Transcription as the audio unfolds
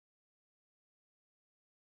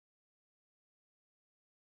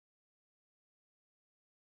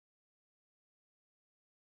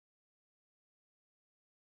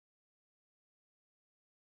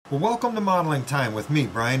Well, welcome to Modeling Time with me,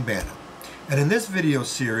 Brian Banna. And in this video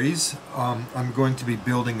series, I'm going to be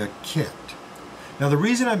building a kit. Now the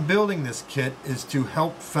reason I'm building this kit is to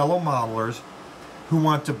help fellow modelers who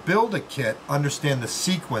want to build a kit understand the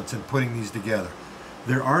sequence in putting these together.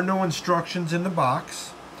 There are no instructions in the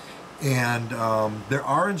box, and there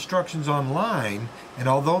are instructions online, and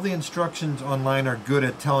although the instructions online are good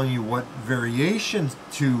at telling you what variations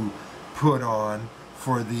to put on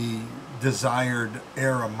for the desired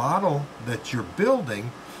era model that you're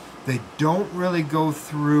building, they don't really go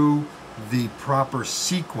through the proper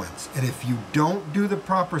sequence. And if you don't do the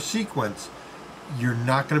proper sequence, you're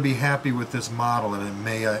not going to be happy with this model, and it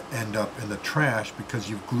may end up in the trash because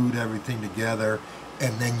you've glued everything together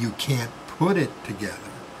and then you can't put it together.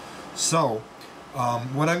 So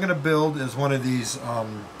what I'm going to build is one of these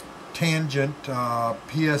tangent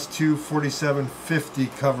PS2 4750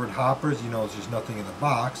 covered hoppers. You know, there's nothing in the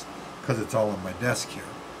box because it's all on my desk here.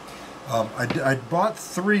 I bought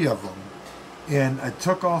 3 of them, and I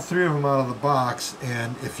took all 3 of them out of the box,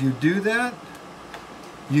 and if you do that,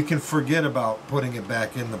 you can forget about putting it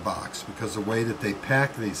back in the box because the way that they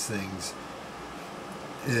pack these things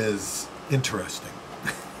is interesting.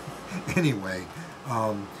 Anyway,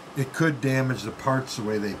 it could damage the parts the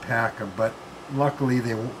way they pack them, but luckily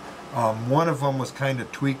they one of them was kind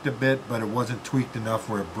of tweaked a bit, but it wasn't tweaked enough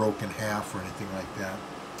where it broke in half or anything like that.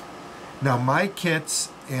 Now my kits,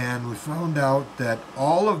 and we found out that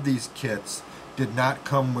all of these kits did not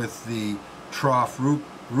come with the trough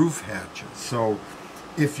roof hatches. So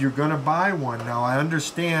if you're going to buy one, now I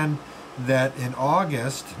understand that in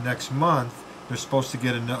August next month they're supposed to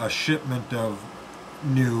get a shipment of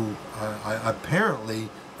new, apparently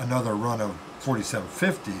another run of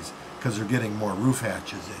 4750s, because they're getting more roof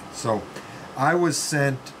hatches in. So I was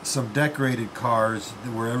sent some decorated cars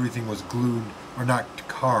where everything was glued, or not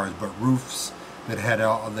cars, but roofs that had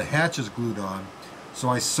all the hatches glued on. So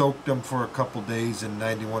I soaked them for a couple days in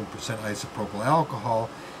 91% isopropyl alcohol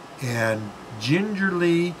and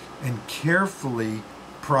gingerly and carefully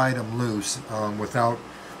pried them loose without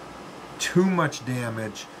too much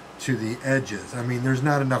damage to the edges. I mean, there's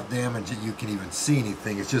not enough damage that you can even see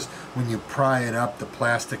anything. It's just when you pry it up, the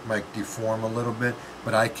plastic might deform a little bit,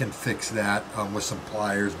 but I can fix that with some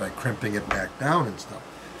pliers by crimping it back down and stuff.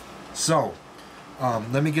 So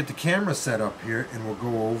let me get the camera set up here, and we'll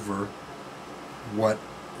go over what,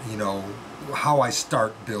 you know, how I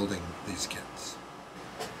start building these kits.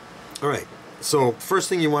 All right, so first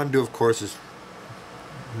thing you want to do, of course, is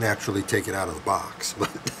naturally take it out of the box,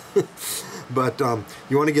 but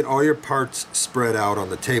you want to get all your parts spread out on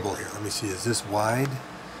the table here. Let me see, is this wide?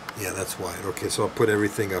 Yeah, that's wide. Okay, so I'll put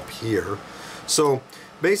everything up here. So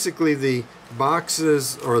basically the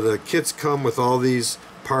boxes or the kits come with all these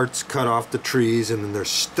parts cut off the trees, and then they're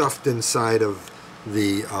stuffed inside of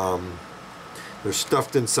the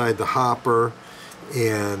hopper,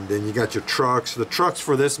 and then you got your trucks. The trucks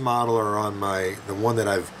for this model are on the one that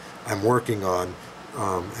I'm working on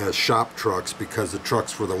as shop trucks, because the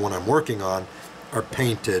trucks for the one I'm working on are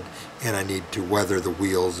painted and I need to weather the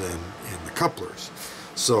wheels and the couplers.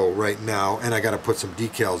 So right now, and I got to put some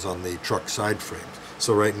decals on the truck side frames.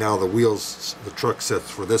 So right now the wheels, the truck sets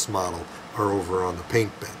for this model are over on the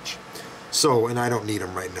paint bench. So, and I don't need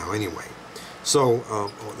them right now anyway. So,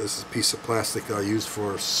 oh, this is a piece of plastic that I'll use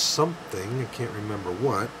for something. I can't remember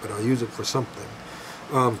what, but I'll use it for something.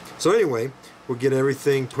 So anyway, we'll get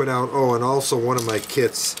everything put out. Oh, and also one of my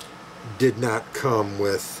kits did not come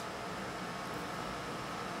with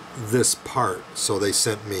this part, so they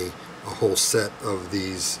sent me a whole set of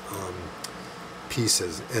these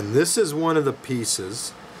pieces. And this is one of the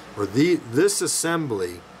pieces, or this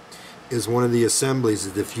assembly is one of the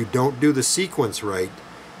assemblies that if you don't do the sequence right,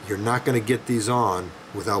 you're not going to get these on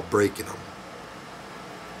without breaking them.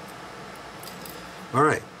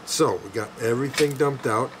 Alright, so we got everything dumped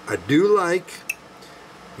out. I do like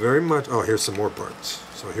very much, oh, here's some more parts.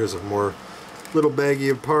 So here's a more little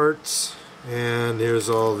baggie of parts, and here's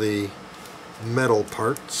all the metal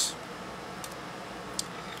parts.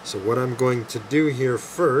 So what I'm going to do here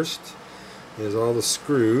first is all the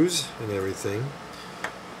screws and everything.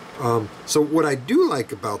 So what I do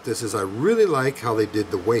like about this is I really like how they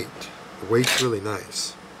did the weight. The weight's really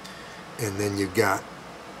nice. And then you got,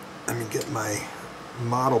 let me get my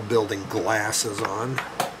model building glasses on.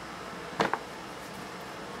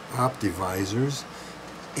 Optivisors.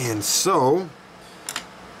 And so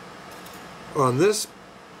on this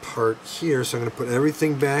part here, so I'm going to put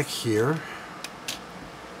everything back here.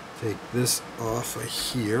 Take this off of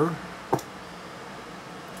here.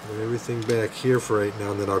 Put everything back here for right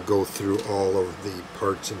now, and then I'll go through all of the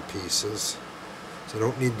parts and pieces. So I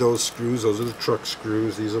don't need those screws. Those are the truck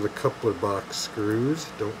screws. These are the coupler box screws.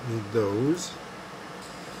 Don't need those.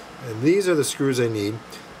 And these are the screws I need.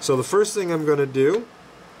 So the first thing I'm going to do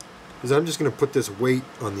is I'm just going to put this weight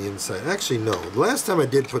on the inside. Actually, no. The last time I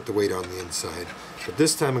did put the weight on the inside, but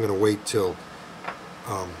this time I'm going to wait till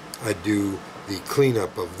I do the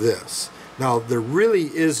cleanup of this. Now, there really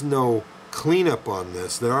is no cleanup on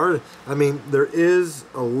this. There is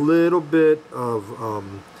a little bit of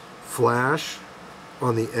flash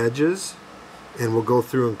on the edges, and we'll go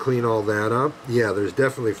through and clean all that up. Yeah, there's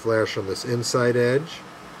definitely flash on this inside edge,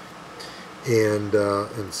 and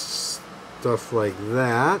stuff like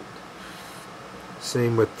that.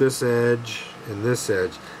 Same with this edge and this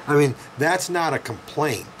edge. I mean, that's not a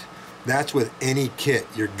complaint. That's with any kit.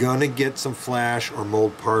 You're gonna get some flash or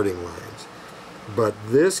mold parting lines. But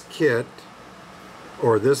this kit,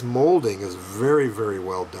 or this molding, is very, very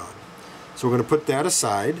well done. So we're gonna put that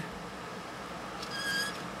aside.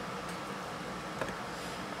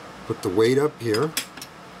 Put the weight up here.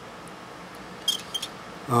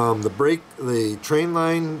 The train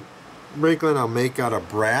line, brake line I'll make out of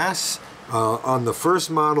brass. On the first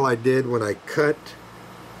model I did, when I cut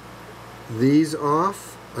these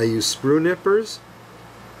off, I used sprue nippers,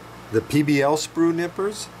 the PBL sprue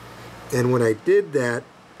nippers, and when I did that,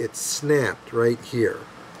 it snapped right here.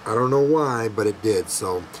 I don't know why, but it did,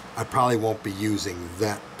 so I probably won't be using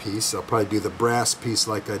that piece. I'll probably do the brass piece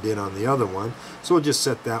like I did on the other one, so we'll just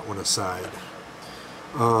set that one aside.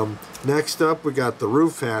 Next up, we got the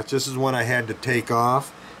roof hatch. This is one I had to take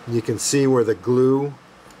off, and you can see where the glue,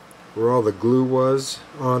 where all the glue was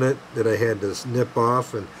on it, that I had to snip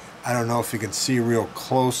off. And I don't know if you can see real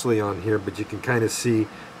closely on here, but you can kind of see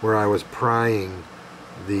where I was prying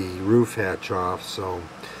the roof hatch off. So,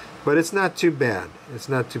 but it's not too bad. It's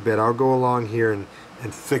not too bad. I'll go along here and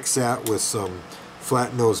fix that with some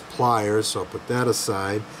flat nose pliers. So I'll put that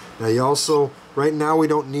aside. Now you also, right now we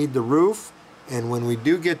don't need the roof, and when we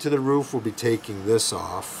do get to the roof, we'll be taking this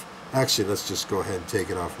off. Actually, let's just go ahead and take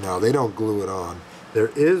it off now. They don't glue it on.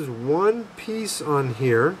 There is one piece on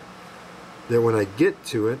here that when I get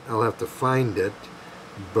to it, I'll have to find it,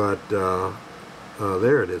 but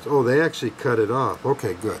there it is. Oh, they actually cut it off.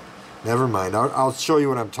 Okay, good. Never mind. I'll show you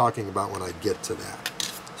what I'm talking about when I get to that.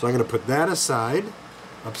 So I'm going to put that aside,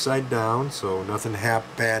 upside down, so nothing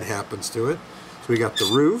bad happens to it. So we got the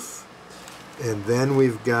roof, and then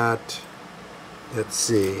we've got, let's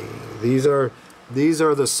see, these are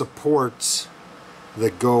the supports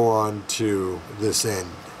that go on to this end,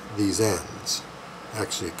 these ends.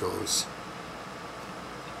 Actually, it goes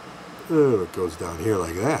down here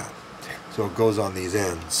like that. So it goes on these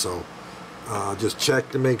ends. So just check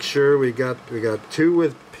to make sure we got two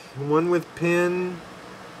with, one with pin,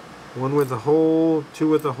 one with a hole, two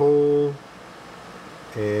with a hole,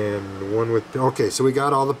 and one with, okay, so we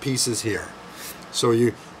got all the pieces here. So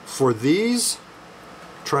for these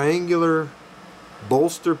triangular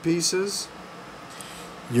bolster pieces,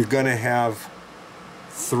 you're going to have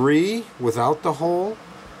 3 without the hole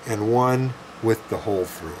and 1 with the hole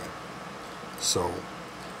through it. So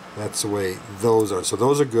that's the way those are. So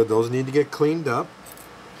those are good. Those need to get cleaned up.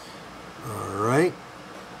 Alright.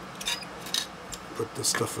 Put this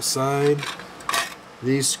stuff aside.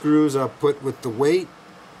 These screws I'll put with the weight.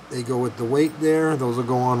 They go with the weight there. Those will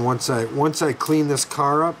go on once I clean this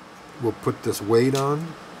car up. We'll put this weight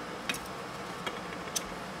on.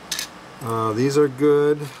 These are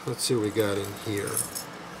good. Let's see what we got in here.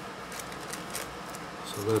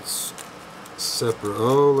 So let's separate.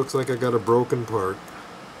 Oh, looks like I got a broken part.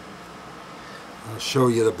 I'll show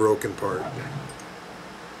you the broken part.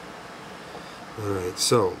 Alright,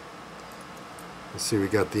 so let's see, we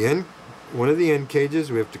got the end, one of the end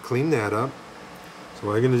cages. We have to clean that up. So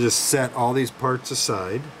we're going to just set all these parts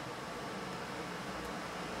aside.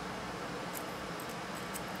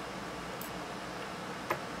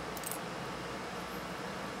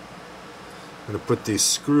 I'm going to put these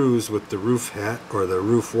screws with the roof hat or the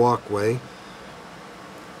roof walkway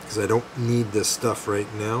because I don't need this stuff right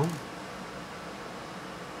now.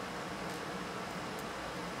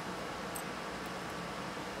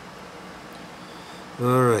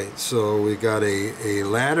 Alright, so we got a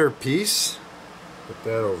ladder piece. Put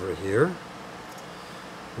that over here.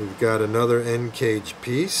 We've got another end cage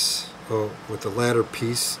piece with the ladder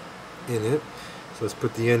piece in it. So let's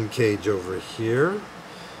put the end cage over here.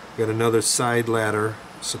 Got another side ladder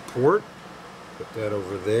support. Put that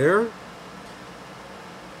over there.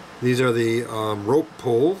 These are the rope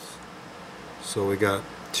pulls. So we got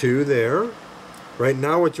 2 there. Right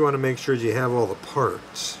now what you want to make sure is you have all the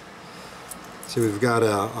parts. So we've got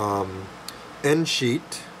a end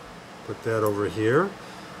sheet. Put that over here.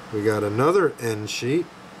 We got another end sheet.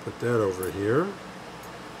 Put that over here.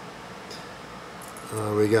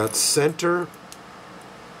 We got center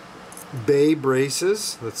bay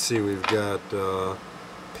braces. Let's see, we've got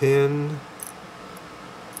pin.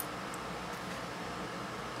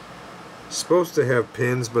 Supposed to have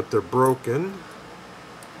pins, but they're broken.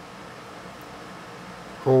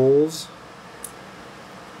 Holes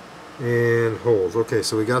and holes. Okay,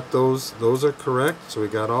 so we got those. Those are correct. So we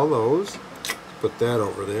got all those. Put that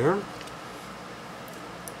over there.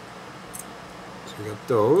 So we got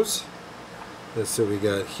those. That's what we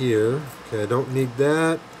got here. Okay, I don't need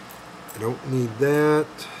that. I don't need that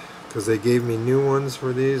because they gave me new ones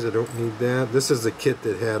for these. I don't need that. This is the kit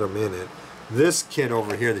that had them in it. This kit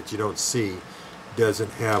over here that you don't see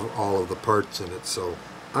doesn't have all of the parts in it, so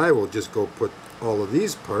I will just go put all of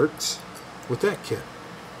these parts with that kit.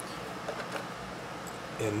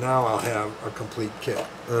 And now I'll have a complete kit.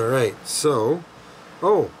 Alright, so,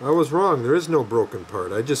 oh, I was wrong. There is no broken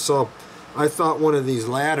part. I thought one of these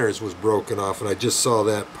ladders was broken off and I just saw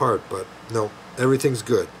that part, but no, everything's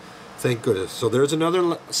good. Thank goodness. So there's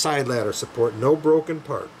another side ladder support, no broken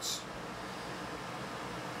parts.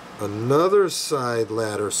 Another side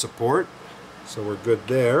ladder support, so we're good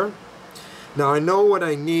there. Now I know what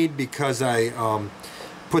I need because I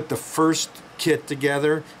put the first kit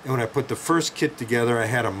together, and when I put the first kit together I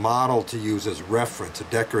had a model to use as reference, a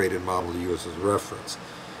decorated model to use as reference.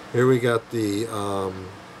 Here we got the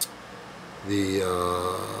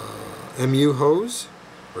MU hose,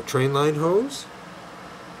 or train line hose.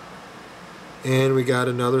 And we got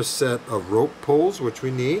another set of rope pulls, which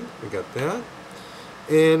we need. We got that.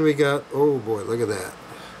 And we got, oh boy, look at that.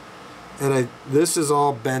 And this is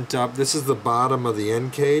all bent up. This is the bottom of the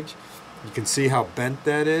end cage. You can see how bent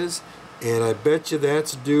that is. And I bet you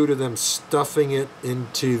that's due to them stuffing it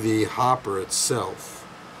into the hopper itself.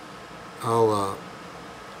 I'll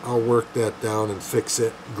work that down and fix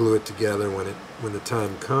it, glue it together when the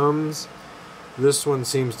time comes. This one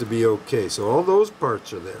seems to be okay. So all those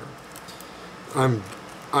parts are there.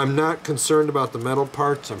 I'm not concerned about the metal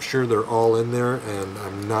parts. I'm sure they're all in there, and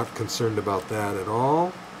I'm not concerned about that at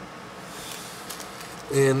all.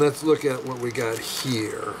 And let's look at what we got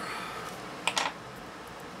here.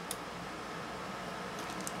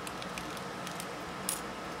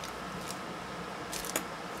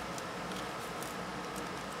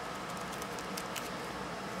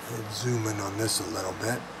 Let's zoom in on this a little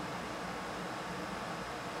bit.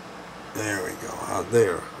 There we go.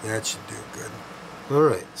 There. That should do good.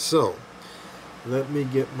 Alright, so let me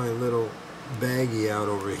get my little baggie out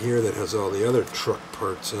over here that has all the other truck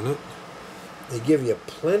parts in it. They give you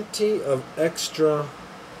plenty of extra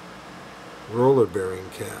roller bearing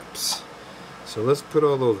caps. So let's put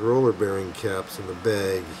all those roller bearing caps in the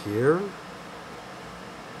bag here.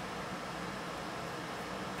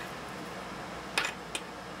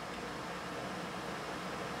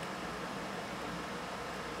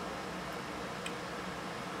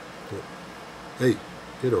 Hey,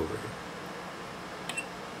 get over here.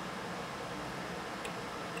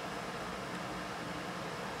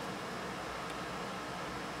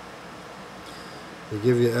 They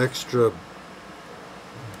give you extra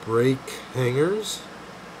brake hangers,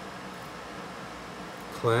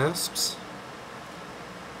 clasps,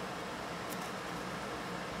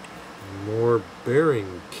 more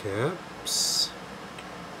bearing caps,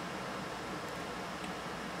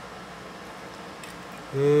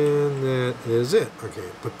 and that is it. Okay,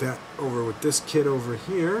 put that over with this kit over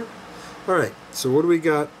here. Alright, so what do we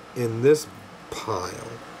got in this pile?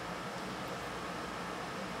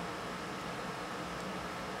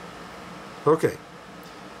 Okay,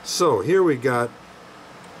 so here we got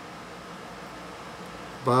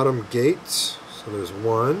bottom gates. So there's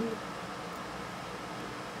 1,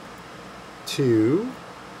 2,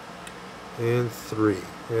 and 3.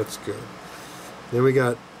 That's good. Then we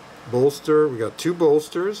got bolster. We got 2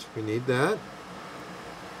 bolsters. We need that.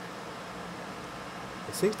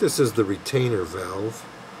 I think this is the retainer valve.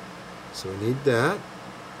 So we need that.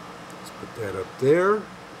 Let's put that up there.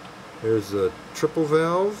 There's a triple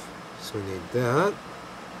valve. So we need that.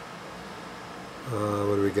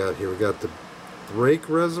 What do we got here? We got the brake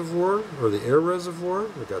reservoir, or the air reservoir.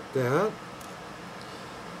 We got that.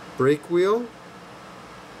 Brake wheel.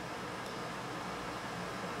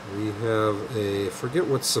 We have a, I forget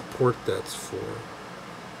what support that's for.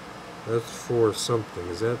 That's for something.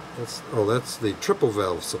 Is that, that's the triple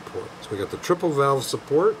valve support. So we got the triple valve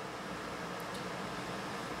support.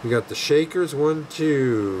 We got the shakers, 1,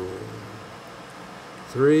 2,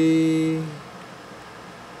 3,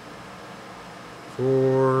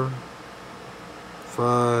 4,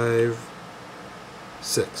 5,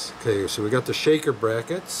 6. Okay, so we got the shaker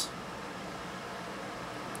brackets.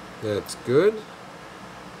 That's good.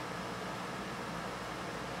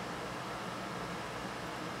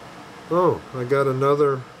 Oh, I got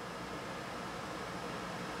another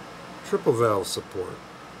triple valve support.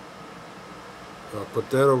 I'll put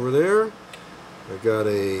that over there. I got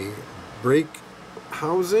a brake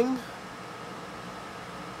housing.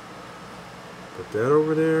 Put that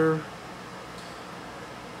over there.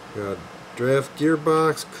 Got draft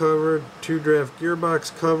gearbox covered. 2 draft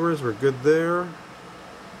gearbox covers. We're good there.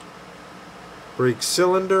 Brake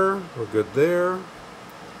cylinder. We're good there.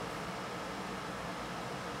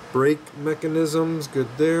 Brake mechanisms. Good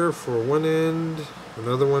there for one end.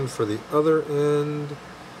 Another one for the other end.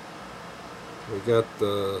 We got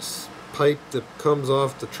the pipe that comes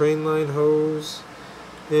off the train line hose.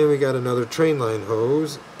 And we got another train line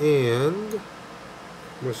hose. And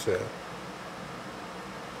what's that?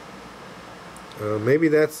 Maybe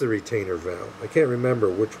that's the retainer valve. I can't remember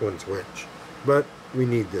which one's which. But we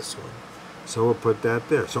need this one. So we'll put that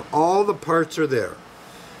there. So all the parts are there.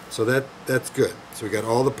 So that's good. So we got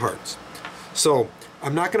all the parts. So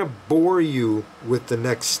I'm not going to bore you with the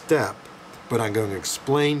next step, but I'm going to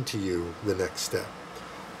explain to you the next step.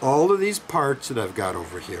 All of these parts that I've got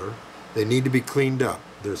over here, they need to be cleaned up.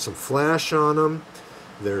 There's some flash on them.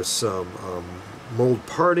 There's some mold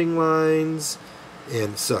parting lines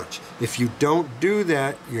and such. If you don't do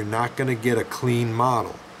that, you're not going to get a clean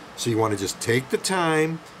model. So you want to just take the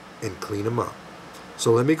time and clean them up.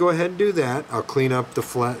 So let me go ahead and do that. I'll clean up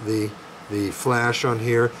the flash on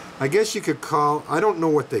here. I guess you could call, I don't know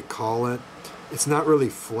what they call it. It's not really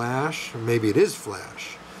flash. Maybe it is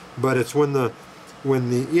flash. But it's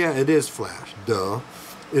yeah, it is flash. Duh.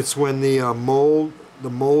 It's when the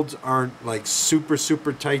molds aren't like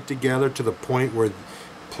super tight together to the point where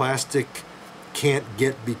plastic can't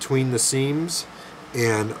get between the seams,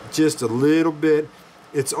 and just a little bit.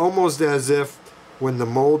 It's almost as if when the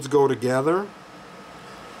molds go together,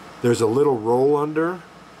 there's a little roll under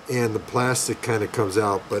and the plastic kind of comes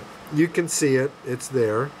out, but you can see it, it's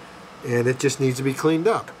there, and it just needs to be cleaned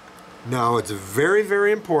up. Now it's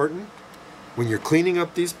very important when you're cleaning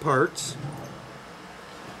up these parts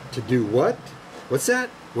to do what? What's that?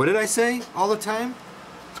 What did I say all the time?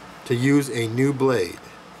 To use a new blade.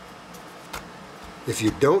 If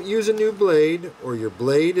you don't use a new blade, or your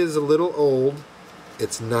blade is a little old,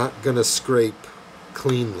 it's not going to scrape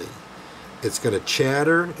cleanly. It's going to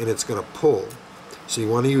chatter and it's going to pull. So you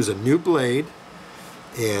want to use a new blade,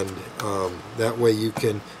 and that way you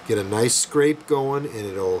can get a nice scrape going and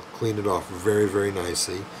it'll clean it off very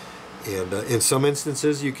nicely. And in some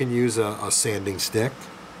instances you can use a sanding stick.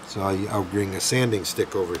 So I'll bring a sanding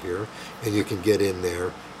stick over here, and you can get in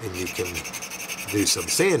there and you can do some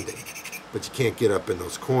sanding. But you can't get up in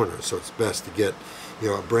those corners, so it's best to get, you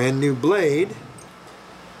know, a brand new blade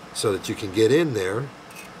so that you can get in there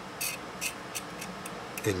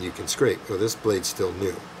and you can scrape. Oh, this blade's still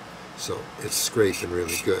new, so it's scraping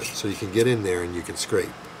really good. So you can get in there and you can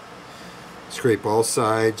scrape. Scrape all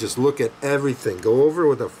sides. Just look at everything. Go over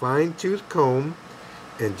with a fine-tooth comb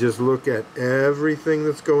and just look at everything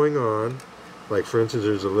that's going on. Like, for instance,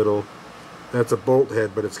 there's a little, that's a bolt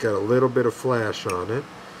head, but it's got a little bit of flash on it.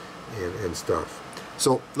 And stuff.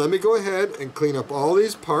 So let me go ahead and clean up all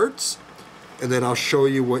these parts, and then I'll show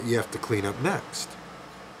you what you have to clean up next.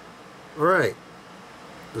 Alright,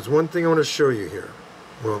 there's one thing I want to show you here.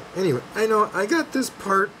 Well, anyway, I know I got this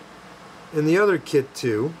part in the other kit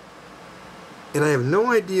too, and I have no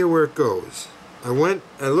idea where it goes. I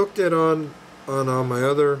looked at on my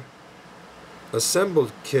other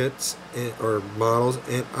assembled kits or models,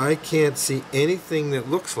 and I can't see anything that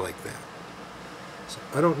looks like that. So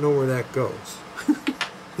I don't know where that goes.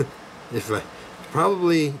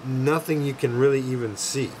 Probably nothing you can really even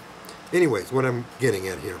see. Anyways, what I'm getting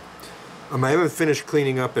at here. I haven't finished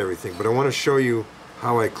cleaning up everything, but I want to show you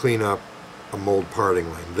how I clean up a mold parting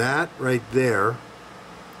line. That right there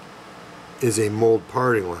is a mold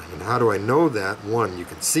parting line. And how do I know that? One, you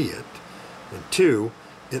can see it. And two,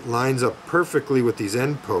 it lines up perfectly with these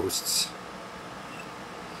end posts.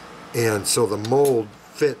 And so the mold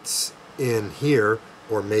fits in here,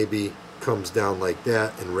 or maybe comes down like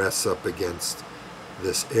that and rests up against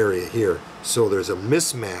this area here. So there's a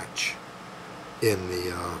mismatch in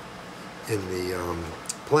the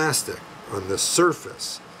plastic on the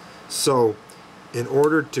surface. So in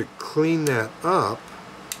order to clean that up,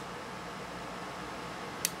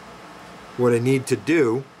 what I need to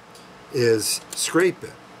do is scrape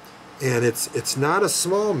it. And it's not a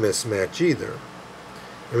small mismatch either.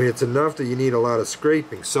 I mean, it's enough that you need a lot of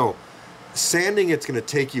scraping. So sanding, it's going to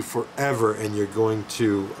take you forever, and you're going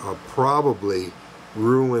to probably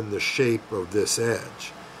ruin the shape of this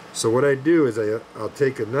edge. So what I do is I'll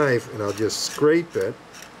take a knife and I'll just scrape it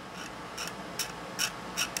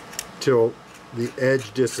till the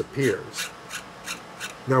edge disappears.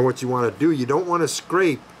 Now what you want to do, you don't want to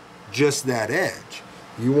scrape just that edge.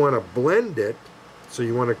 You want to blend it, so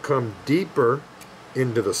you want to come deeper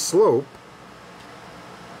into the slope.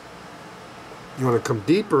 You want to come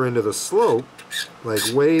deeper into the slope, like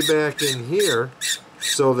way back in here,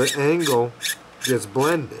 so the angle gets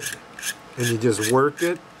blended. And you just work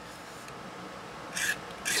it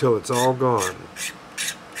till it's all gone.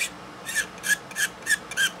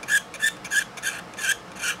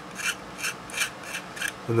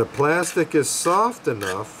 And the plastic is soft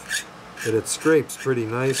enough that it scrapes pretty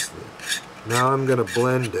nicely. Now I'm going to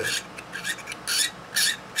blend it.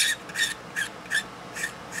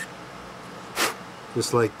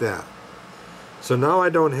 Just like that. So now I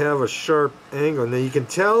don't have a sharp angle. Now you can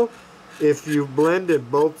tell if you blended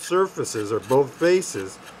both surfaces or both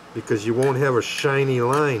faces because you won't have a shiny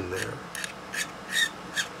line there.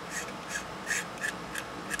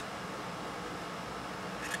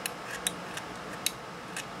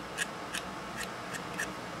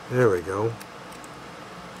 There we go.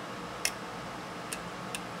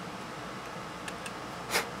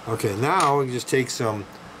 Okay, now we just take some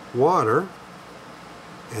water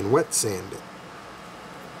and wet sand it.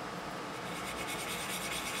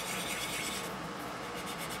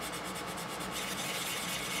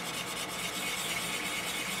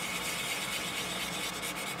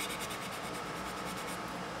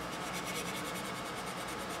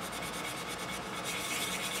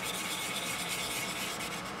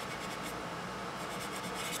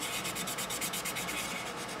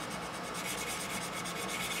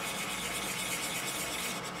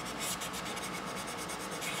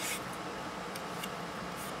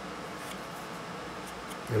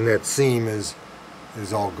 And that seam is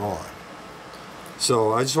all gone.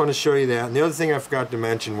 So I just want to show you that. And the other thing I forgot to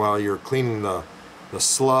mention while you're cleaning the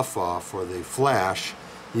slough off, or the flash,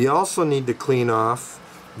 you also need to clean off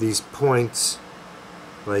these points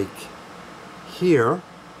like here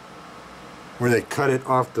where they cut it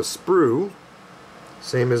off the sprue,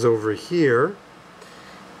 same as over here.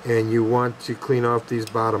 And you want to clean off these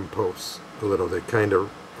bottom posts a little. They're kind of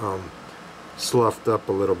sloughed up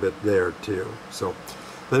a little bit there too. So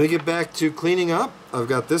let me get back to cleaning up. I've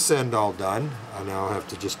got this end all done. I now have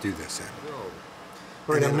to just do this end.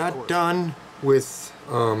 And I'm not done with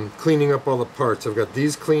cleaning up all the parts. I've got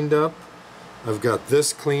these cleaned up. I've got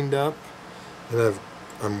this cleaned up, and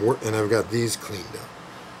I've got these cleaned up.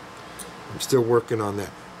 I'm still working on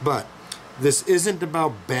that. But this isn't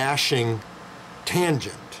about bashing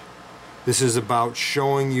tangent. This is about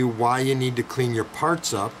showing you why you need to clean your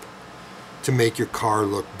parts up to make your car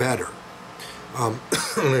look better. I'm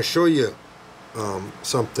going to show you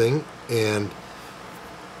something, and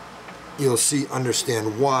you'll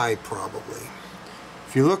understand why probably.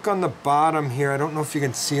 If you look on the bottom here, I don't know if you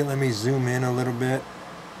can see it. Let me zoom in a little bit.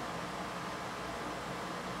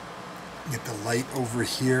 Get the light over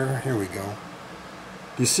here. Here we go.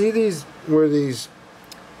 Do you see these, where these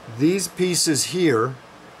pieces here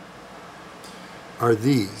are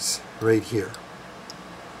these right here?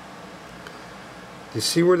 You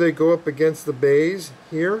see where they go up against the bays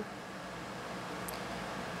here?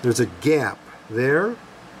 There's a gap there.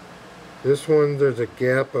 This one, there's a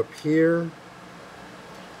gap up here.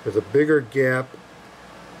 There's a bigger gap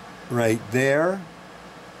right there.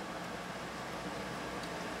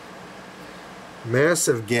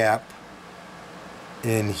 Massive gap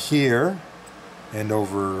in here and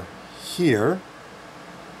over here.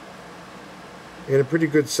 And a pretty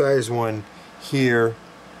good size one here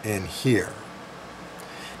and here.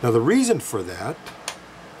 Now the reason for that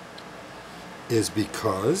is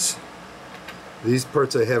because these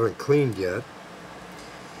parts I haven't cleaned yet.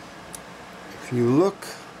 If you look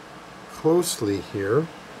closely here,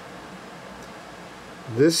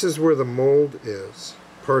 this is where the mold is,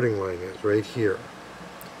 parting line is, right here,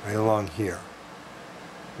 right along here.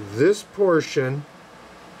 This portion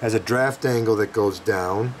has a draft angle that goes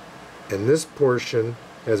down, and this portion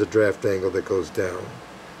has a draft angle that goes down.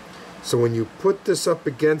 So when you put this up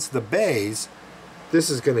against the bays, this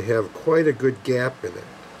is going to have quite a good gap in it.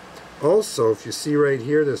 Also, if you see right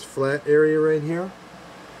here, this flat area right here,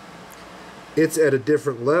 it's at a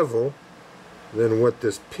different level than what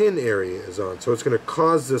this pin area is on. So it's going to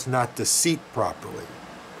cause this not to seat properly.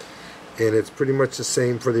 And it's pretty much the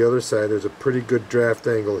same for the other side. There's a pretty good draft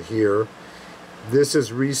angle here. This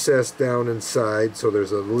is recessed down inside, so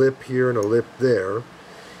there's a lip here and a lip there.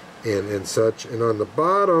 And such, and on the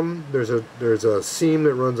bottom there's a seam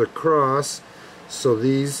that runs across, so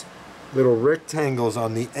these little rectangles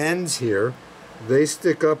on the ends here, they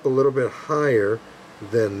stick up a little bit higher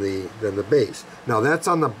than the base. Now that's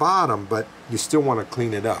on the bottom, but you still want to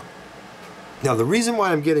clean it up. Now the reason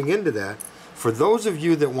why I'm getting into that, for those of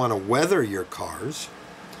you that want to weather your cars,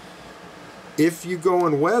 if you go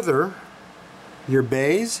and weather your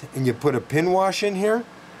bays and you put a pin wash in here,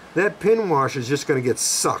 that pin wash is just going to get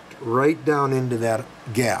sucked right down into that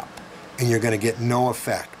gap, and you're going to get no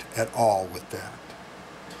effect at all with that.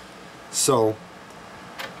 So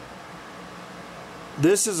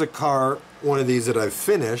this is a car, one of these that I've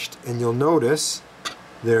finished, and you'll notice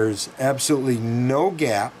there's absolutely no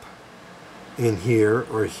gap in here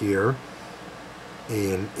or here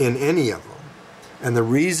in any of them. And the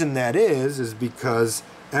reason that is because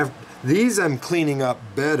these I'm cleaning up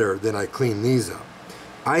better than I clean these up.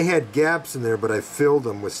 I had gaps in there, but I filled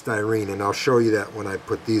them with styrene, and I'll show you that when I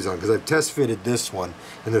put these on, because I've test fitted this one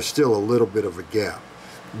and there's still a little bit of a gap.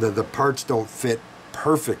 The parts don't fit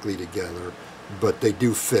perfectly together, but they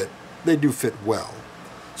do fit. They do fit well.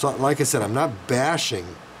 So like I said, I'm not bashing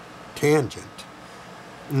Tangent.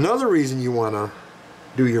 Another reason you want to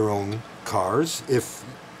do your own cars, if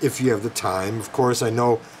you have the time. Of course, I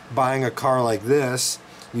know buying a car like this,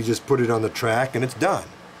 you just put it on the track and it's done.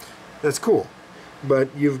 That's cool.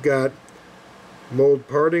 But you've got mold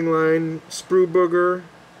parting line, sprue booger,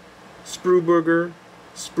 sprue booger,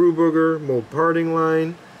 sprue booger, mold parting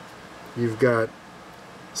line. You've got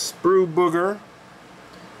sprue booger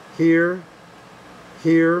here,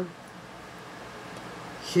 here,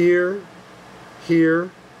 here,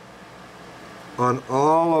 here, on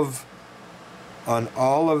all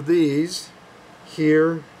of these,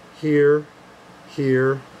 here, here,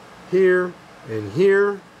 here, here, and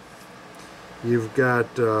here. You've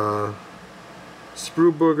got sprue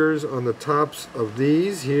boogers on the tops of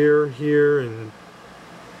these, here, here, and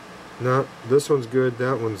not, this one's good,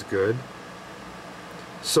 that one's good.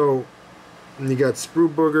 So, and you got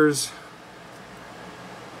sprue boogers,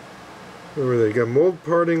 where are they? You got mold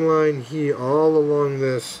parting line here all along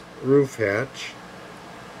this roof hatch.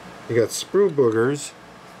 You got sprue boogers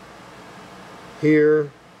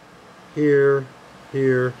here, here,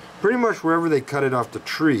 here. Pretty much wherever they cut it off the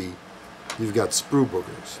tree, you've got sprue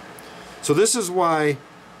boogers. So this is why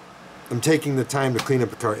I'm taking the time to clean up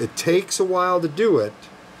the car. It takes a while to do it,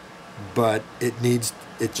 but it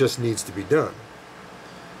just needs to be done.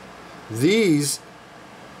 These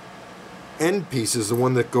end pieces, the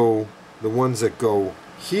ones that go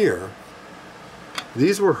here,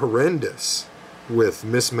 these were horrendous with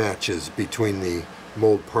mismatches between the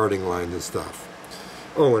mold parting line and stuff.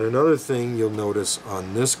 Oh, and another thing you'll notice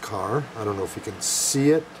on this car, I don't know if you can see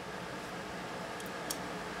it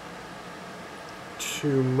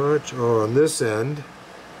too much. Oh, on this end,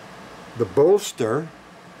 the bolster,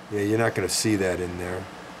 yeah, you're not going to see that in there.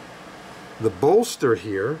 The bolster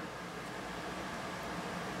here,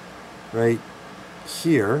 right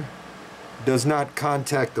here, does not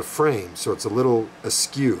contact the frame, so it's a little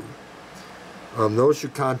askew. Those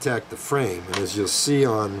should contact the frame, and as you'll see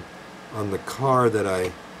on the car that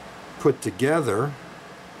I put together,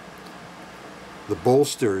 the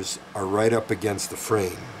bolsters are right up against the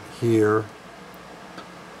frame. Here,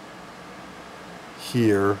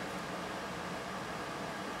 here,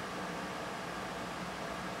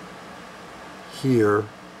 here,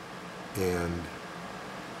 and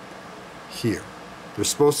here. They're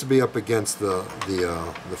supposed to be up against the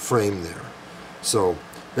frame there. So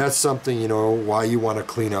that's something, you know, why you want to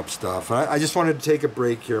clean up stuff. I just wanted to take a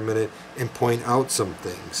break here a minute and point out some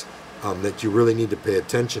things that you really need to pay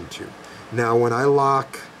attention to. Now when I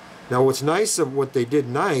lock, now what's nice of what they did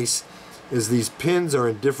nice is these pins are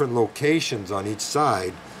in different locations on each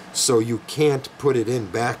side, so you can't put it in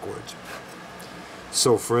backwards.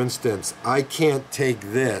 So for instance, I can't take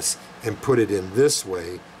this and put it in this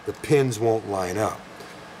way. The pins won't line up.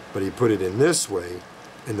 But you put it in this way,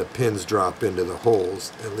 and the pins drop into the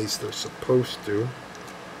holes. At least they're supposed to.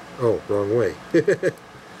 Oh, wrong way.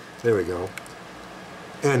 There we go.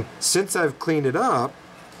 And since I've cleaned it up,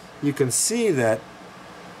 you can see that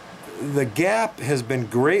the gap has been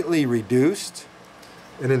greatly reduced.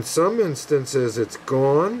 And in some instances it's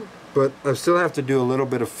gone, but I still have to do a little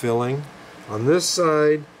bit of filling. On this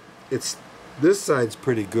side, this side's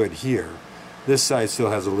pretty good here. This side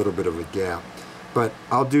still has a little bit of a gap. But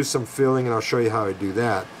I'll do some filling and I'll show you how I do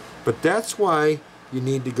that. But that's why you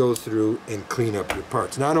need to go through and clean up your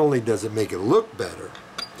parts. Not only does it make it look better,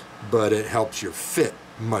 but it helps your fit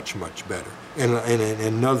much, much better. And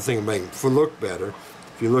another thing to make it look better,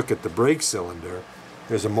 if you look at the brake cylinder,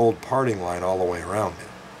 there's a mold parting line all the way around it.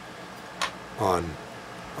 On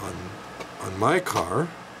my car,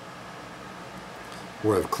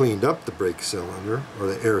 where I've cleaned up the brake cylinder or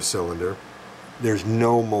the air cylinder, there's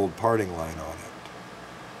no mold parting line on it.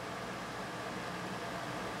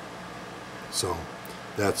 So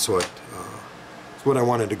that's what I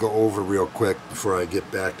wanted to go over real quick before I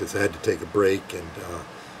get back, because I had to take a break, and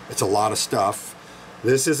it's a lot of stuff.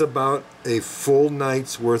 This is about a full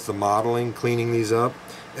night's worth of modeling, cleaning these up,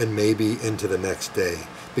 and maybe into the next day.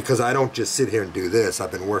 Because I don't just sit here and do this.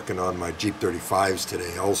 I've been working on my Jeep 35s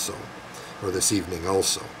today also, or this evening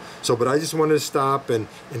also. So, but I just wanted to stop and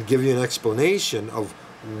give you an explanation of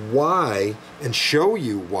why, and show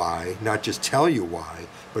you why, not just tell you why,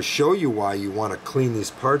 but show you why you want to clean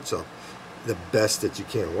these parts up the best that you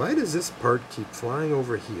can. Why does this part keep flying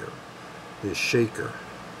over here? This shaker.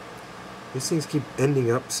 These things keep ending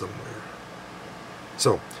up somewhere.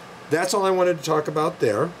 So that's all I wanted to talk about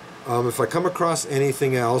there. If I come across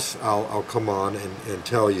anything else, I'll come on and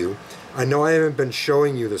tell you. I know I haven't been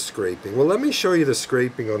showing you the scraping. Well, let me show you the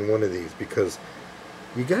scraping on one of these, because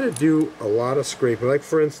you got to do a lot of scraping. Like,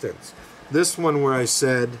 for instance, this one where I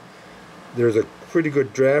said there's a pretty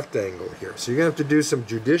good draft angle here. So you're going to have to do some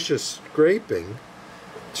judicious scraping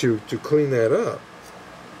to clean that up.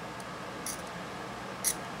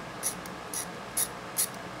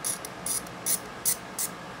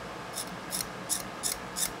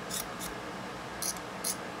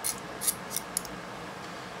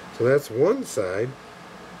 So that's one side.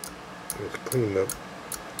 Let's clean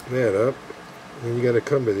that up. And you got to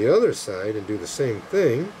come to the other side and do the same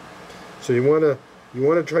thing. So you want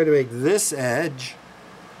to try to make this edge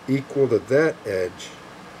equal to that edge.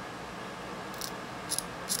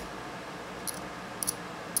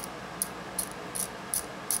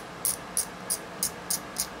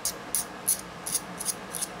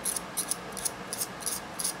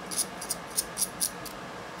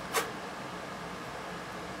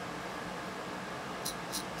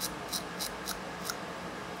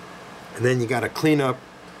 And then you got to clean up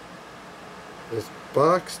this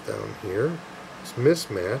box down here, this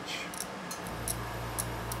mismatch.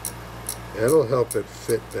 That'll help it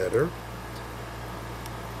fit better.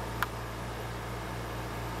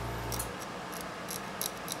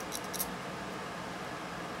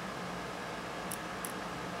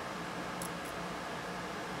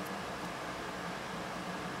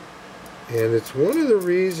 And it's one of the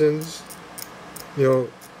reasons, you know,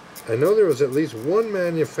 I know there was at least one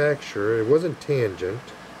manufacturer, it wasn't Tangent,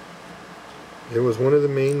 it was one of the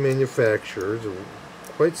main manufacturers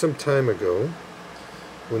quite some time ago,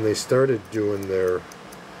 when they started doing their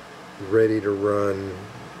ready-to-run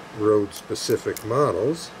road-specific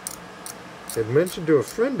models. Had mentioned to a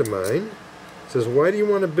friend of mine, says, why do you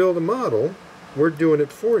want to build a model? We're doing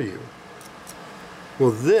it for you.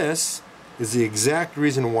 Well, this is the exact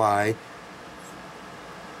reason why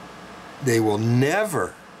they will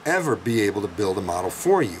never ever be able to build a model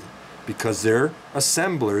for you, because their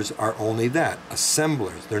assemblers are only that,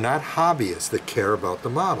 assemblers. They're not hobbyists that care about the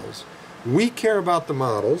models. We care about the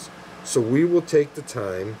models, so we will take the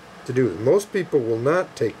time to do it. Most people will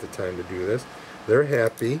not take the time to do this. They're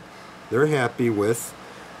happy with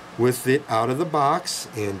it out of the box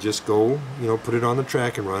and just go, you know, put it on the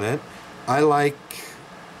track and run it. I like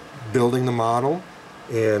building the model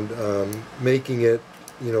and making it,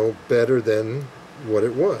 you know, better than what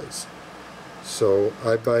it was. So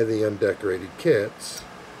I buy the undecorated kits,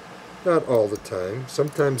 not all the time.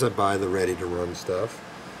 Sometimes I buy the ready-to-run stuff,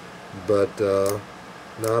 but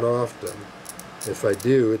not often. If I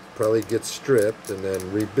do, it probably gets stripped and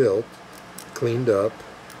then rebuilt, cleaned up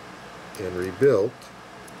and rebuilt,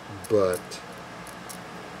 but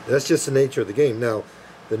that's just the nature of the game. Now,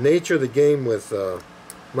 the nature of the game with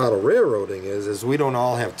model railroading is we don't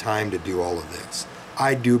all have time to do all of this.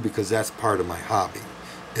 I do, because that's part of my hobby,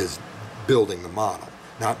 is building the model,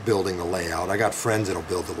 not building the layout. I got friends that'll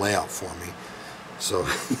build the layout for me. So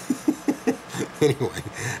anyway,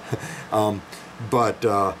 but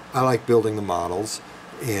I like building the models,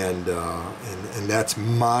 and that's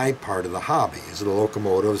my part of the hobby, is the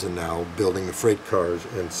locomotives and now building the freight cars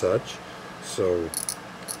and such. So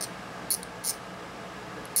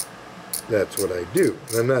that's what I do.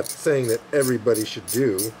 And I'm not saying that everybody should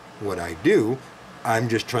do what I do. I'm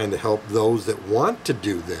just trying to help those that want to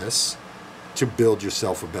do this to build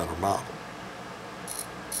yourself a better model.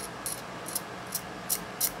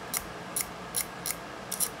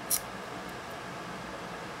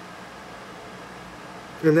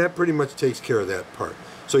 And that pretty much takes care of that part.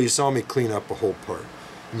 So you saw me clean up a whole part.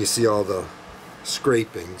 And you see all the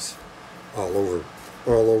scrapings all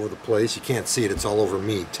over the place. You can't see it, it's all over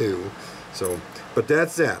me too. So, but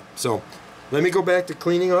that's that. So let me go back to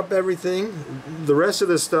cleaning up everything. The rest of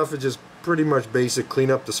this stuff is just pretty much basic.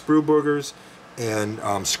 Clean up the sprue boogers,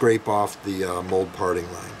 and scrape off the mold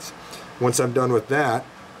parting lines. Once I'm done with that,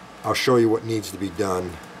 I'll show you what needs to be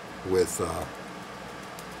done with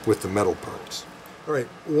the metal parts. Alright,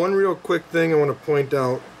 one real quick thing I want to point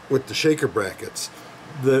out with the shaker brackets.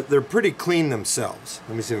 They're pretty clean themselves.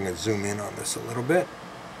 Let me see if we can zoom in on this a little bit.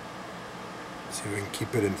 See if we can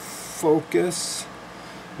keep it in focus.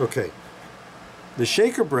 Okay, the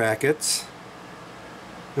shaker brackets,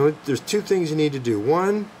 there's two things you need to do.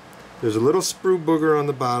 One, there's a little sprue booger on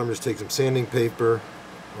the bottom. Just take some sanding paper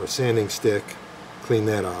or a sanding stick, clean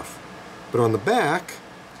that off. But on the back,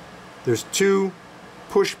 there's two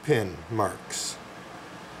push pin marks.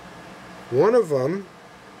 One of them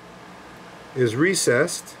is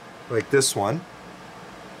recessed, like this one,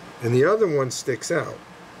 and the other one sticks out.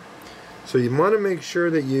 So you want to make sure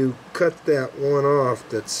that you cut that one off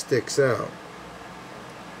that sticks out.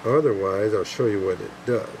 Otherwise, I'll show you what it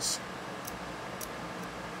does.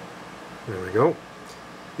 There we go.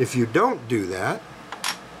 If you don't do that,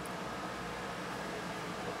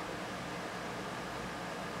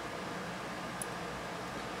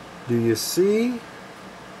 do you see?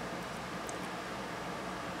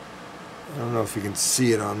 I don't know if you can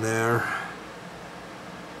see it on there.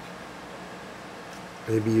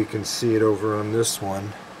 Maybe you can see it over on this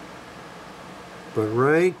one. But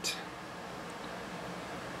right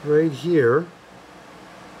here,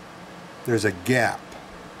 there's a gap.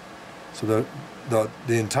 So the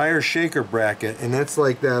entire shaker bracket, and that's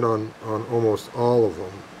like that on almost all of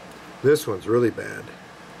them. This one's really bad.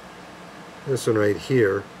 This one right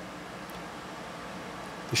here.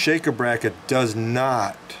 The shaker bracket does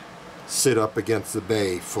not sit up against the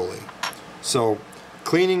bay fully. So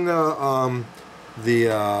cleaning the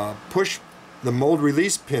mold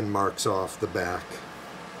release pin marks off the back,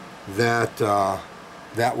 that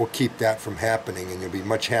will keep that from happening, and you'll be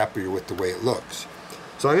much happier with the way it looks.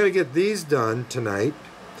 So I'm going to get these done tonight,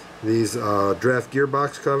 these draft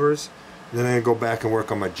gearbox covers, and then I'm going to go back and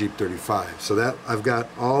work on my Jeep 35. So that I've got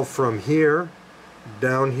all from here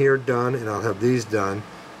down here done, and I'll have these done,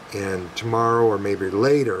 and tomorrow or maybe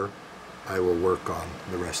later I will work on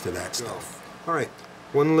the rest of that stuff. Alright,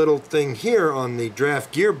 one little thing here on the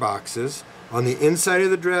draft gearboxes. On the inside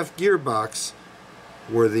of the draft gearbox,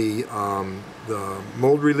 where the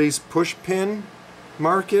mold release push pin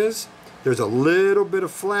mark is, there's a little bit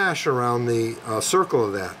of flash around the circle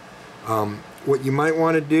of that. What you might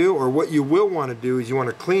want to do, or what you will want to do, is you want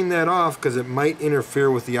to clean that off because it might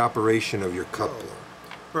interfere with the operation of your coupler.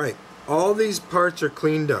 Right, all these parts are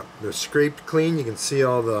cleaned up. They're scraped clean. You can see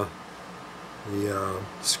all the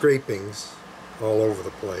scrapings all over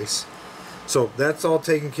the place. So that's all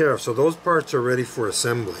taken care of. So those parts are ready for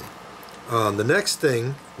assembly. The next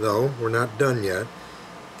thing, though, we're not done yet,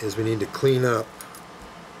 is we need to clean up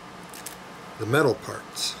the metal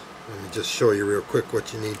parts. Let me just show you real quick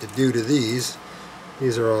what you need to do to these.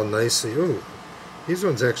 These are all nicely, ooh, these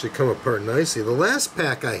ones actually come apart nicely. The last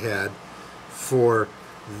pack I had for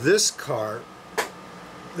this car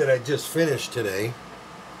that I just finished today,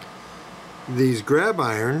 these grab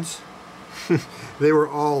irons, they were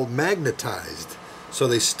all magnetized, so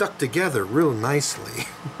they stuck together real nicely.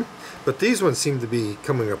 But these ones seem to be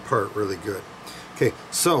coming apart really good. Okay,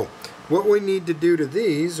 so what we need to do to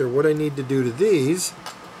these, or what I need to do to these,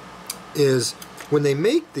 is when they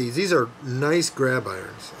make these are nice grab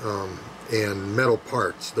irons and metal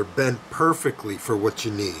parts. They're bent perfectly for what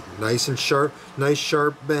you need. Nice and sharp, nice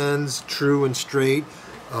sharp bends, true and straight.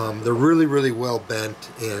 They're really, really well bent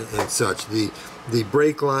and such. The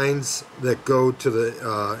brake lines that go to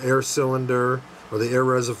the air cylinder or the air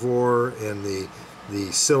reservoir and the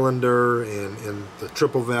cylinder and the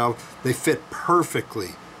triple valve, they fit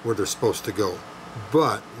perfectly where they're supposed to go.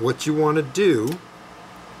 But what you want to do,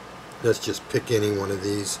 let's just pick any one of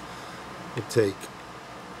these. We'll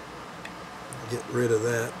get rid of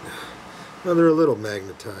that. Now they're a little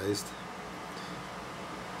magnetized.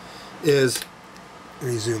 Let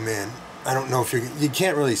me zoom in. I don't know if you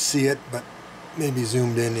can't really see it, but maybe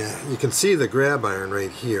zoomed in, yeah. You can see the grab iron right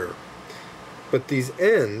here. But these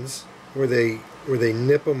ends, where they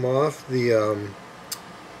nip them off the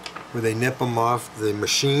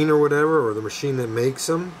machine or whatever, or the machine that makes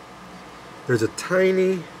them, there's a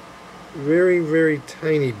tiny, very, very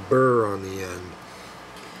tiny burr on the end.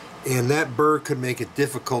 And that burr could make it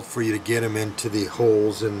difficult for you to get them into the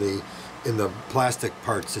holes in the plastic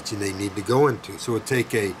parts that they need to go into. So it would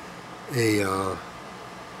take a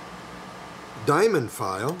diamond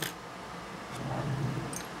file,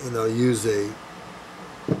 and I'll use a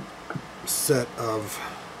set of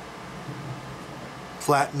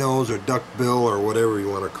flat nose or duck bill or whatever you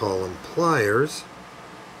want to call them pliers,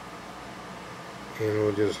 and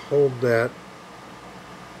we'll just hold that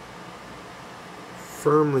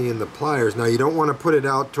firmly in the pliers. Now you don't want to put it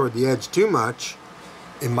out toward the edge too much.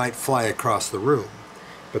 It might fly across the room.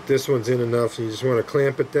 But this one's in enough, so you just want to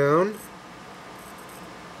clamp it down.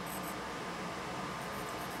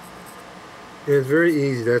 And it's very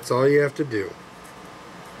easy, that's all you have to do.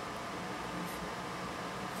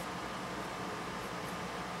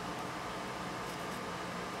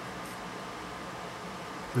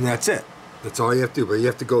 And that's it. That's all you have to do. But you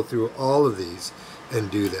have to go through all of these and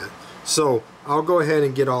do that. So I'll go ahead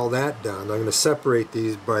and get all that done. I'm going to separate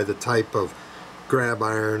these by the type of grab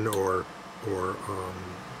iron or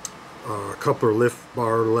coupler lift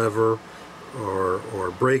bar lever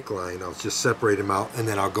or brake line. I'll just separate them out, and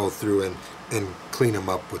then I'll go through and clean them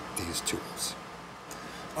up with these tools.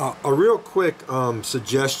 A real quick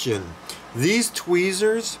suggestion. These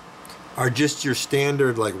tweezers are just your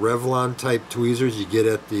standard like Revlon type tweezers you get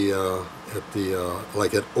at the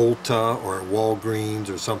like at Ulta or at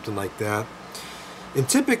Walgreens or something like that. And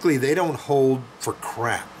typically they don't hold for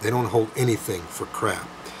crap. They don't hold anything for crap.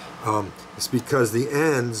 It's because the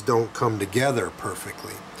ends don't come together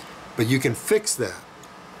perfectly. But you can fix that.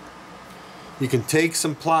 You can take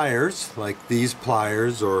some pliers, like these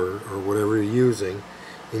pliers or whatever you're using,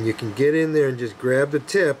 and you can get in there and just grab the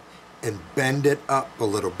tip and bend it up a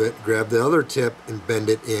little bit. Grab the other tip and bend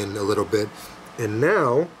it in a little bit. And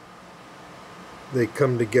now they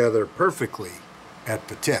come together perfectly at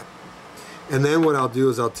the tip. And then what I'll do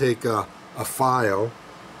is I'll take a file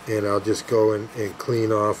and I'll just go and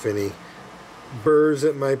clean off any burrs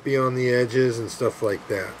that might be on the edges and stuff like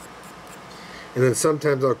that. And then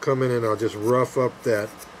sometimes I'll come in and I'll just rough up that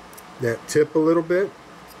tip a little bit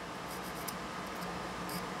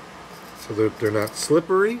so that they're not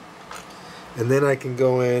slippery. And then I can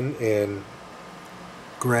go in and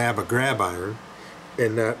grab a grab iron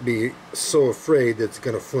and not be so afraid that it's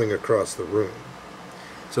going to fling across the room.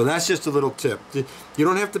 So that's just a little tip. You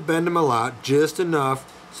don't have to bend them a lot, just enough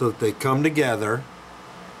so that they come together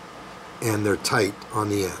and they're tight on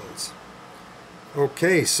the ends.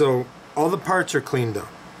 Okay, so all the parts are cleaned up.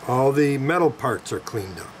 All the metal parts are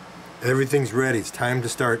cleaned up. Everything's ready. It's time to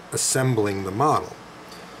start assembling the model.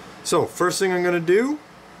 So first thing I'm going to do,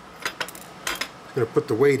 I'm going to put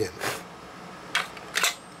the weight in.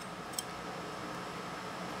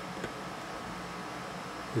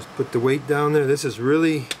 Just put the weight down there. This is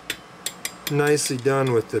really nicely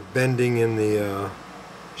done with the bending in the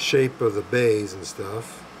shape of the bays and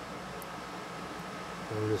stuff.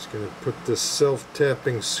 I'm just going to put this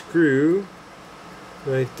self-tapping screw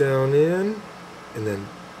right down in and then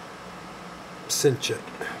cinch it.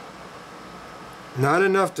 Not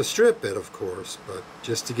enough to strip it, of course, but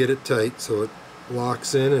just to get it tight so it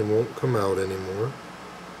locks in and won't come out anymore.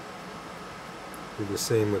 Do the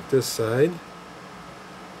same with this side.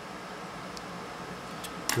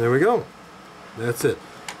 There we go. That's it.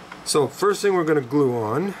 So first thing we're going to glue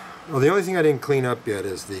on. Well, the only thing I didn't clean up yet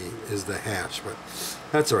is the hatch, but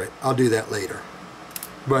that's all right. I'll do that later.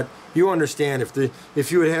 But you understand,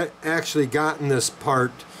 if you had actually gotten this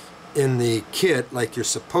part in the kit like you're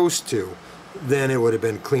supposed to, then it would have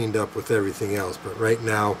been cleaned up with everything else. But right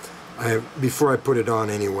now, before I put it on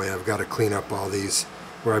anyway, I've got to clean up all these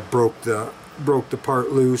where I broke the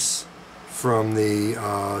part loose from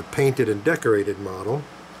the painted and decorated model.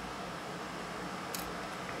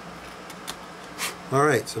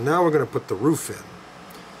 Alright, so now we're going to put the roof in.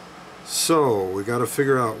 So we got to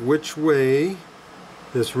figure out which way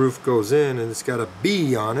this roof goes in, and it's got a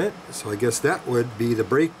B on it, so I guess that would be the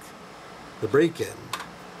break end.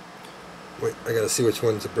 Wait, I got to see which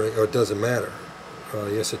one's the break. Oh, it doesn't matter.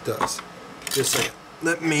 Yes, it does. Just a second.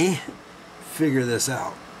 Let me figure this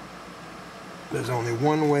out. There's only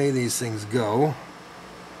one way these things go.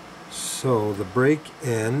 So the break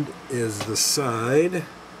end is the side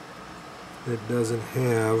that doesn't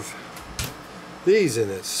have these in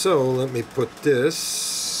it. So let me put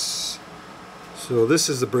this. So this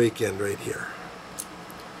is the break end right here.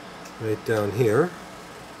 Right down here.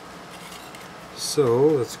 So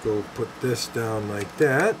let's go put this down like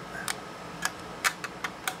that.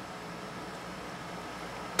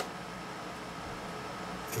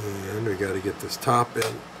 And we got to get this top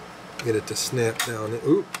in, get it to snap down.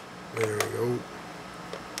 Oop, there we go.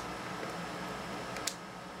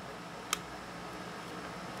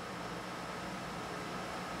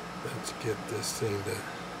 Let's get this thing to,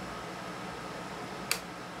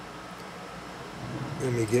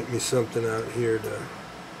 let me get me something out here to,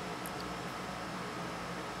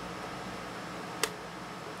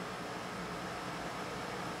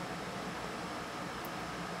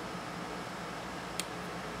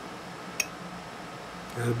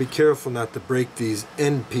 gotta be careful not to break these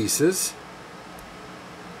end pieces.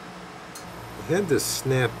 had this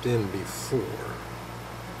snapped in before.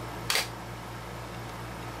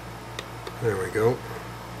 There we go.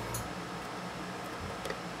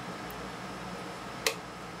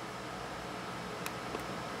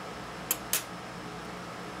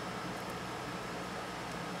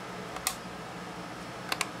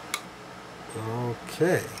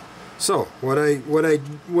 Okay, so what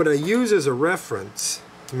I use as a reference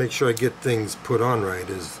to make sure I get things put on right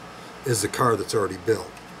is the car that's already built.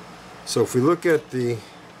 So if we look at the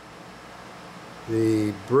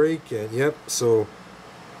brake end, yep. So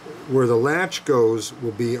where the latch goes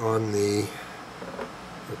will be on the.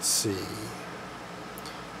 Let's see.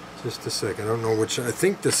 Just a second. I don't know which. I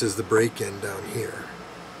think this is the brake end down here.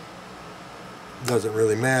 Doesn't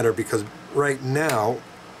really matter because right now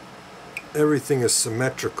everything is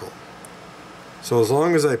symmetrical. So as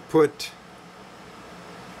long as I put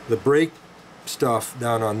the brake stuff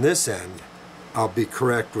down on this end, I'll be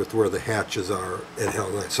correct with where the hatches are and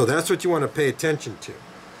how. So that's what you want to pay attention to.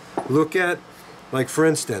 Look at, like for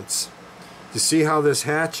instance, you see how this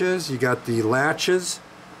hatches? You got the latches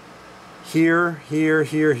here, here,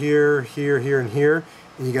 here, here, here, here, and here,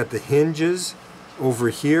 and you got the hinges over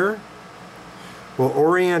here. Well,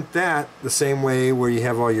 orient that the same way where you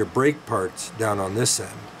have all your brake parts down on this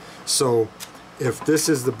end. So if this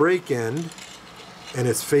is the brake end and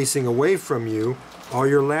it's facing away from you, all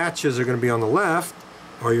your latches are going to be on the left,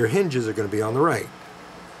 all your hinges are going to be on the right.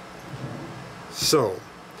 So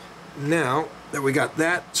now that we got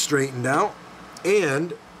that straightened out,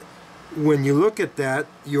 and when you look at that,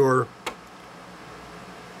 the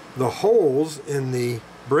holes in the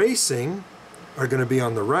bracing are going to be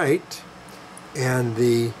on the right, and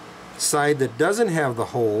the side that doesn't have the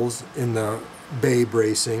holes in the bay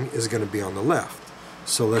bracing is going to be on the left.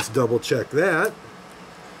 So let's double check that.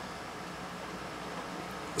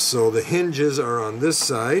 So the hinges are on this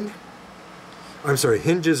side. I'm sorry,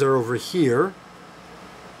 hinges are over here.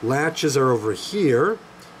 Latches are over here.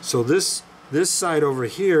 So this side over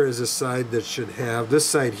here is a side that should have, this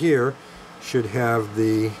side here should have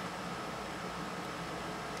the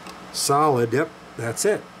solid. Yep, that's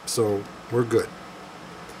it. So we're good.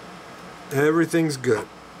 Everything's good.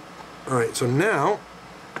 Alright, so now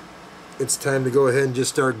it's time to go ahead and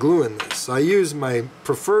just start gluing this. I use my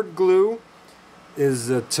preferred glue is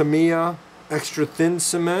Tamiya extra thin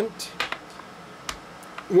cement.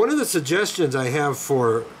 One of the suggestions I have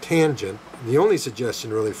for Tangent, the only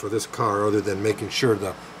suggestion really for this car other than making sure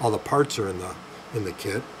that all the parts are in the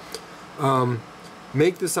kit,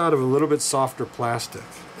 make this out of a little bit softer plastic.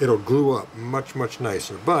 It'll glue up much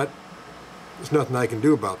nicer, but there's nothing I can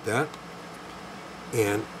do about that,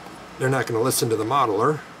 and they're not going to listen to the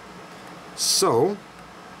modeler. So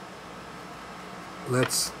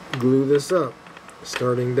let's glue this up,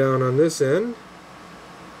 starting down on this end.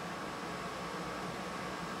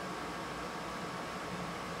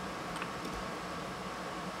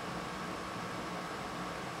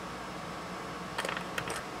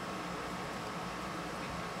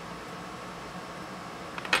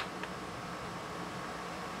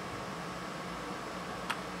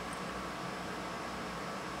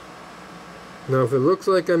 Now if it looks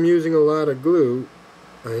like I'm using a lot of glue,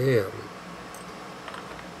 I am.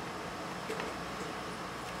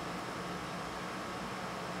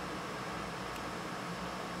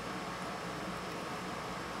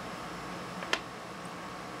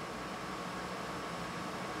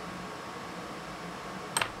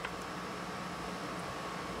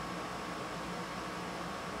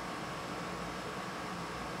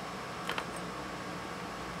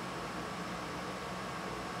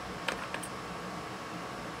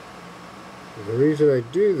 The reason I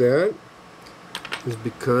do that is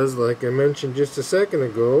because, like I mentioned just a second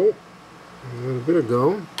ago, a little bit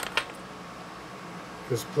ago,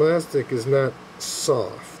 this plastic is not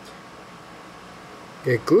soft.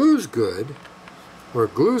 It glues good, or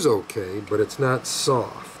it glues okay, but it's not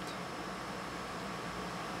soft.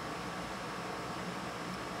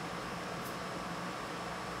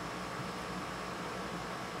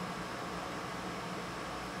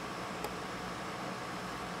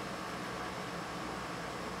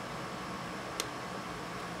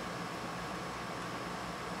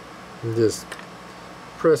 I'm just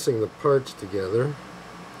pressing the parts together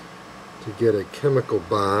to get a chemical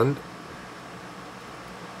bond.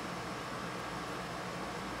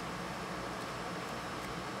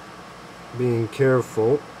 Being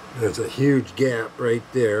careful, there's a huge gap right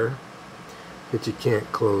there that you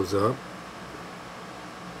can't close up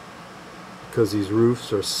because these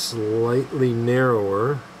roofs are slightly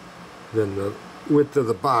narrower than the width of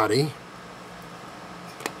the body.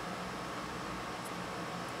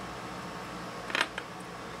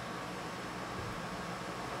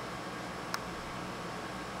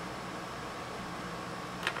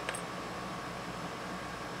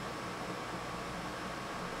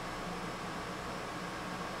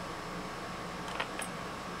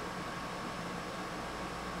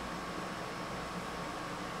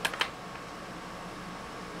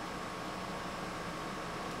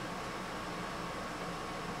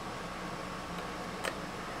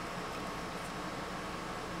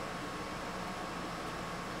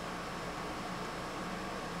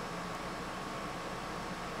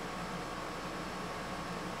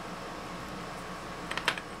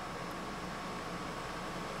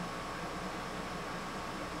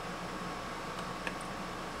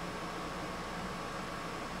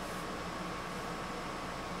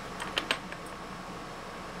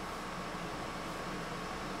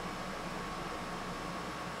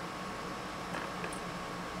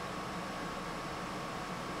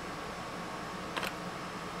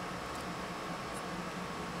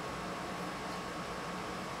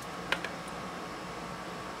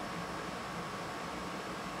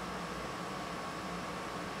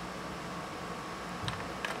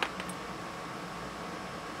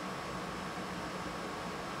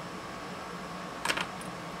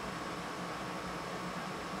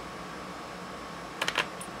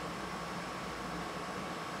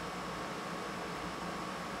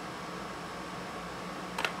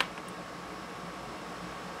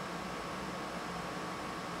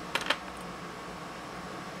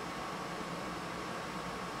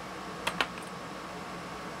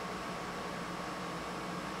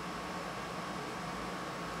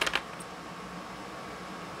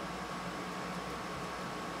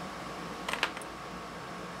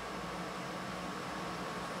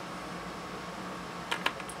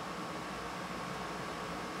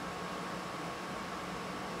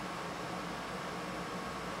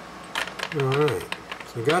 Alright,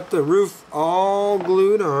 so I got the roof all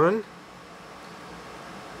glued on.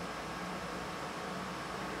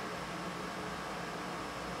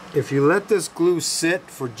 If you let this glue sit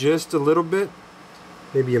for just a little bit,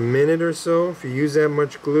 maybe a minute or so, if you use that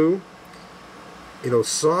much glue, it'll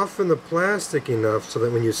soften the plastic enough so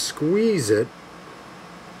that when you squeeze it,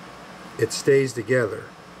 it stays together.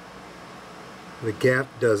 The gap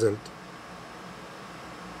doesn't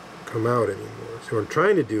come out anymore. So what I'm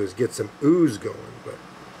trying to do is get some ooze going, but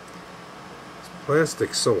this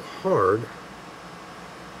plastic's so hard.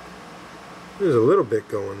 There's a little bit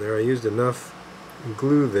going there. I used enough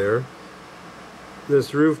glue there.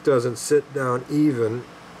 This roof doesn't sit down even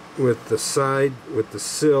with the side, with the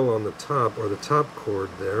sill on the top, or the top cord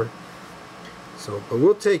there. So, but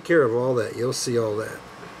we'll take care of all that. You'll see all that.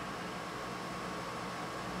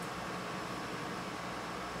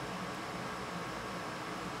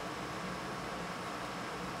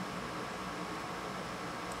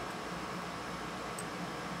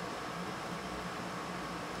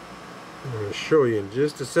 I'm going to show you in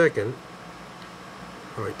just a second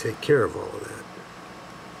how I take care of all of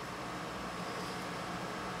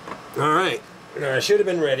that. Alright, now I should have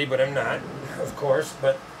been ready, but I'm not, of course,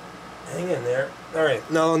 but hang in there. Alright,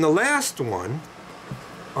 now on the last one,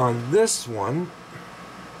 on this one,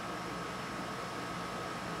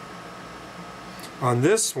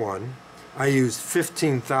 I used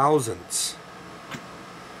 15 thousandths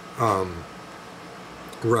rod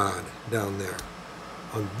down there.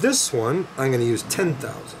 On this one, I'm going to use 10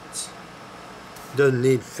 thousandths. Doesn't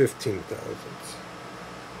need 15 thousandths.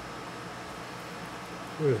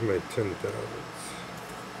 Where's my 10 thousandths?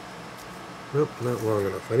 Nope, not long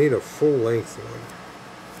enough. I need a full length one.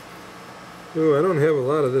 Ooh, I don't have a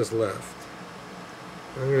lot of this left.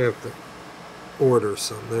 I'm going to have to order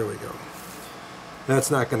some. There we go.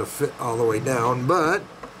 That's not going to fit all the way down, but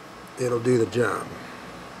it'll do the job.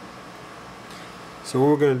 So what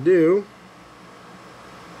we're going to do,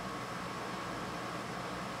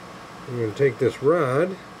 we're going to take this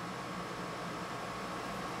rod,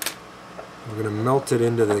 we're going to melt it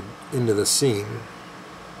into the seam.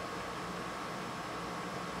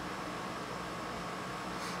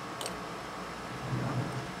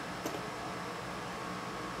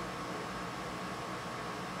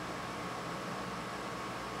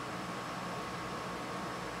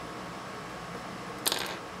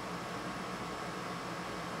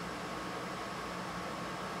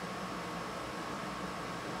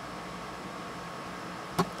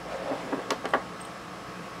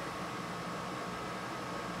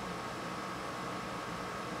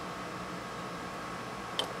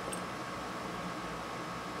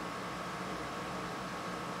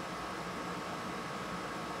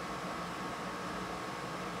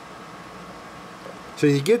 So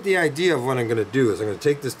you get the idea of what I'm going to do is I'm going to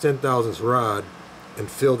take this 10 thousandths rod and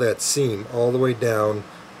fill that seam all the way down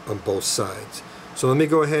on both sides. So let me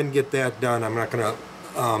go ahead and get that done. I'm not going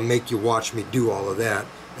to make you watch me do all of that,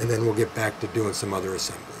 and then we'll get back to doing some other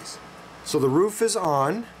assemblies. So the roof is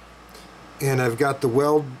on, and I've got the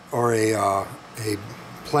weld, or a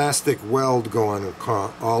plastic weld going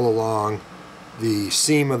all along the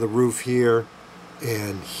seam of the roof here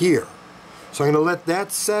and here. So I'm going to let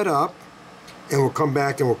that set up, and we'll come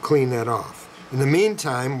back and we'll clean that off. In the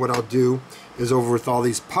meantime, what I'll do is, over with all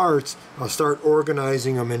these parts, I'll start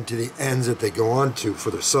organizing them into the ends that they go onto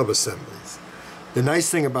for the sub-assemblies. The nice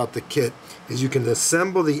thing about the kit is you can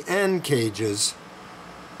assemble the end cages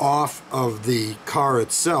off of the car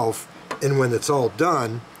itself, and when it's all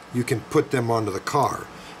done, you can put them onto the car.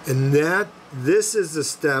 And this is the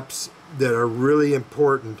steps that are really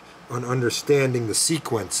important on understanding the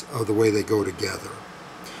sequence of the way they go together.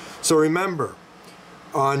 So remember,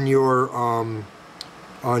 on your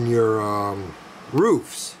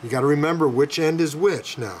roofs, you got to remember which end is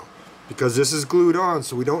which now, because this is glued on,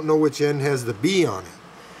 so we don't know which end has the B on it.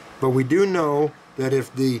 But we do know that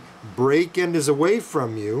if the brake end is away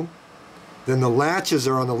from you, then the latches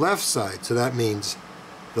are on the left side, so that means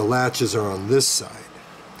the latches are on this side.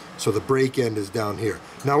 So the brake end is down here.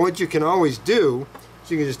 Now what you can always do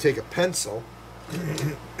is you can just take a pencil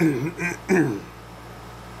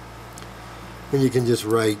and you can just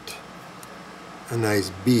write a nice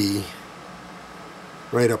B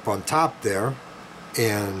right up on top there,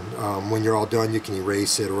 and when you're all done you can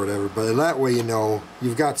erase it or whatever, but that way you know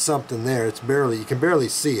you've got something there. It's barely, you can barely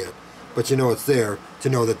see it, but you know it's there to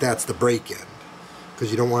know that that's the brake end,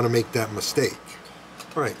 because you don't want to make that mistake.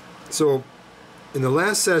 Alright, so in the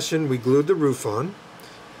last session we glued the roof on,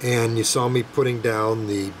 and you saw me putting down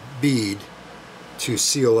the bead to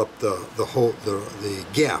seal up the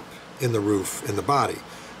gap in the roof and the body.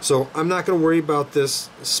 So I'm not going to worry about this,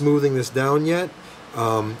 smoothing this down yet.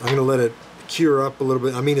 I'm going to let it cure up a little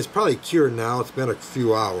bit. I mean, it's probably cured now. It's been a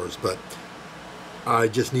few hours, but I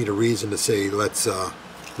just need a reason to say let's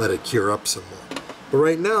let it cure up some more. But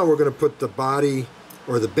right now we're going to put the body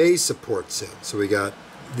or the base supports in. So we got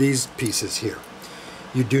these pieces here.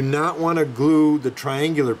 You do not want to glue the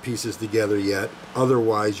triangular pieces together yet,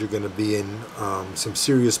 otherwise you're going to be in some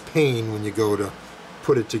serious pain when you go to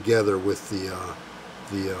put it together with the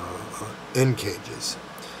end cages.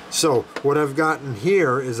 So what I've gotten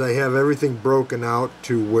here is I have everything broken out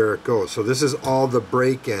to where it goes. So this is all the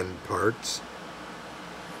break end parts,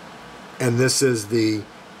 and this is the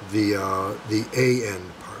A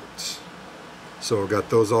end parts. So we've got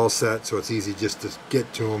those all set, so it's easy just to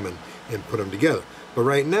get to them and put them together. But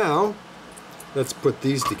right now, let's put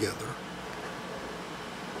these together.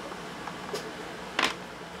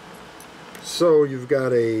 So you've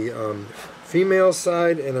got a female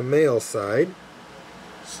side and a male side.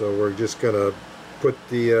 So we're just going to put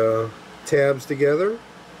the tabs together.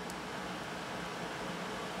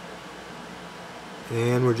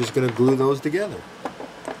 And we're just going to glue those together.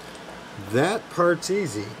 That part's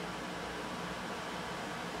easy.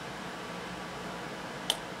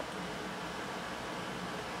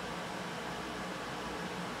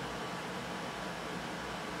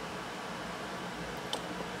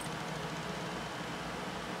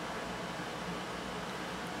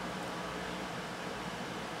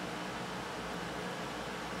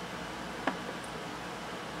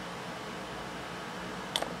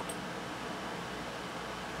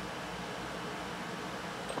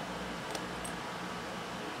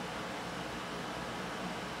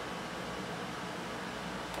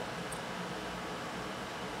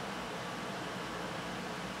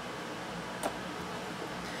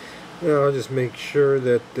 Now I'll just make sure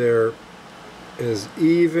that they're as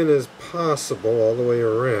even as possible all the way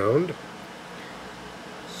around.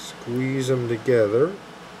 Squeeze them together.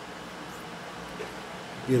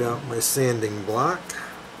 Get out my sanding block.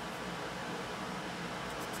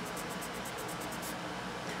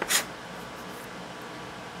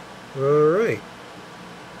 Alright.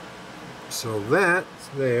 So that's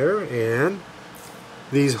there, and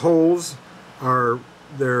these holes are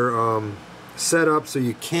set up so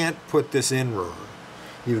you can't put this in wrong.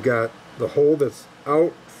 You've got the hole that's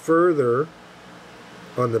out further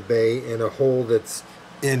on the bay and a hole that's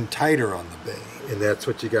in tighter on the bay, and that's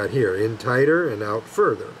what you got here, in tighter and out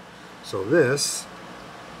further. So this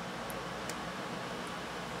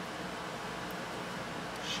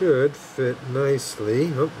should fit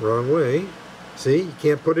nicely. Oh, wrong way. See, you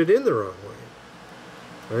can't put it in the wrong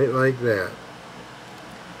way. Right like that.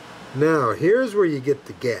 Now here's where you get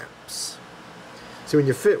the gaps. So when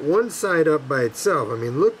you fit one side up by itself, I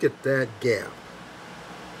mean, look at that gap.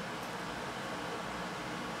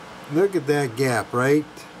 Look at that gap right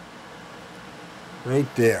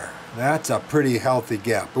there. That's a pretty healthy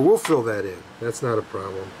gap, but we'll fill that in. That's not a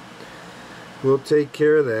problem. We'll take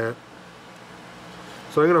care of that.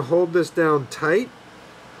 So I'm going to hold this down tight,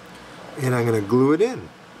 and I'm going to glue it in.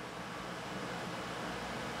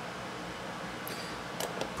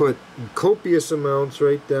 Put copious amounts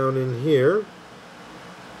right down in here.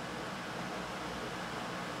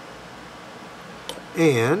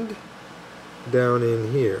 And down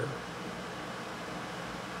in here.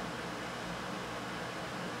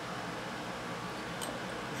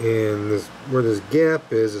 And this, where this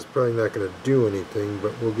gap is probably not going to do anything,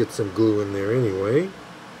 but we'll get some glue in there anyway.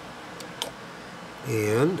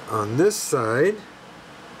 And on this side,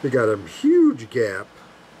 we got a huge gap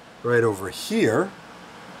right over here,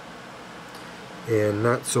 and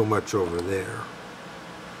not so much over there.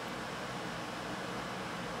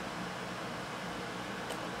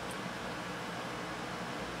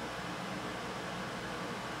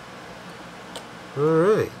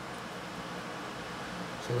 Alright,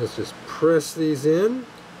 so let's just press these in.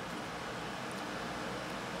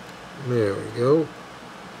 There we go.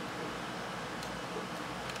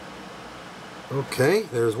 Okay,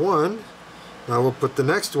 there's one. Now we'll put the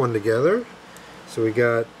next one together. So we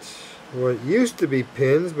got what used to be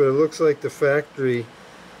pins, but it looks like the factory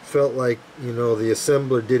felt like, you know, the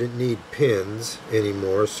assembler didn't need pins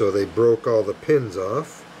anymore, so they broke all the pins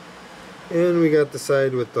off. And we got the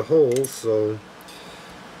side with the holes, so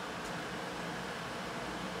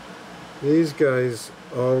these guys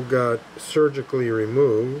all got surgically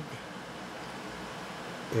removed,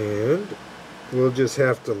 and we'll just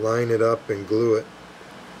have to line it up and glue it.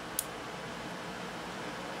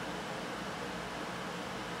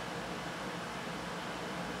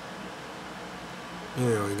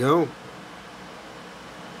 There we go.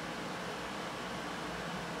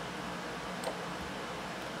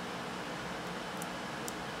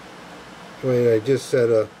 Wait, I just said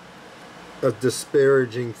a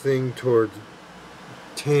disparaging thing towards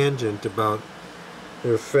Tangent about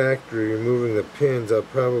their factory removing the pins. I'll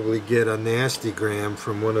probably get a nasty gram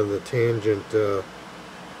from one of the Tangent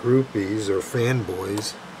groupies or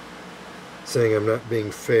fanboys saying I'm not being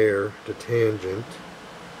fair to Tangent.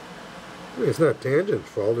 I mean, it's not Tangent's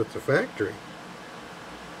fault, it's the factory.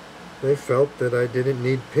 They felt that I didn't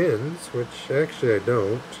need pins, which actually I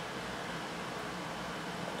don't.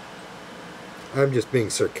 I'm just being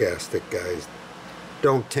sarcastic, guys.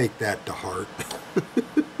 Don't take that to heart.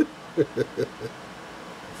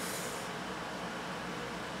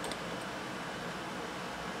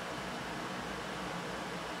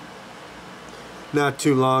 Not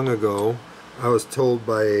too long ago, I was told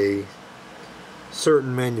by a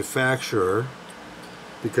certain manufacturer,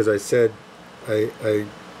 because I said I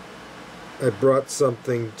brought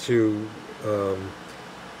something to what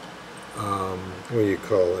do you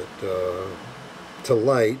call it, to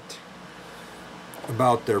light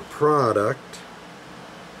about their product,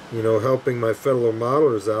 you know, helping my fellow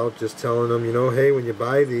modelers out, just telling them, you know, hey, when you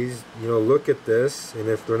buy these, you know, look at this, and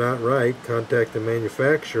if they're not right, contact the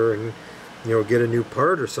manufacturer and, you know, get a new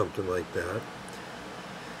part or something like that.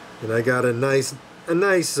 And I got a nice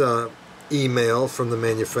email from the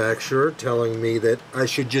manufacturer telling me that I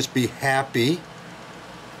should just be happy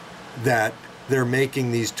that they're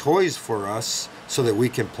making these toys for us so that we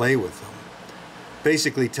can play with them.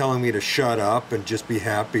 Basically telling me to shut up and just be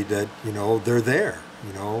happy that, you know, they're there.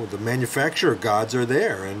 You know, the manufacturer gods are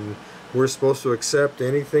there, and we're supposed to accept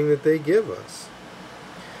anything that they give us.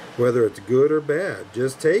 Whether it's good or bad,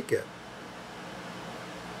 just take it.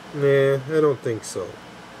 Nah, I don't think so.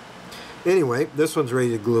 Anyway, this one's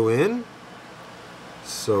ready to glue in.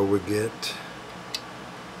 So we get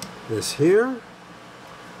this here.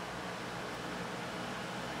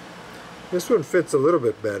 This one fits a little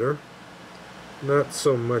bit better. Not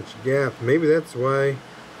so much gap. Maybe that's why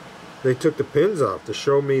they took the pins off, to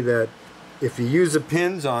show me that if you use the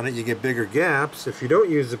pins on it, you get bigger gaps. If you don't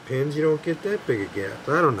use the pins, you don't get that big a gap.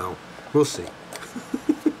 I don't know. We'll see.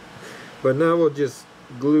 But now we'll just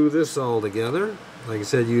glue this all together. Like I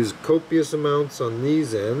said, use copious amounts on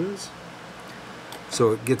these ends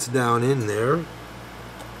so it gets down in there.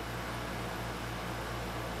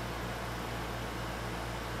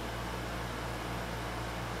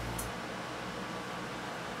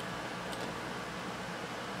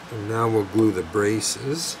 And now we'll glue the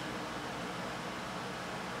braces.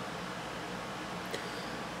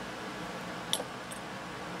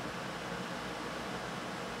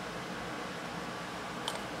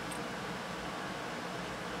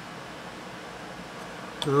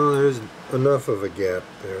 Oh, there's enough of a gap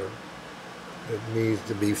there. It needs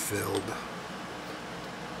to be filled.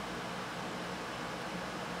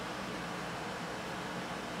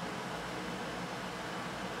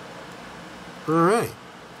 Alright,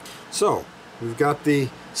 so we've got the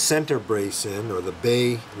center brace in, or the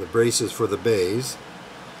braces for the bays.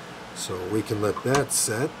 So we can let that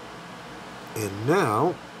set. And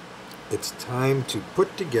now it's time to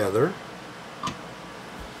put together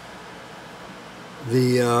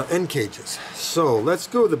the end cages. So let's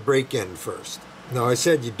go with the break end first. Now I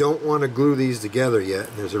said you don't want to glue these together yet,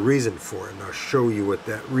 and there's a reason for it, and I'll show you what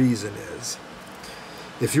that reason is.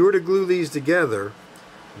 If you were to glue these together,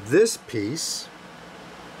 this piece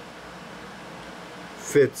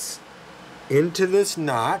fits into this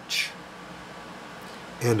notch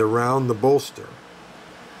and around the bolster.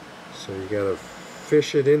 So you gotta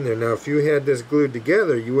fish it in there. Now if you had this glued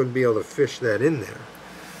together, you wouldn't be able to fish that in there.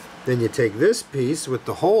 Then you take this piece with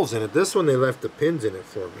the holes in it. This one they left the pins in it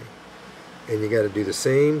for me. And you got to do the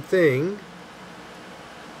same thing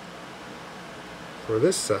for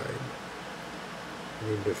this side.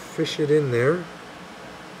 You need to fish it in there.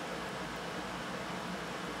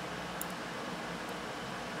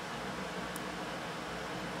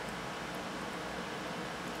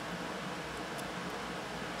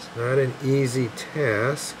 It's not an easy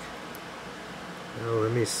task. Now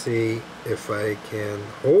let me see if I can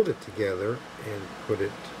hold it together and put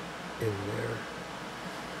it in there.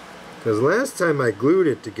 Because last time I glued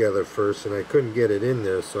it together first and I couldn't get it in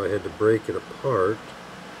there, so I had to break it apart.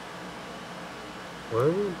 Why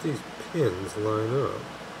won't these pins line up?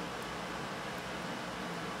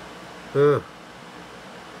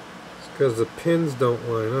 It's because the pins don't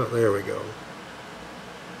line up. There we go.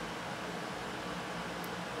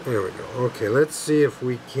 There we go. Okay, let's see if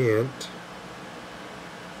we can't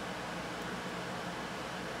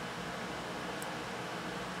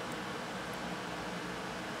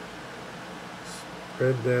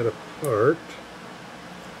spread that apart.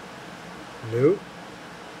 Nope.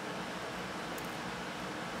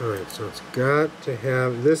 Alright, so it's got to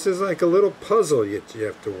have, this is like a little puzzle that you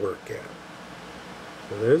have to work at.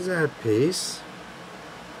 So there's that piece.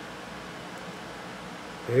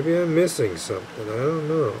 Maybe I'm missing something, I don't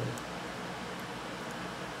know.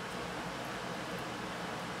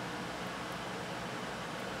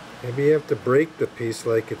 Maybe you have to break the piece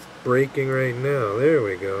like it's breaking right now. There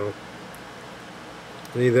we go.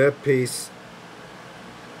 See that piece.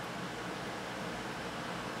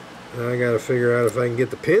 Now I gotta figure out if I can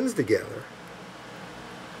get the pins together.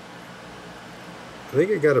 I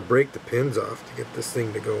think I gotta break the pins off to get this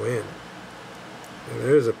thing to go in. And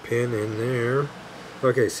there's a pin in there.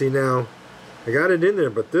 Okay, see now, I got it in there,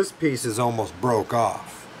 but this piece is almost broke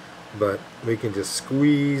off. But we can just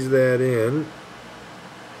squeeze that in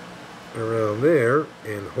around there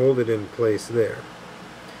and hold it in place there.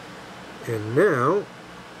 And now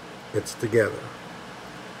it's together.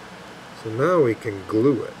 So now we can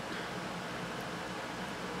glue it.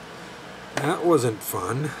 That wasn't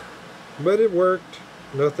fun, but it worked.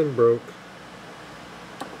 Nothing broke.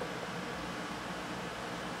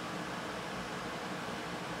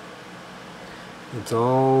 It's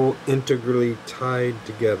all integrally tied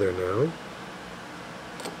together now.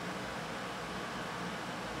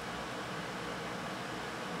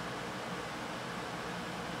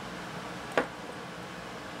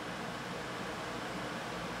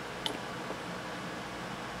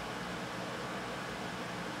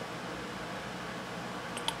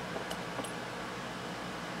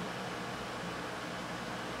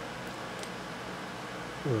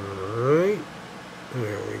 Alright,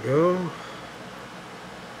 there we go.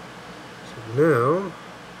 So now,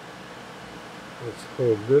 let's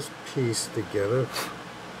hold this piece together.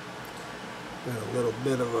 Got a little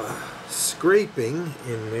bit of a scraping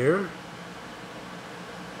in there.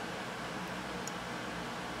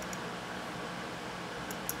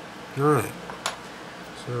 Alright,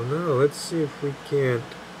 so now let's see if we can't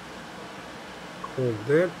hold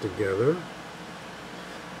that together.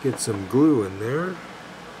 Get some glue in there.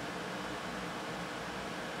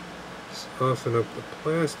 Soften up the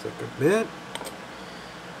plastic a bit.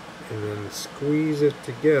 And then squeeze it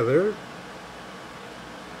together.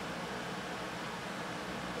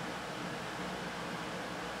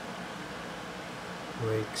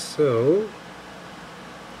 Like so.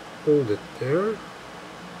 Hold it there.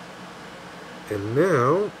 And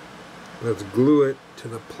now, let's glue it to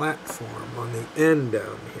the platform on the end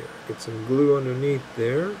down here. Get some glue underneath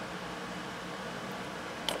there.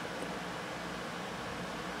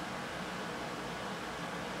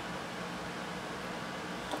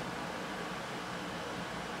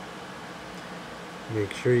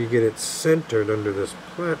 Make sure you get it centered under this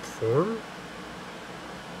platform.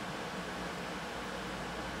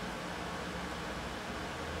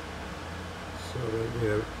 So that you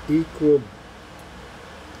have equal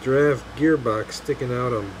draft gearbox sticking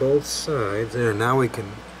out on both sides. There, now we can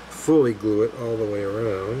fully glue it all the way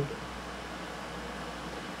around.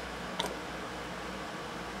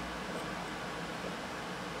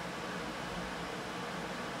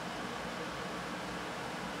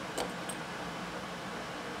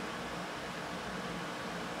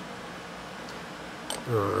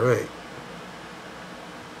 Alright.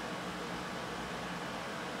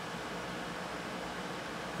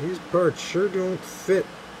 These parts sure don't fit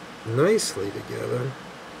nicely together.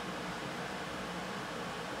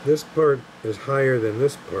 This part is higher than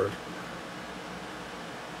this part.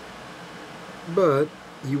 But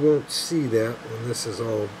you won't see that when this is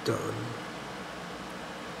all done.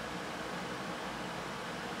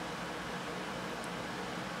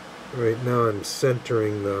 Right now I'm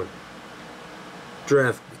centering the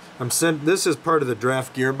draft. This is part of the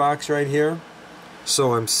draft gearbox right here.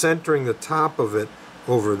 So I'm centering the top of it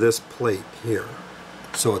over this plate here.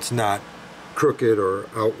 So it's not crooked or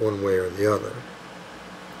out one way or the other.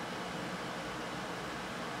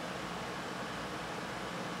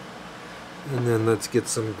 And then let's get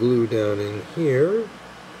some glue down in here.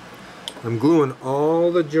 I'm gluing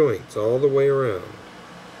all the joints all the way around.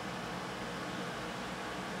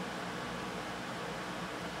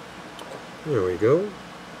 There we go.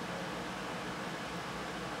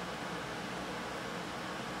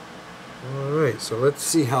 Alright, so let's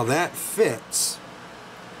see how that fits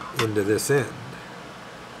into this end.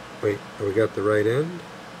 Wait, have we got the right end?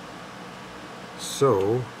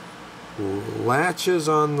 So, latches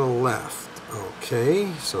on the left.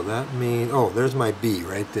 Okay, so that means, oh, there's my B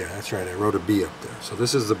right there. That's right, I wrote a B up there. So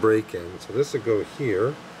this is the brake end. So this will go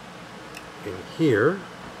here and here.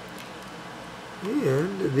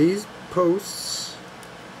 And these posts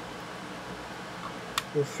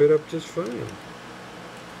will fit up just fine.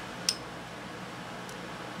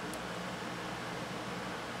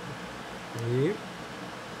 Yep.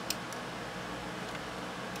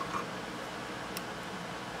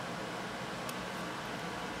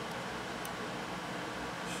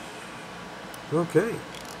 Okay.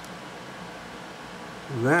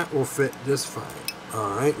 That will fit just fine.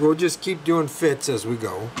 Alright, we'll just keep doing fits as we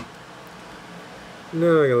go.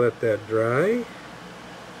 Now I gotta let that dry.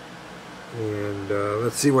 And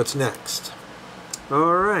let's see what's next.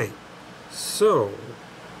 Alright, so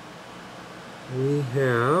we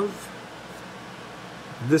have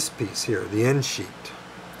this piece here, the end sheet.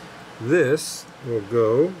 This will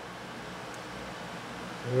go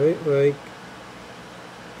right like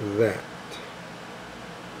that.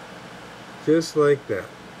 Just like that.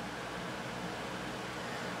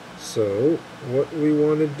 So what we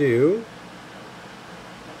want to do,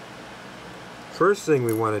 first thing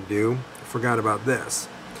we want to do, I forgot about this.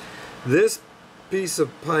 This piece of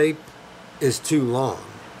pipe is too long.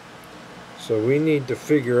 So we need to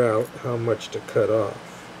figure out how much to cut off.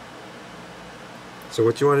 So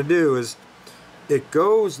what you want to do is, it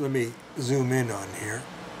goes, let me zoom in on here.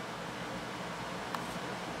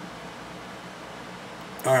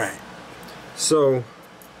 Alright, so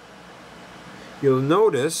you'll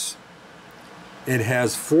notice it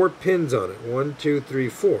has 4 pins on it. 1, 2, 3,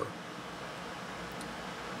 4.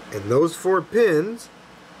 And those 4 pins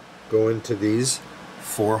go into these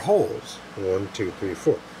 4 holes. 1, 2, 3,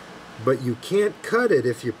 4. But you can't cut it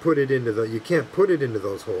if you put it into the, you can't put it into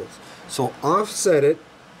those holes. So offset it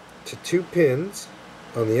to 2 pins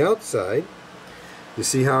on the outside. You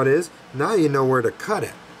see how it is? Now you know where to cut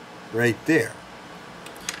it. Right there.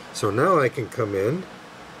 So now I can come in,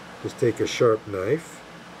 just take a sharp knife,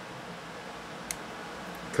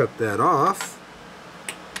 cut that off.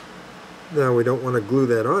 Now we don't want to glue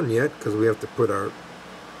that on yet because we have to put our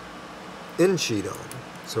end sheet on.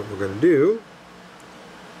 So what we're going to do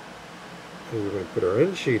is we're going to put our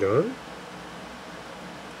end sheet on.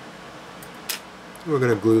 We're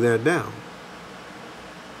going to glue that down.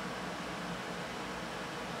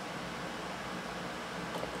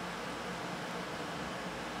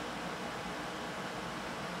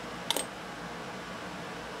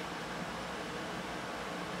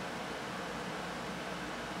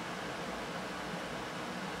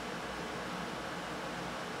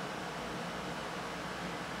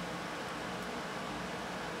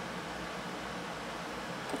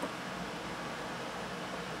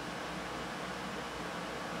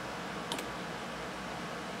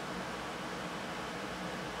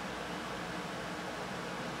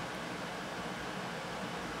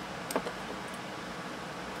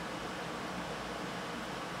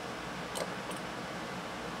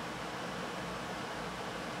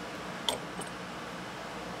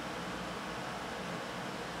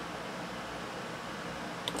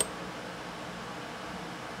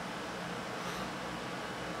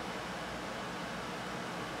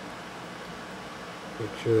 Make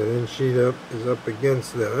sure that end sheet is up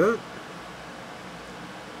against that.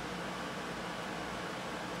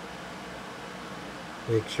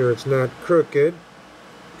 Make sure it's not crooked,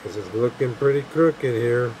 because it's looking pretty crooked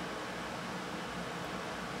here.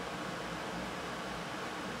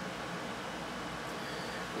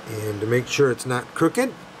 And to make sure it's not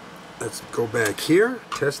crooked, let's go back here,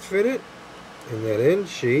 test fit it, and that end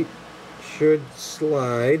sheet should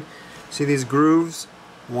slide. See these grooves?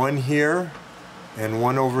 One here and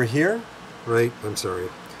one over here, right? I'm sorry.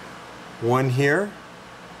 One here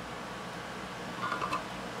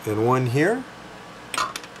and one here.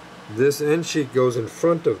 This end sheet goes in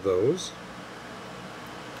front of those.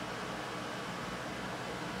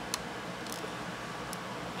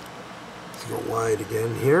 Let's go wide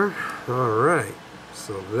again here. Alright,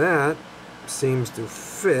 so that seems to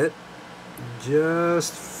fit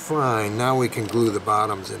just fine. Now we can glue the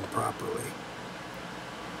bottoms in properly.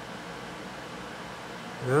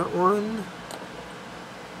 That one.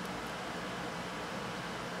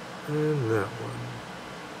 And that one.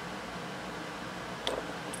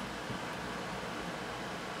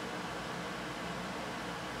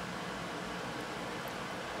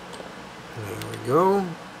 There we go.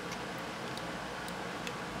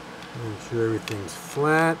 Make sure everything's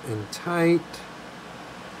flat and tight.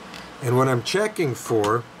 And what I'm checking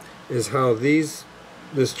for is how this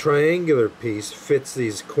triangular piece fits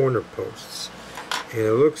these corner posts. And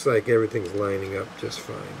it looks like everything's lining up just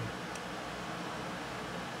fine.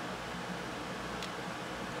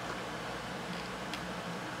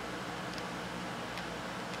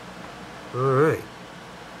 Alright.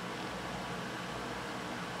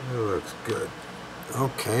 That looks good.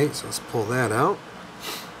 Okay, so let's pull that out.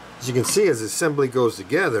 As you can see, as the assembly goes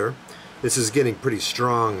together, this is getting pretty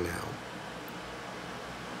strong now.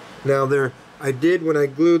 Now I did when I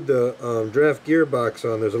glued the draft gearbox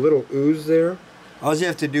on. There's a little ooze there. All you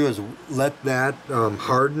have to do is let that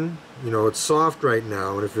harden. You know, it's soft right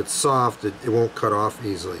now, and if it's soft, it won't cut off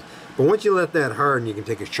easily. But once you let that harden, you can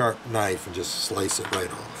take a sharp knife and just slice it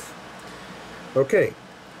right off. Okay,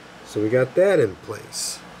 so we got that in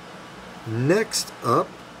place. Next up,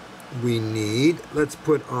 we need, let's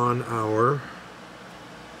put on our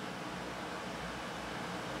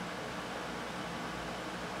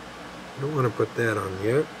I don't want to put that on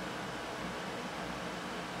yet.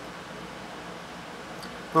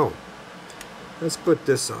 Oh, let's put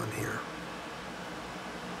this on here.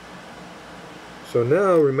 So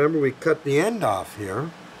now, remember, we cut the end off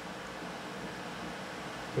here.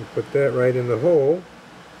 And put that right in the hole.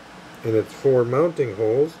 And it's 4 mounting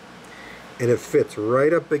holes. And it fits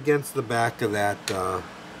right up against the back of that, the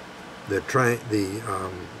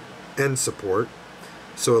end support.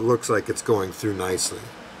 So it looks like it's going through nicely.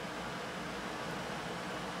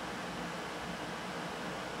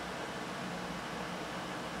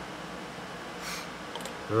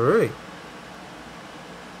 All right.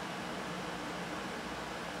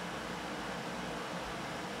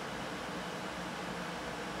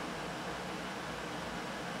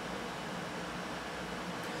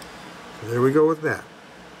 So there we go with that.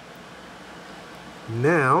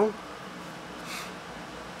 Now,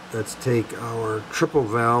 let's take our triple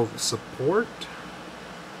valve support.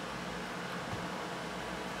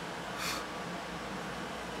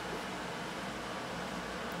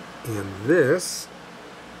 And this,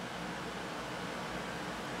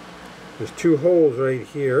 there's 2 holes right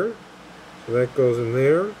here, so that goes in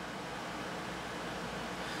there,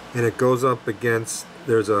 and it goes up against,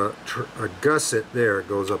 there's a gusset there, it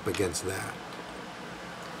goes up against that.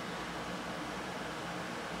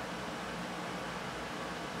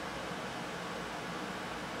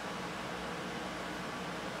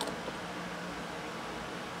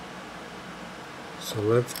 So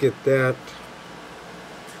let's get that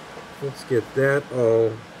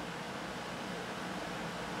all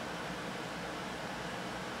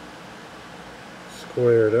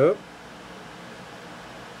squared up.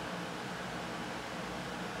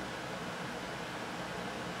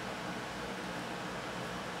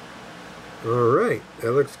 Alright,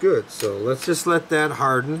 that looks good. So let's just let that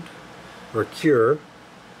harden or cure.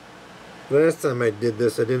 Last time I did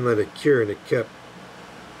this, I didn't let it cure and it kept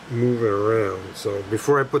moving around. So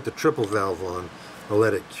before I put the triple valve on, I'll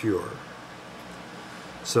let it cure.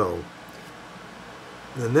 So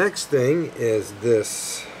the next thing is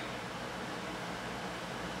this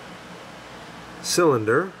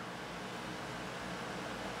cylinder.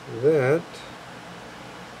 That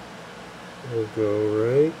will go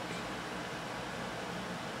right,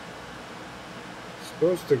 it's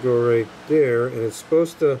supposed to go right there, and it's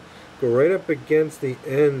supposed to go right up against the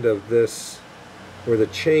end of this where the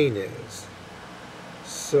chain is.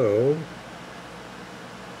 So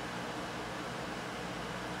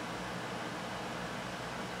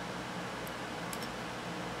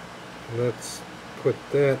let's put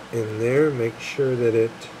that in there, make sure that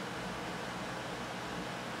it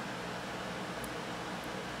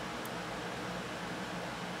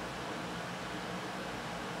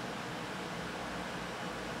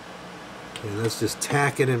okay, let's just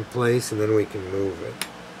tack it in place and then we can move it.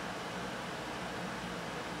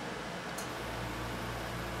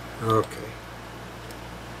 Okay.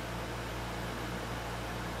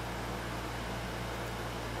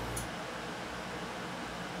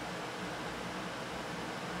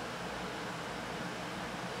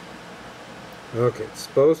 Okay, it's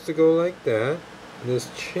supposed to go like that. This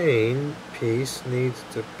chain piece needs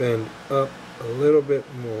to bend up a little bit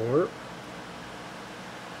more.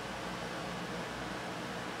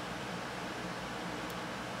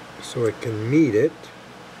 So it can meet it.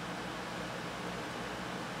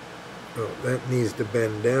 Oh, that needs to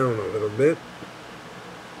bend down a little bit.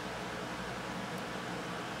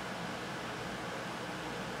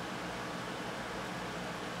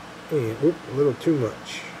 And, oop, a little too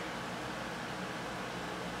much.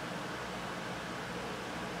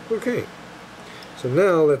 Okay, so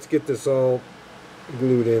now let's get this all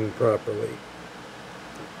glued in properly.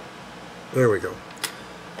 There we go.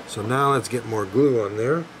 So now let's get more glue on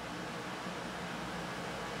there.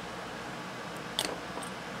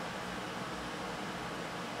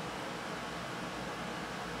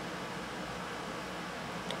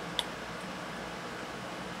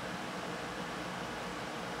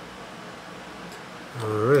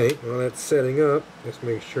 Alright, while that's setting up, let's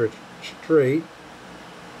make sure it's straight.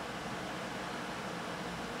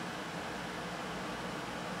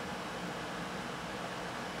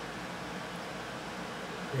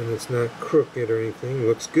 and it's not crooked or anything.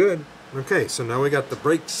 Looks good. Okay, so now we got the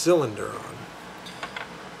brake cylinder on.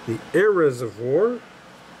 The air reservoir,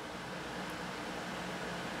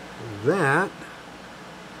 that,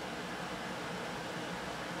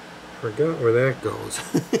 forgot where that goes.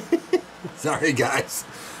 Sorry guys.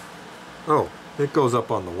 Oh, it goes up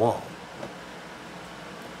on the wall.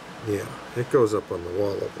 Yeah, it goes up on the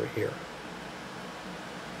wall over here.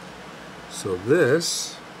 So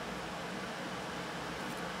this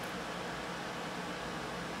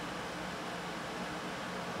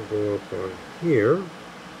will go up on here.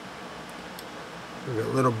 We've got a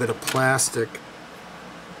little bit of plastic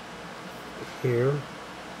here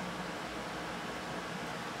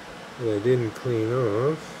that I didn't clean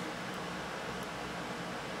off.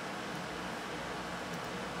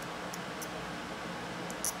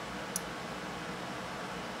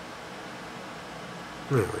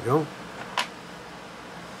 There we go.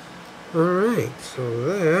 Alright, so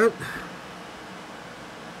that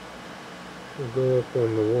will go up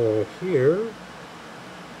on the wall here.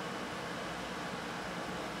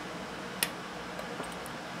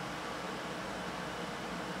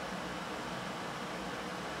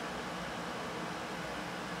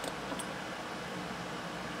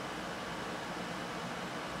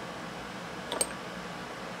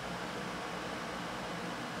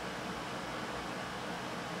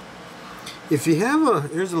 If you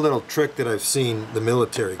have here's a little trick that I've seen the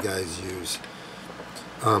military guys use.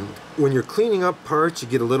 When you're cleaning up parts, you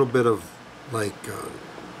get a little bit of like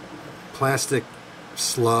plastic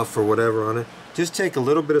slough or whatever on it. Just take a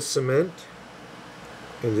little bit of cement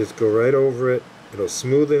and just go right over it. It'll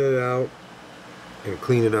smoothen it out and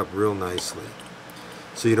clean it up real nicely.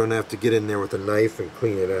 So you don't have to get in there with a knife and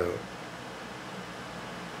clean it out.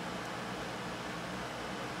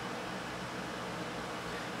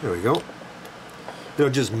 There we go. It'll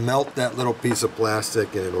just melt that little piece of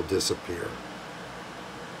plastic and it'll disappear.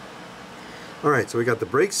 Alright, so we got the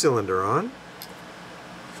brake cylinder on.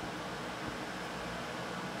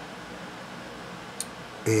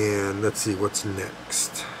 And let's see what's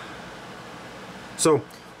next. So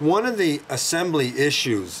one of the assembly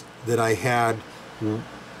issues that I had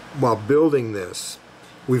while building this,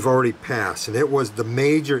 we've already passed, and it was the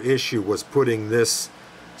major issue was putting this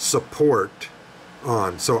support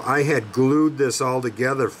on. So I had glued this all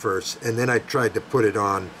together first, and then I tried to put it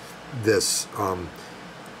on this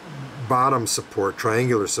bottom support,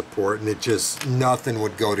 triangular support, and it just, nothing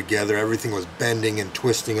would go together. Everything was bending and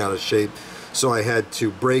twisting out of shape. So I had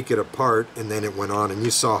to break it apart, and then it went on, and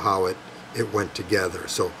you saw how it went together.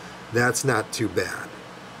 So that's not too bad.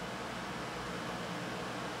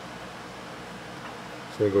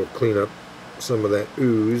 So I'll go clean up some of that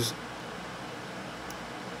ooze.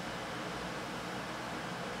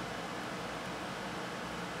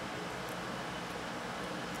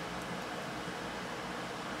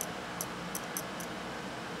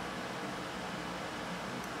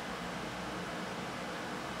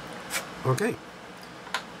 Okay,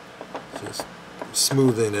 just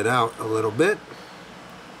smoothing it out a little bit.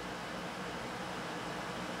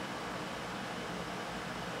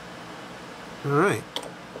 All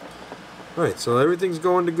right, so everything's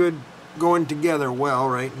going together well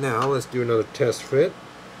right now. Let's do another test fit.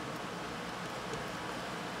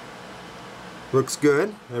 Looks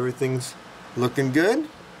good. Everything's looking good.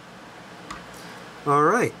 All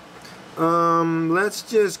right. Let's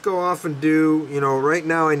just go off and do, right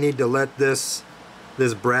now I need to let this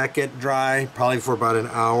bracket dry, probably for about an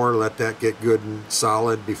hour, let that get good and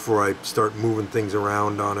solid before I start moving things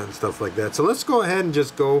around on it and stuff like that. So let's go ahead and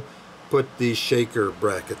just go put these shaker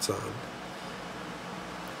brackets on.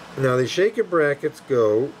 Now the shaker brackets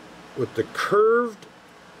go with the curved,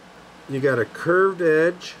 you got a curved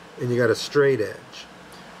edge and you got a straight edge.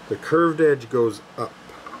 The curved edge goes up.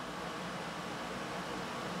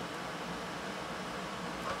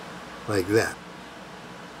 Like that.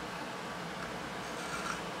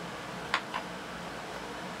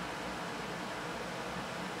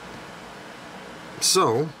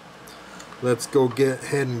 So let's go get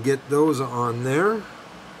ahead and get those on there.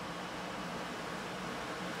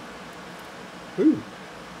 Ooh.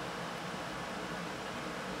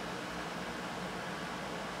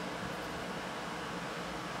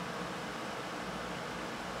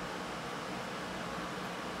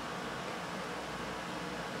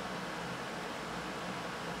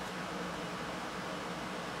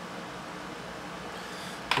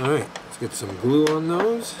 Alright, let's get some glue on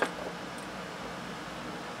those.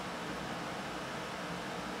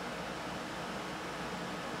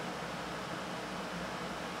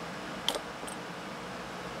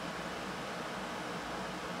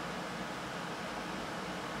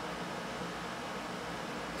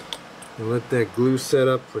 I'll let that glue set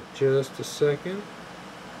up for just a second.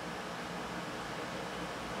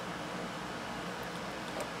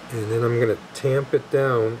 And then I'm going to tamp it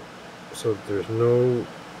down so that there's no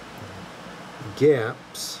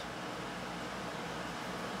gaps.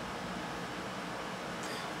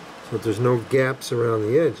 So that there's no gaps around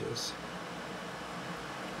the edges.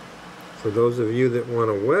 For those of you that want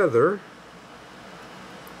to weather,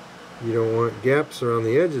 you don't want gaps around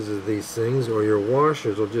the edges of these things, or your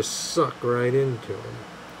washers will just suck right into them.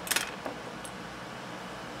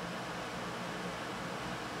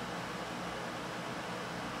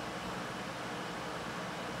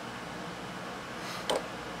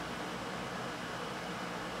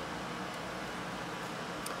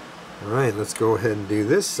 Alright, let's go ahead and do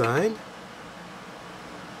this side.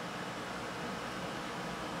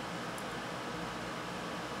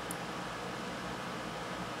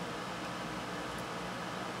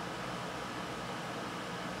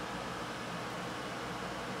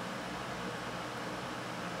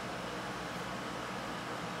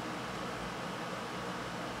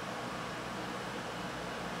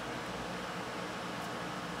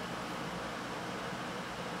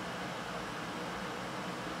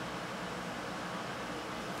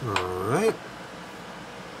 All right.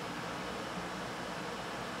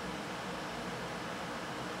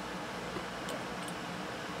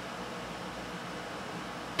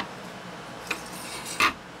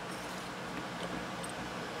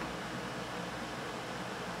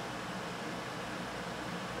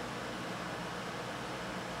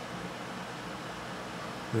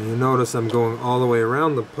 Now you notice I'm going all the way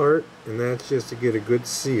around the part, and that's just to get a good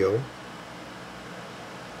seal.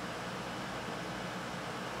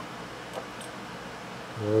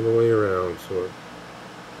 All the way around, so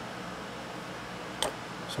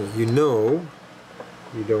you know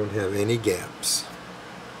you don't have any gaps.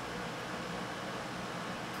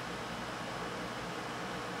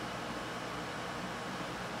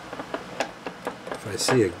 If I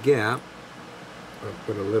see a gap, I'll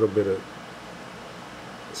put a little bit of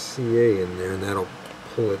CA in there, and that'll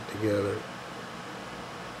pull it together.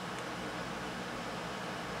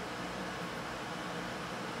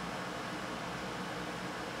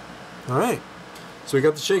 Alright, so we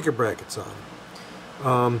got the shaker brackets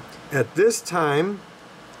on. At this time,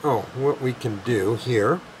 what we can do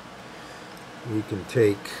here, we can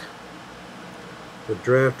take the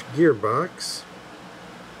draft gearbox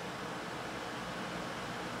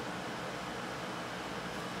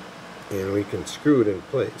and we can screw it in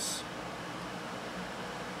place.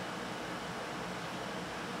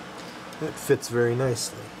 That fits very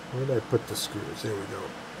nicely. Where did I put the screws? There we go.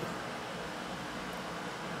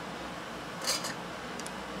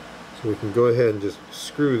 So we can go ahead and just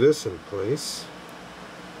screw this in place.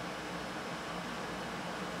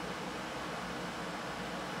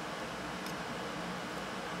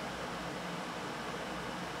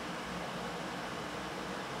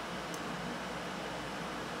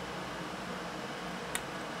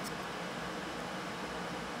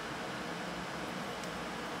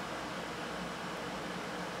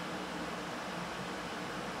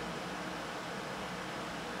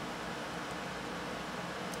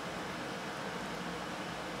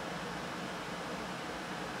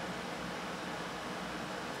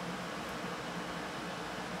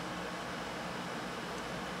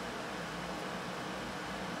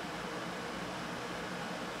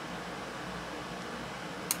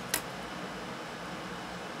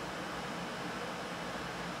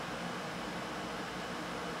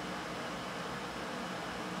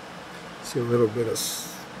 See a little bit of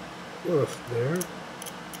fluff there.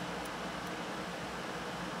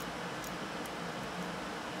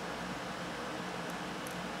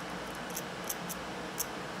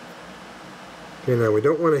 Okay, now we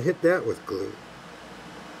don't want to hit that with glue.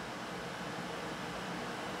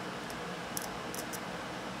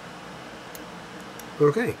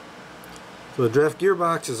 Okay, so the draft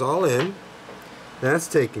gearbox is all in. That's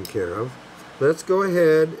taken care of. Let's go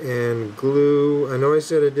ahead and glue. I know I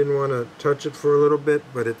said I didn't want to touch it for a little bit,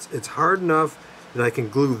 but it's hard enough that I can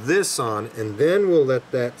glue this on, and then we'll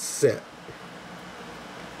let that set.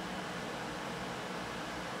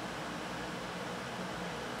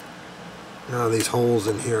 Now these holes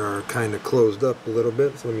in here are kind of closed up a little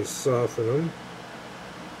bit, so let me soften them.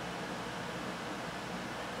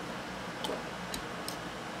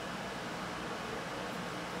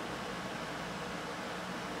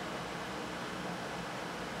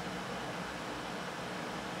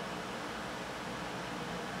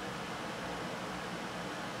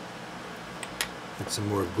 Get some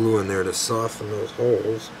more glue in there to soften those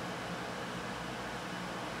holes.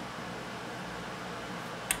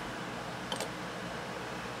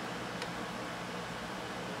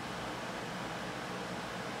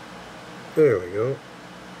 There we go.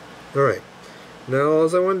 Alright, now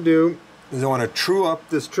all I want to do is I want to true up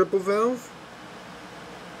this triple valve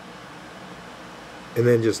and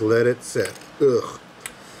then just let it set. Ugh.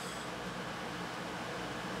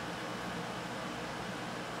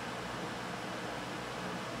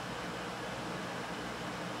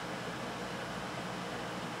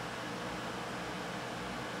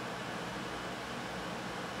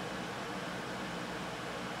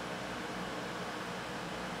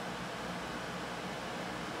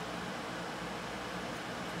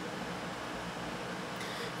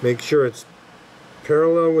 Make sure it's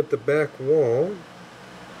parallel with the back wall.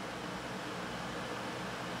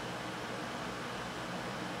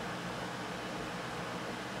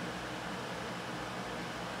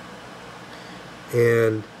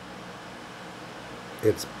 And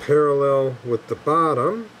it's parallel with the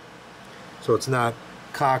bottom, so it's not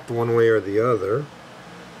cocked one way or the other.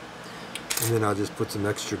 And then I'll just put some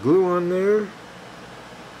extra glue on there.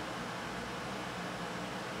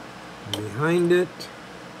 Behind it.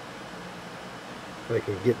 If I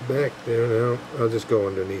can get back there now, I'll just go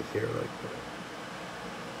underneath here like that.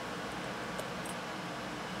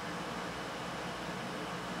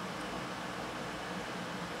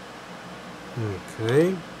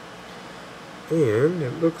 Okay. And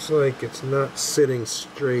it looks like it's not sitting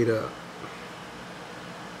straight up.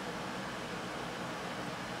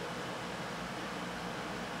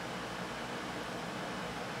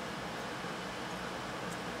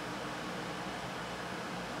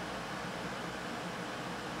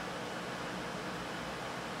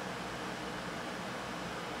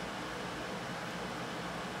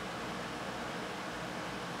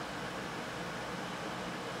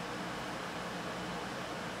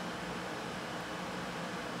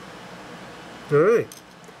 Alright,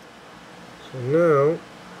 so now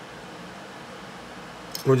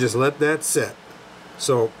we'll just let that set.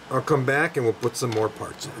 So I'll come back and we'll put some more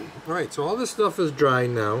parts in. Alright, so all this stuff is dry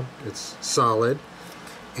now, it's solid,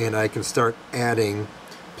 and I can start adding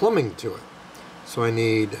plumbing to it. So I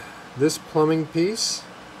need this plumbing piece,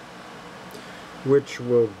 which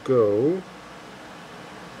will go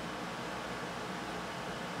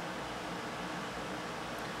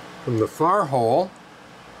from the far hole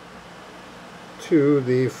to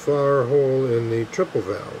the far hole in the triple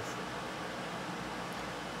valve.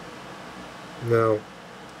 Now,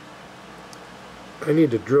 I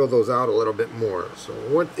need to drill those out a little bit more. So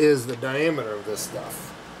what is the diameter of this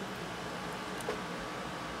stuff?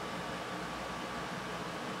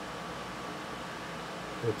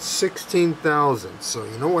 It's 16 thousandths. So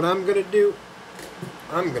you know what I'm going to do?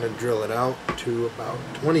 I'm going to drill it out to about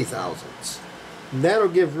 20 thousandths. And that'll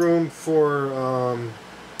give room for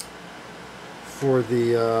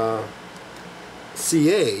the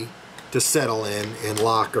CA to settle in and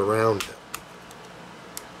lock around it.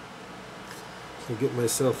 So get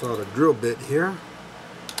myself out a drill bit here.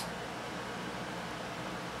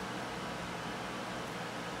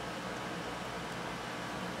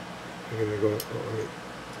 I'm gonna go.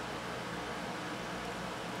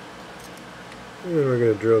 And we're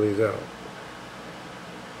gonna drill these out.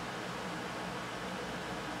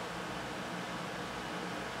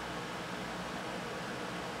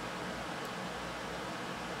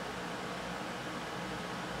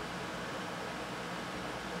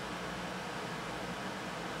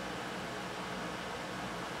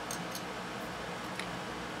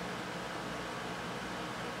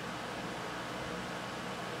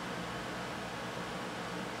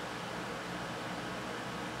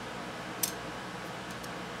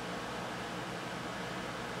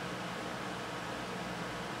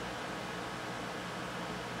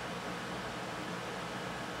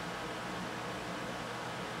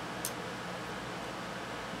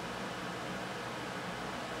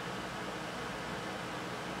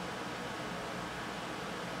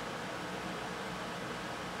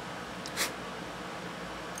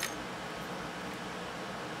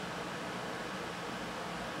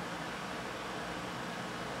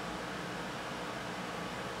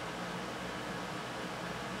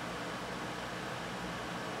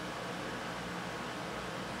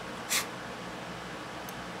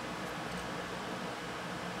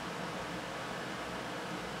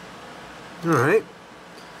 Alright,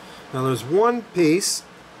 now there's one piece,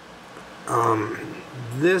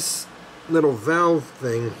 this little valve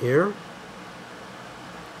thing here,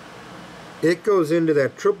 it goes into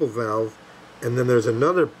that triple valve, and then there's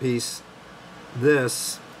another piece,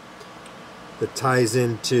 this, that ties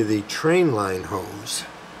into the train line hose.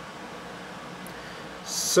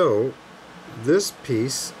 So, this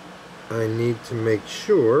piece I need to make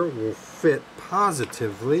sure will fit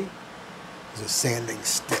positively as a sanding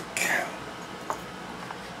stick.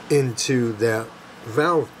 into that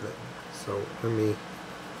valve thing. So let me,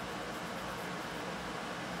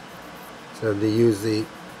 so to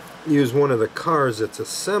use one of the cars that's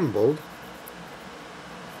assembled,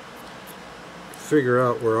 figure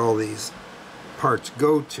out where all these parts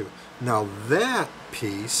go to. Now that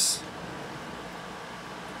piece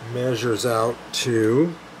measures out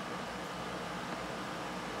to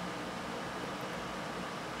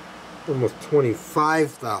almost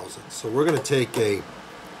 25 thousandths. So we're going to take a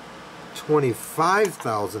 25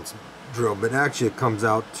 thousandths drill bit. Actually, it comes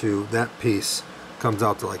out to, that piece comes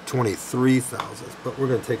out to like 23 thousandths. But we're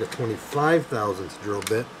going to take a 25 thousandths drill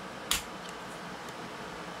bit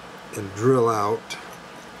and drill out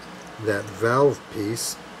that valve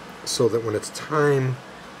piece, so that when it's time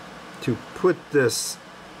to put this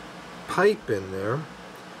pipe in there,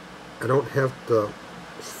 I don't have to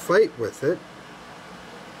fight with it,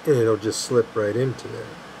 and it'll just slip right into there.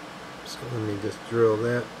 So let me just drill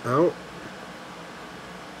that out.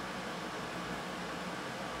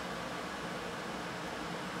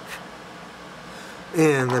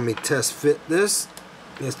 And let me test fit this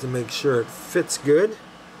just to make sure it fits good.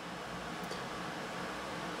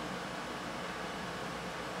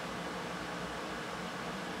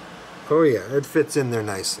 Oh yeah, it fits in there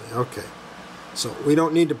nicely. Okay, so we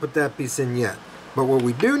don't need to put that piece in yet. But what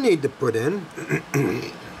we do need to put in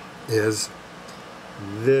is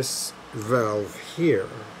this valve here,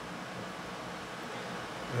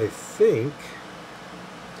 I think.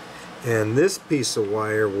 And this piece of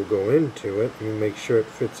wire will go into it. Let me make sure it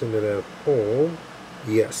fits into that hole.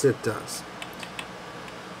 Yes, it does.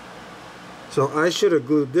 So I should have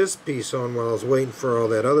glued this piece on while I was waiting for all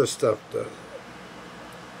that other stuff to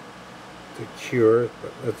cure.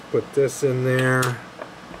 But let's put this in there.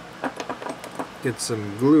 Get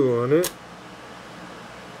some glue on it.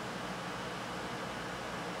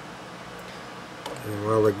 And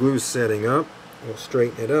while the glue's setting up, we'll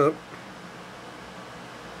straighten it up.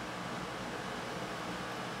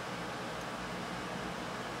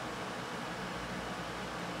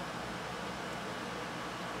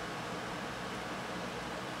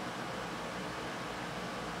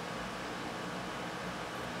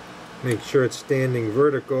 Make sure it's standing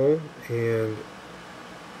vertical and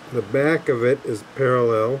the back of it is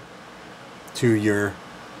parallel to your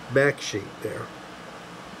back sheet there.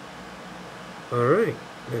 Alright,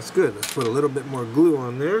 that's good. Let's put a little bit more glue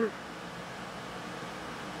on there.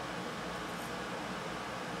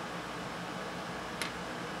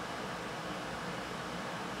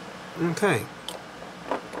 Okay.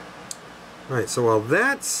 Alright, so while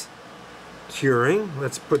that's curing,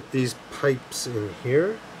 let's put these pipes in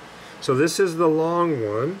here. So this is the long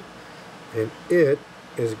one, and it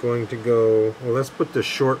is going to go, well, let's put the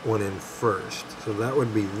short one in first. So that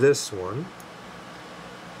would be this one.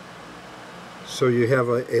 So you have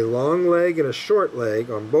a long leg and a short leg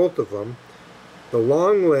on both of them. The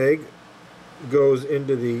long leg goes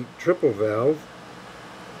into the triple valve,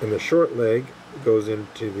 and the short leg goes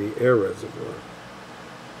into the air reservoir.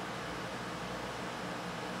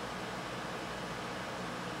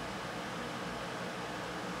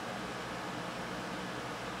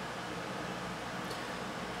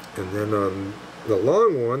 And then on the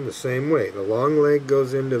long one, the same way. The long leg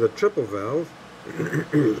goes into the triple valve,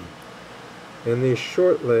 and the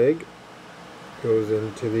short leg goes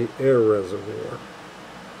into the air reservoir.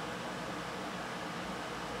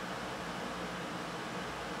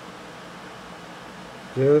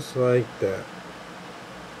 Just like that.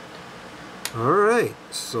 Alright,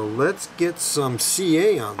 so let's get some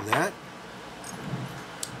CA on that.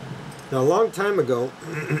 Now, a long time ago,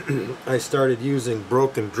 I started using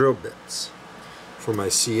broken drill bits for my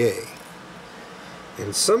CA.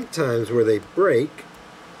 And sometimes where they break,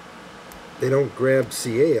 they don't grab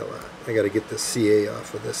CA a lot. I got to get the CA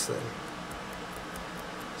off of this thing.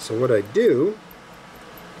 So what I do,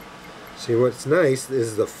 see, what's nice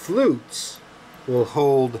is the flutes will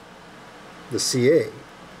hold the CA.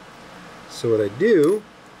 So what I do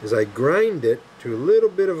is I grind it to a little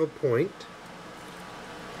bit of a point,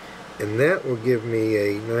 and that will give me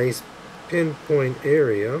a nice pinpoint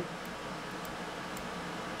area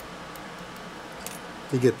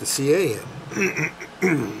to get the CA in.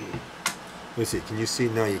 Let me see, can you see?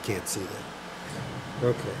 No, you can't see that.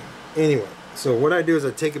 Okay, anyway, so what I do is I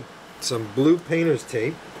take some blue painter's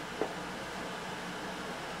tape,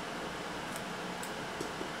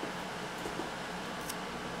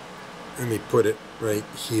 let me put it right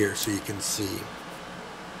here so you can see.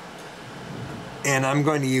 And I'm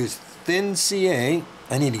going to use thin CA.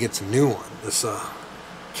 I need to get some new one. This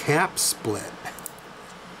cap split.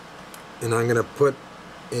 And I'm going to put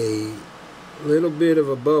a little bit of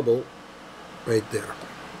a bubble right there.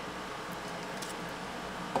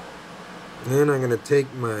 Then I'm going to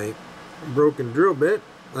take my broken drill bit.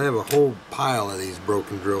 I have a whole pile of these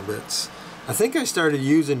broken drill bits. I think I started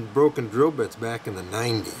using broken drill bits back in the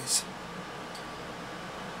 90s.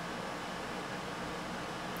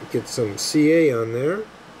 Get some CA on there.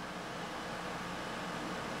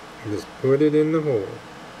 And just put it in the hole.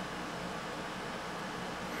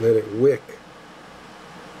 Let it wick.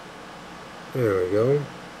 There we go.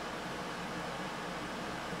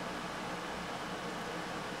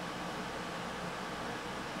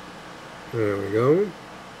 There we go.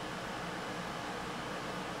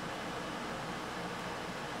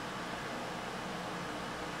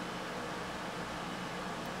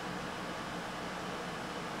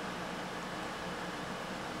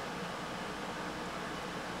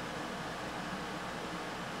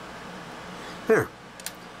 There.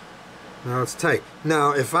 Now it's tight.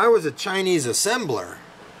 Now, if I was a Chinese assembler,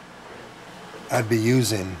 I'd be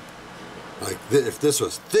using, like, if this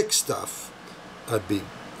was thick stuff,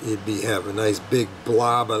 you'd have a nice big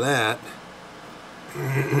blob of that.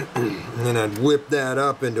 And then I'd whip that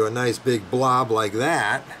up into a nice big blob like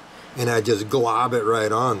that, and I'd just glob it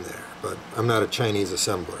right on there. But I'm not a Chinese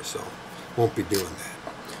assembler, so won't be doing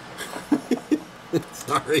that.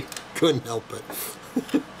 Sorry, couldn't help it.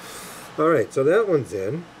 Alright, so that one's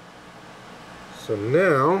in. So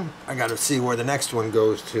now, I gotta see where the next one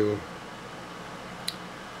goes to.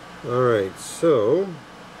 Alright, so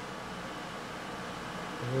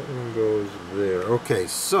that one goes there. Okay,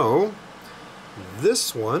 so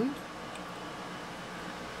this one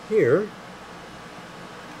here,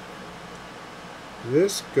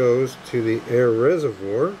 this goes to the air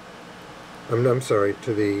reservoir. I'm sorry,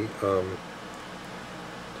 to the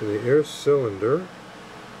air cylinder,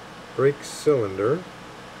 brake cylinder.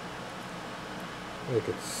 I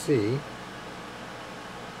could see.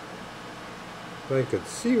 If I could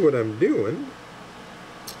see what I'm doing.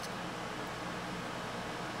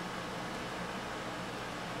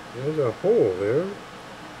 There's a hole there.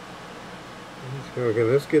 Okay,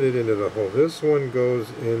 let's get it into the hole. This one goes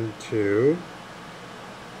into...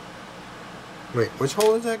 Wait, which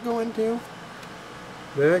hole does that go into?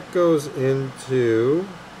 That goes into...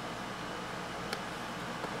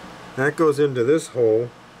 That goes into this hole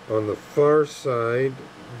on the far side,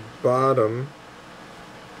 bottom.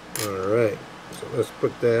 Alright, so let's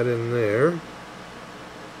put that in there.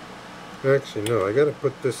 Actually, no, I gotta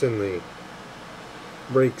put this in the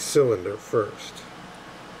brake cylinder first.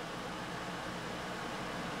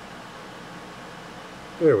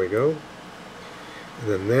 There we go. And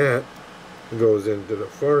then that goes into the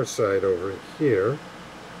far side over here,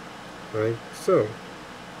 like so.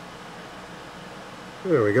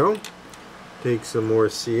 There we go. Take some more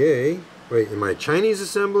CA. Wait, am I Chinese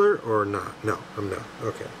assembler or not? No, I'm not.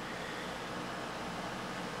 Okay.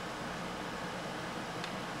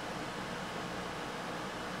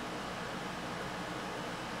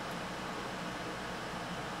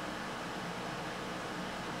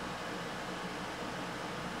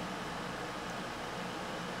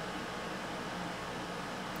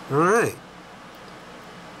 Alright.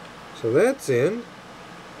 So that's in.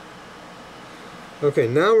 Okay,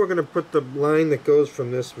 now we're going to put the line that goes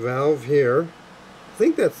from this valve here, I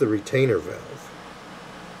think that's the retainer valve,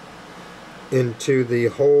 into the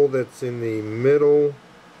hole that's in the middle,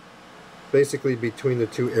 basically between the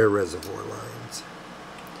two air reservoir lines.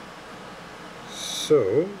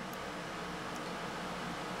 So,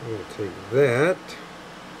 I'm going to take that,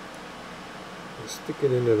 and stick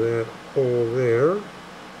it into that hole there.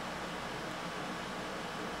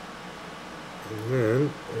 And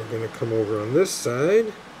then we're going to come over on this side.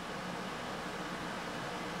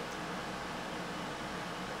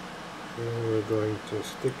 And we're going to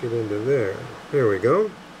stick it into there. There we go.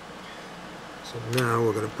 So now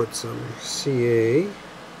we're going to put some CA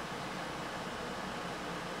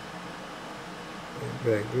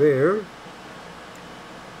back there.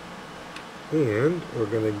 And we're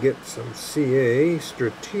going to get some CA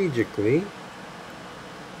strategically.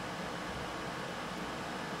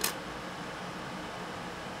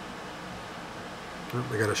 Oh,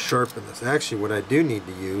 I got to sharpen this. Actually, what I do need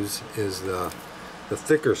to use is the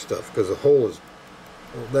thicker stuff, because the hole is,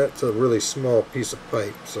 well, that's a really small piece of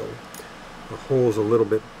pipe, so the hole is a little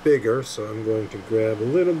bit bigger. So I'm going to grab a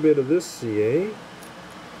little bit of this CA.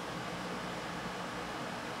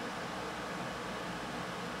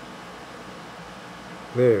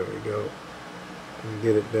 There we go. And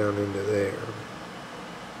get it down into there.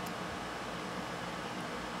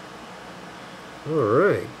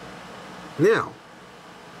 Alright. Now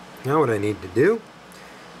what I need to do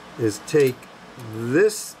is take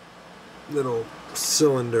this little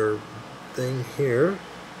cylinder thing here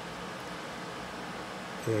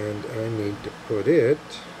and I need to put it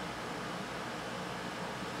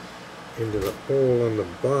into the hole on the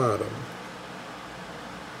bottom.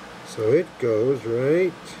 So it goes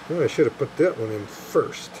right, oh, I should have put that one in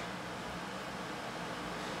first.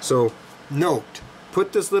 So note,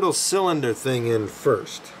 put this little cylinder thing in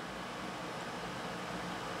first.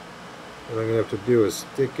 What I'm going to have to do is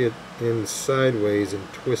stick it in sideways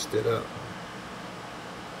and twist it up.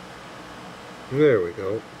 There we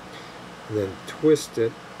go. And then twist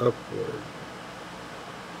it upward.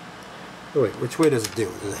 Oh wait, which way does it do?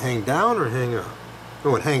 Does it hang down or hang up?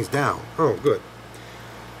 Oh, it hangs down. Oh, good.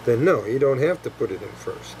 Then no, you don't have to put it in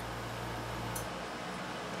first.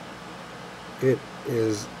 It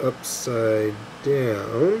is upside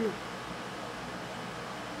down.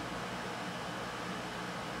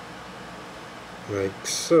 Like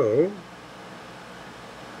so.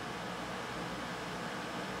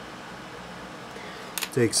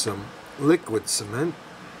 Take some liquid cement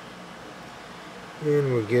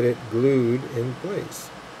and we'll get it glued in place.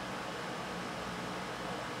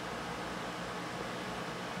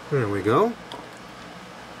 There we go.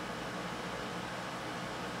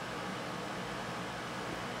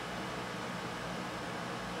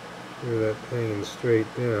 Hear that hanging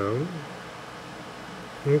straight down.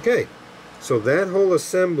 Okay, so that whole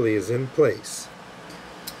assembly is in place.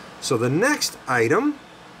 So the next item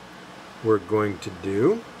we're going to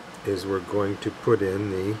do is we're going to put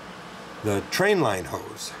in the train line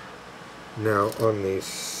hose. Now on the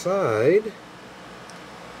side,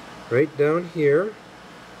 right down here,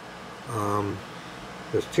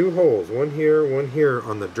 there's two holes, one here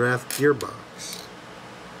on the draft gearbox.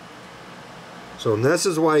 So this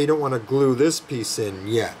is why you don't want to glue this piece in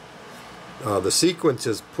yet. The sequence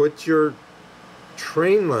is put your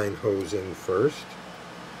train line hose in first.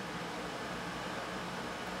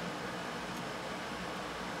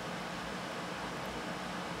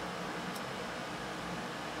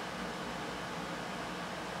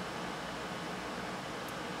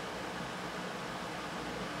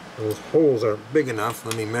 Those holes aren't big enough.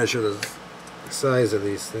 Let me measure the size of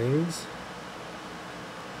these things.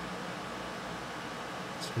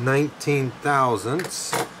 It's 19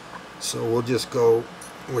 thousandths. So we'll just go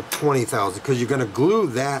with 20 thousand because you're going to glue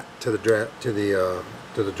that to the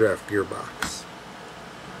draft gearbox.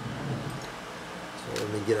 So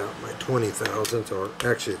let me get out my 20 thousandths, or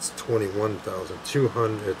actually it's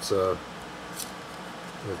 21,200. It's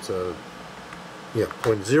yeah,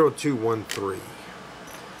 0.0213.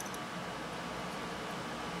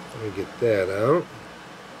 Let me get that out.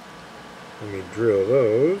 Let me drill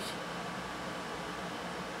those.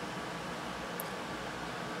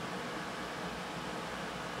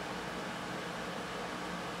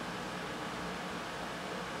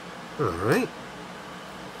 Alright.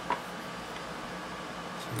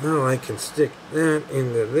 So now I can stick that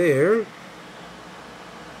into there.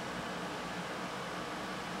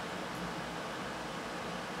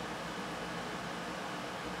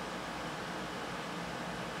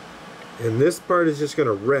 And this part is just going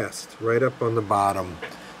to rest right up on the bottom.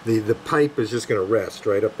 The pipe is just going to rest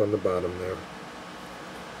right up on the bottom there.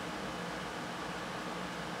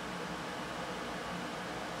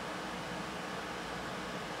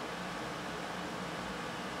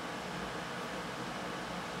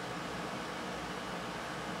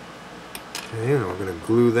 Okay, and we're going to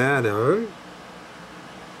glue that on.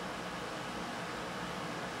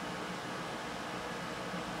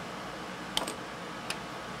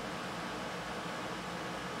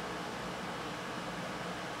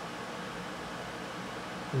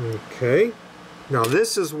 Okay, now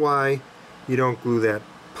this is why you don't glue that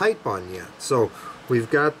pipe on yet. So we've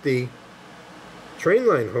got the train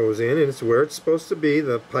line hose in, and it's where it's supposed to be.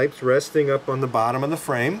 The pipe's resting up on the bottom of the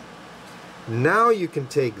frame. Now you can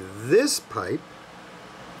take this pipe,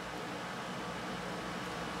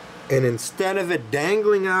 and instead of it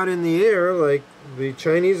dangling out in the air like the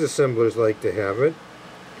Chinese assemblers like to have it,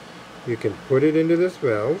 you can put it into this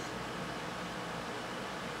valve.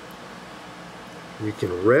 You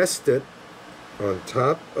can rest it on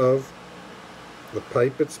top of the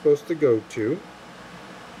pipe it's supposed to go to,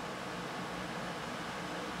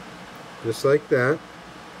 just like that,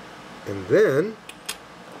 and then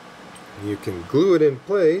you can glue it in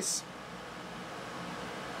place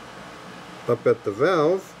up at the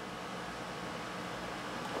valve.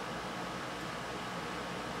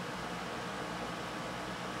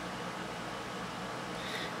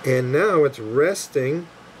 And now it's resting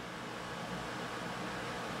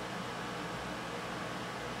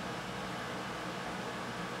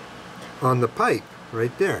on the pipe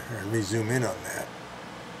right there. Let me zoom in on that.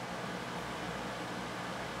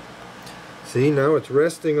 See, now it's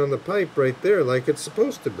resting on the pipe right there like it's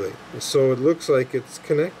supposed to be. So it looks like it's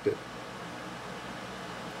connected.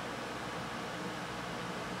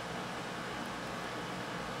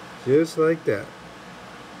 Just like that.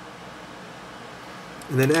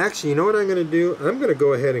 And then actually, you know what I'm going to do? I'm going to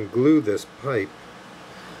go ahead and glue this pipe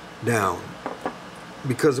down.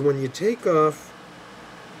 Because when you take off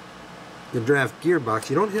the draft gearbox,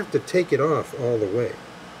 you don't have to take it off all the way.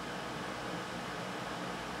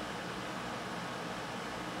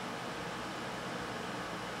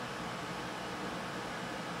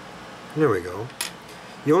 There we go.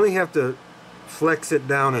 You only have to flex it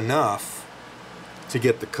down enough to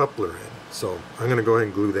get the coupler in. So I'm going to go ahead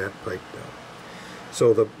and glue that pipe down.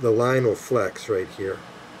 So the line will flex right here.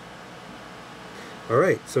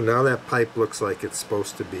 Alright, so now that pipe looks like it's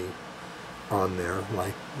supposed to be on there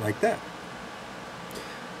like that.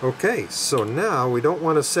 Okay, so now we don't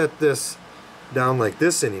want to set this down like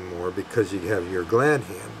this anymore because you have your glad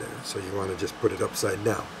hand there. So you want to just put it upside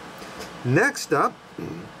down. Next up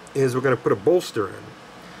is we're going to put a bolster in.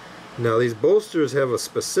 Now these bolsters have a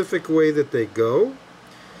specific way that they go.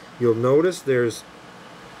 You'll notice there's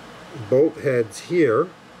bolt heads here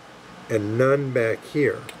and none back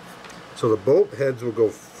here. So the bolt heads will go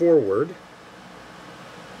forward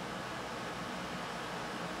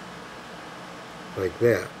like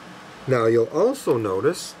that. Now you'll also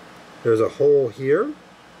notice there's a hole here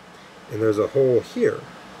and there's a hole here.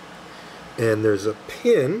 And there's a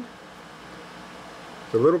pin,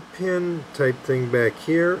 the little pin type thing back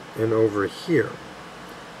here and over here.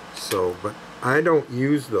 So, but I don't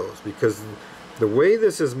use those because the way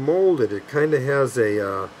this is molded, it kind of has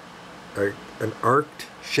an arced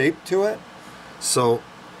shape to it. So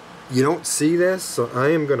you don't see this, so I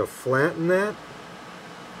am going to flatten that.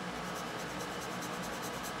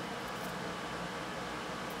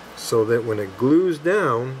 So that when it glues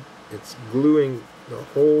down, it's gluing the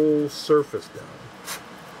whole surface down.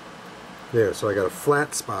 There, so I got a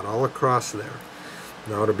flat spot all across there.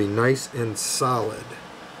 Now it'll be nice and solid.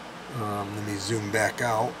 Let me zoom back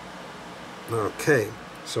out. Okay,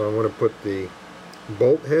 so I want to put the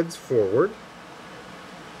bolt heads forward.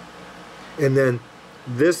 And then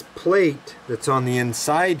this plate that's on the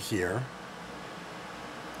inside here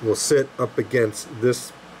will sit up against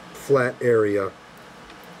this flat area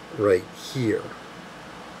right here.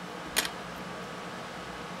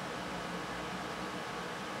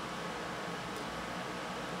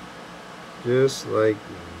 Just like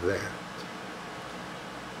that.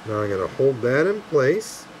 Now I'm going to hold that in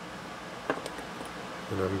place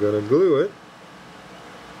and I'm going to glue it.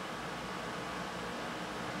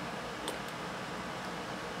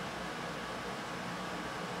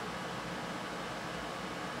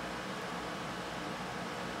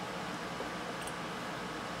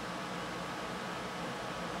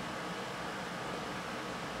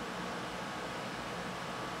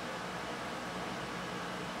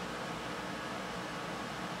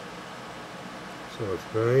 So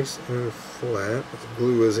it's nice and flat. The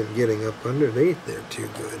glue isn't getting up underneath there too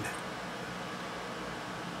good.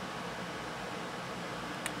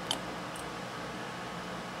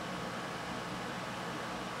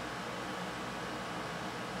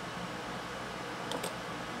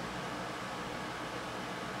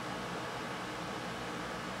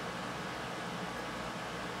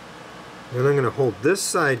 Then I'm going to hold this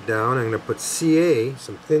side down. I'm going to put CA,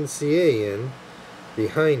 some thin CA in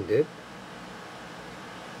behind it.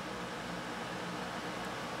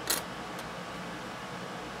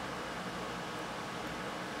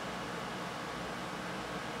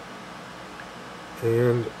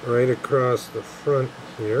 And right across the front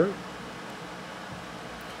here.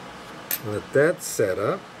 Let that set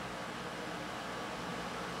up.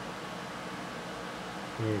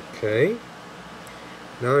 Okay.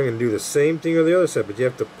 Now I'm going to do the same thing on the other side, but you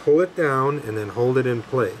have to pull it down and then hold it in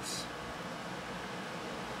place.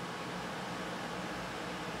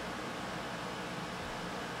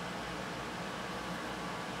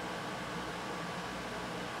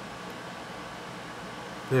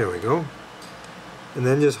 There we go. And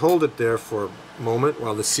then just hold it there for a moment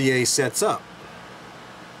while the CA sets up.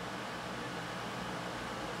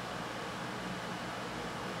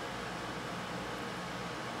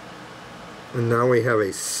 And now we have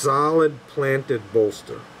a solid planted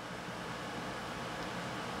bolster.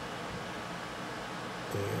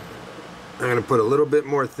 And I'm going to put a little bit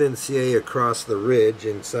more thin CA across the ridge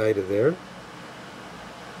inside of there.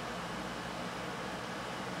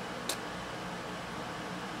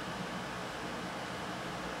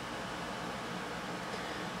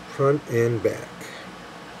 Front and back.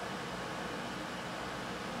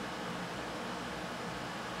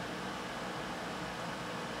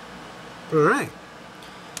 Alright,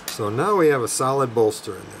 so now we have a solid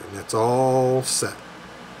bolster in there, and that's all set.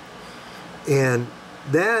 And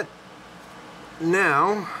that,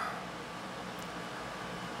 now,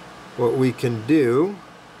 what we can do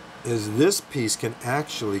is this piece can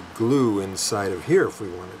actually glue inside of here if we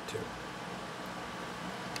wanted to.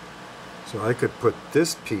 So I could put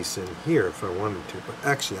this piece in here if I wanted to, but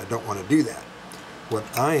actually I don't want to do that. What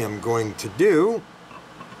I am going to do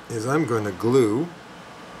is I'm going to glue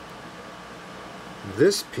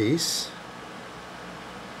this piece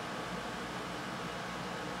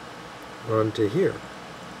onto here.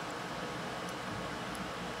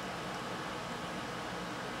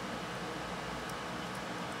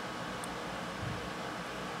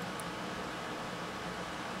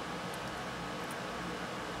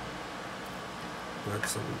 Got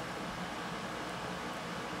some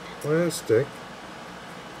plastic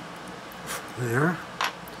there.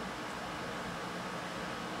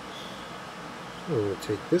 So we'll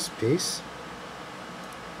take this piece,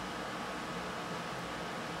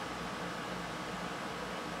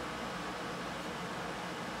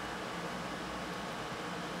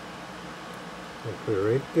 I'll put it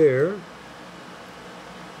right there.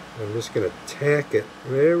 I'm just going to tack it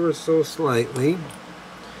ever so slightly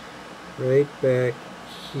right back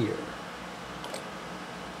here.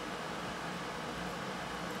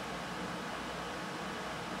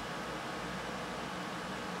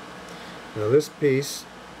 Now this piece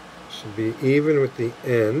should be even with the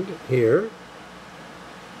end here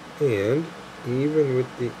and even with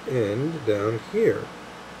the end down here.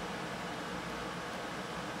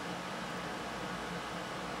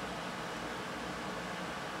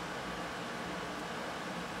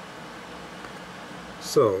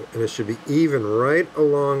 So, and it should be even right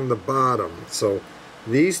along the bottom. So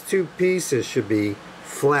these two pieces should be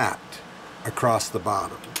flat across the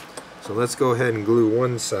bottom. So let's go ahead and glue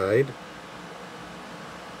one side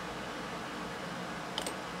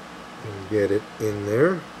and get it in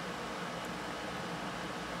there.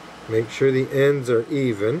 Make sure the ends are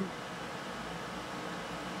even.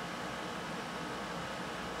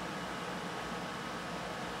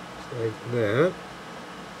 Just like that.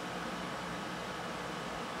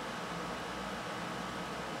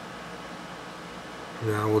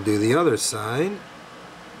 Now we'll do the other side.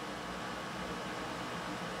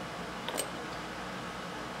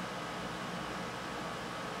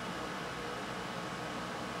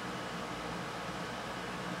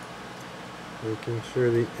 Making sure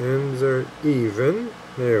the ends are even.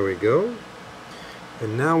 There we go.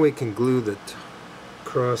 And now we can glue the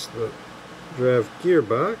across the drive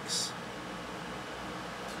gearbox.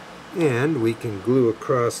 And we can glue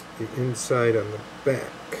across the inside on the back.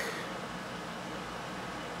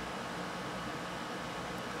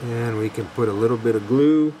 And we can put a little bit of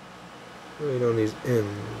glue right on these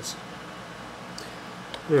ends.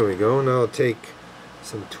 There we go. Now I'll take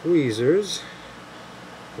some tweezers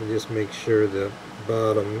and just make sure the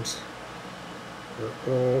bottoms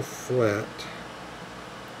are all flat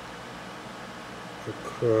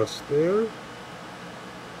across there.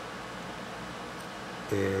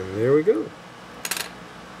 And there we go.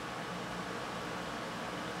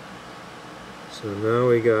 So now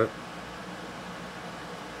we got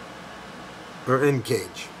our end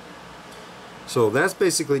cage. So that's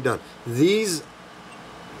basically done. These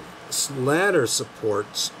ladder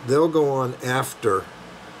supports, they'll go on after,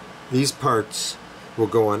 these parts will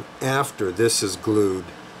go on after this is glued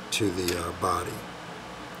to the body.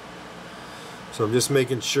 So I'm just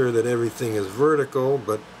making sure that everything is vertical,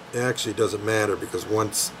 but it actually doesn't matter because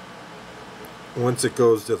once it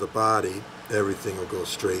goes to the body, everything will go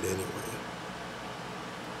straight anyway.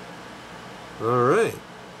 Alright.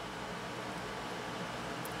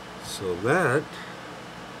 So that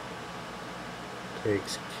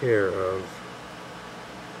takes care of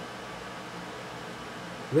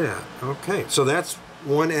that. Okay, so that's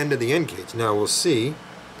one end of the end cage. Now we'll see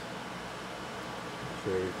if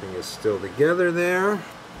everything is still together there.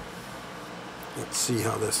 Let's see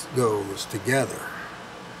how this goes together.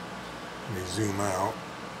 Let me zoom out.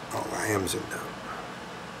 Oh, I am zoomed out.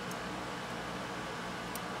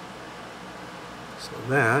 So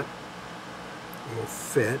that will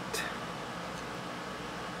fit.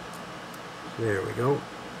 There we go.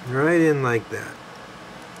 Right in like that.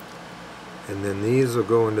 And then these will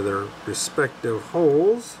go into their respective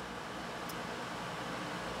holes.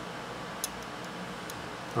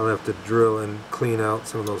 I'll have to drill and clean out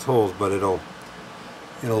some of those holes, but it'll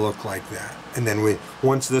look like that. And then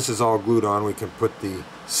once this is all glued on, we can put the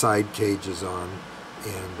side cages on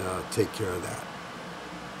and take care of that.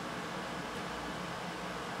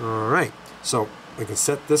 Alright, so we can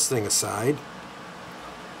set this thing aside.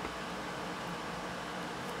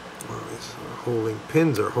 Well, these holding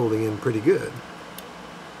pins are holding in pretty good.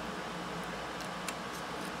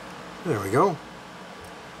 There we go.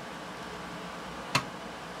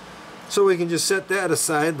 So we can just set that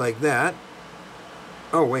aside like that.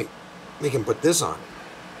 Oh wait, we can put this on.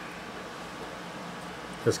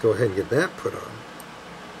 Let's go ahead and get that put on.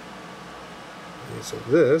 Okay, so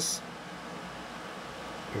this,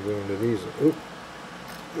 we go into these. Oop.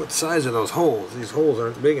 What size are those holes? These holes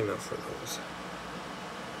aren't big enough for those.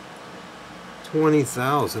 20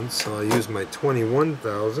 thousandths, so I'll use my 21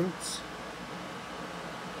 thousandths.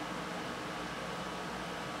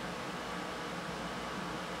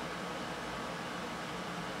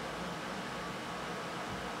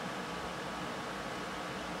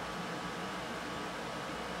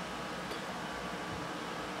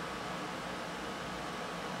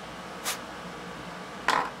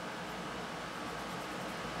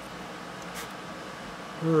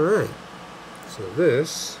 Alright, so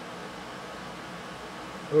this,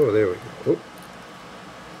 oh there we go. Oop.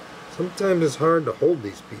 Sometimes it's hard to hold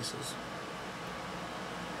these pieces.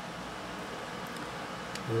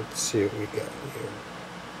 Let's see what we got here.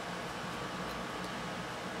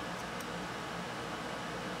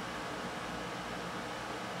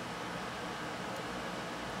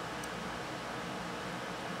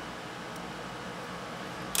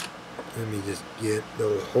 Let me just get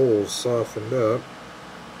those holes softened up.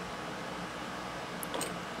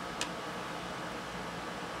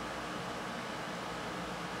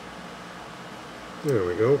 There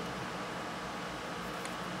we go.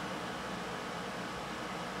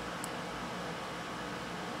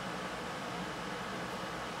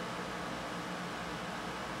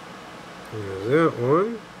 There's that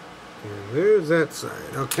one. And there's that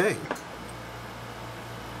side. Okay.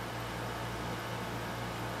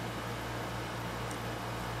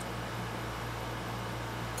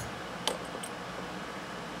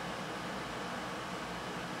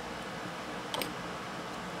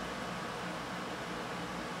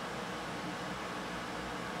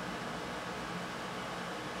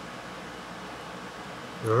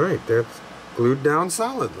 Alright, that's glued down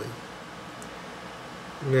solidly.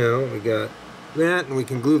 Now we got that, and we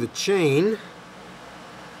can glue the chain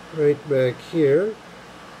right back here.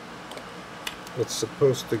 It's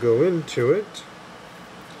supposed to go into it.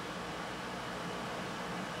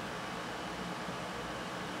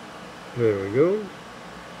 There we go.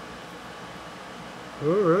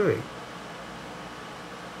 Alright.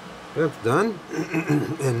 That's done.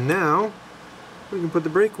 And now we can put the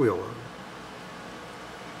brake wheel on.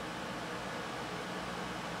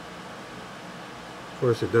 Of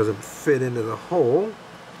course, it doesn't fit into the hole,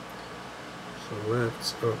 so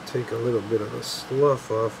I'll take a little bit of the slough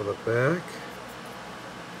off of the back.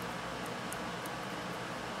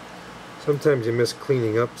 Sometimes you miss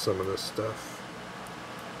cleaning up some of this stuff.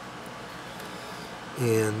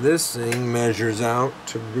 And this thing measures out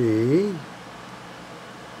to be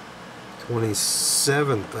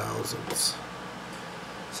 27 thousandths.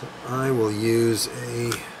 So I will use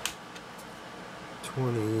a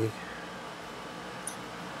 20.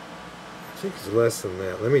 I think it's less than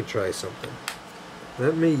that. Let me try something.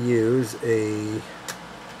 Let me use a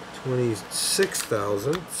 26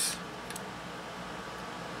 thousandths.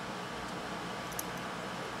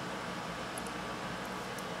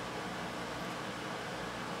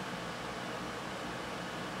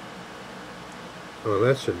 Oh,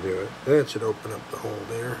 that should do it. That should open up the hole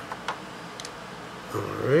there.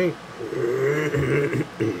 Alright.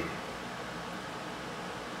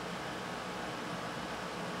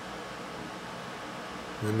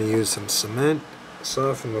 Let me use some cement,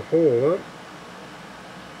 soften the hole up.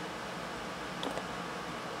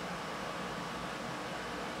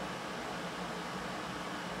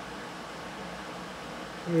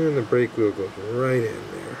 And the brake wheel goes right in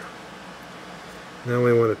there. Now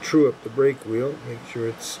we want to true up the brake wheel, make sure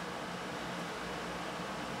it's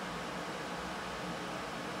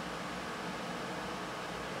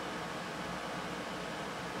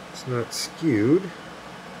not skewed.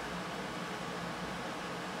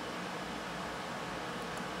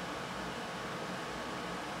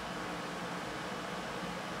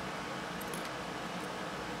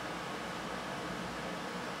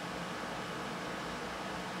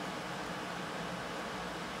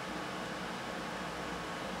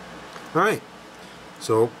 Alright,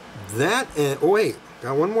 so that, and oh wait,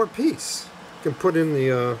 got one more piece. You can put in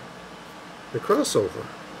the crossover.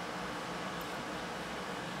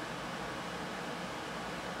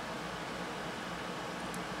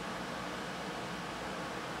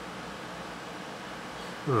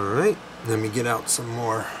 Alright, let me get out some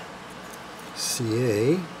more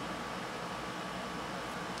CA.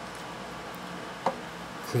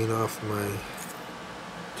 clean off my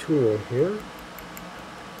tool here.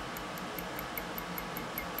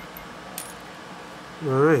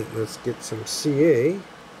 Alright, let's get some CA.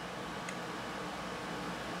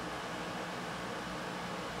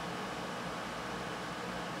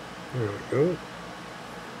 There we go.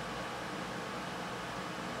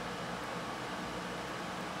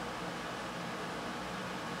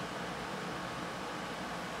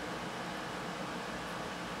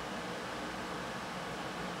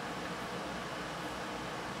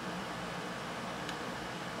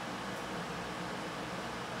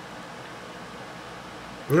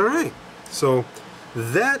 Alright, so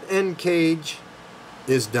that end cage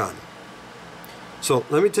is done. So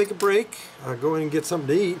let me take a break. I'll go in and get something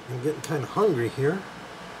to eat. I'm getting kind of hungry here.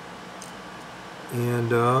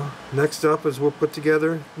 And next up is we'll put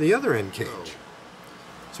together the other end cage.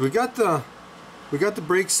 So we got the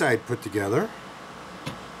brake side put together.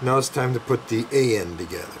 Now it's time to put the A end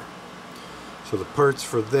together. So the parts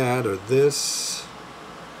for that are this,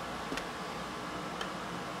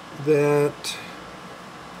 that,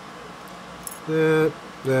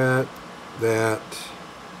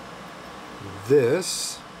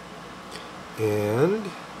 this, and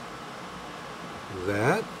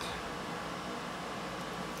that,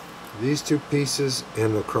 these two pieces,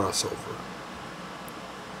 and the crossover.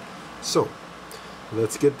 So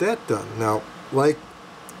let's get that done. Now, like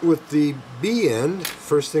with the B end,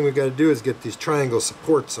 first thing we got to do is get these triangle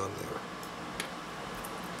supports on there.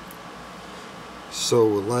 So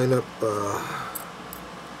we'll line up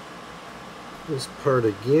this part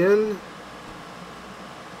again.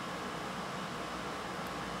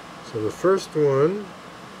 So the first one,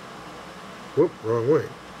 whoop, wrong way.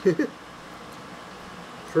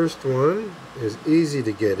 First one is easy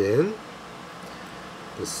to get in.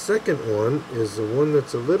 The second one is the one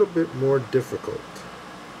that's a little bit more difficult.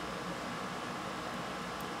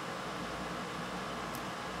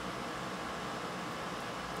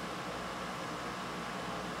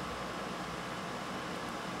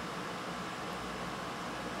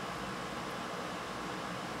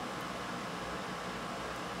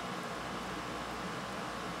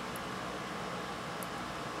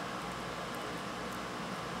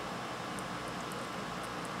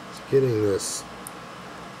 Getting this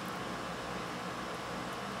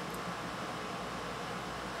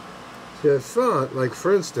see, I thought, like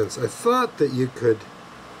for instance, I thought that you could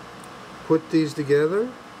put these together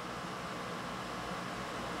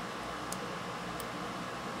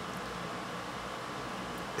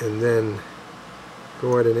and then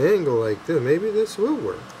go at an angle like this. Maybe this will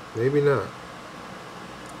work, maybe not.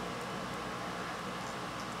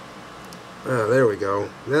 Ah, there we go.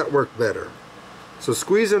 That worked better. So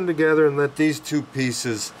squeeze them together and let these two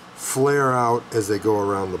pieces flare out as they go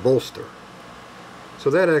around the bolster.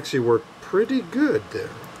 So that actually worked pretty good there.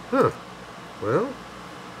 Huh. Well,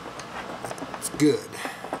 it's good.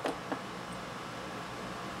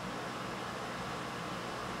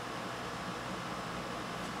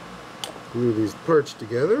 Glue these parts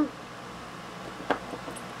together.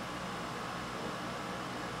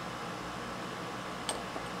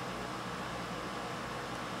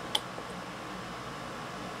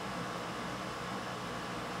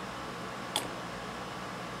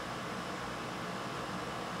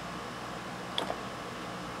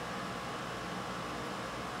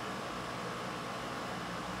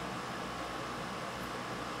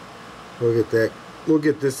 We'll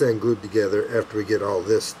get this end glued together after we get all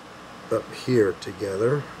this up here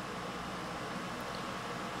together.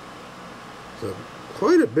 So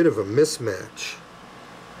quite a bit of a mismatch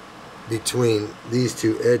between these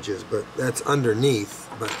two edges, but that's underneath.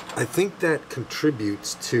 But I think that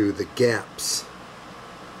contributes to the gaps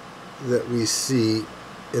that we see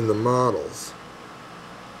in the models.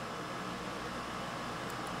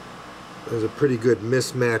 There's a pretty good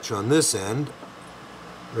mismatch on this end.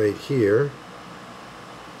 Right here.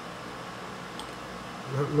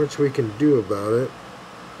 Not much we can do about it.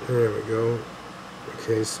 There we go.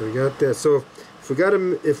 Okay, so we got that. So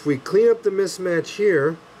if we clean up the mismatch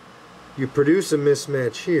here, you produce a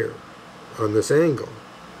mismatch here on this angle.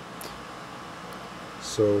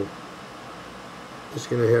 So just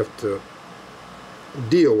gonna have to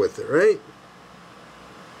deal with it, right?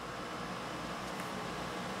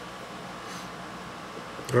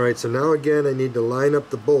 Alright, so now again I need to line up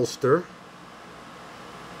the bolster.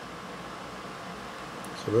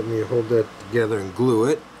 So let me hold that together and glue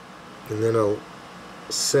it, and then I'll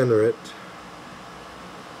center it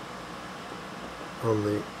on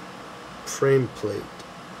the frame plate.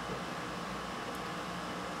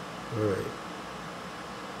 Alright.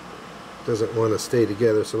 Doesn't want to stay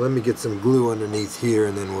together, so let me get some glue underneath here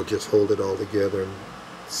and then we'll just hold it all together and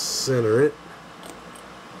center it.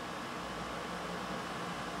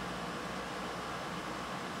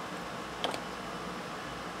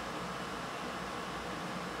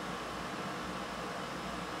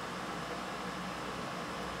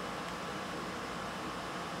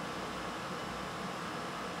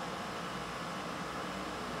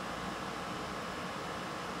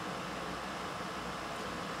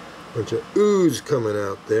 Bunch of ooze coming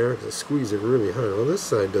out there because I squeeze it really hard. Well, this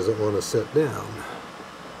side doesn't want to set down.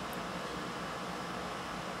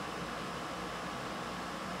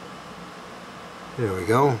 There we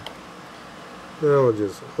go. Now we'll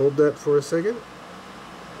just hold that for a second.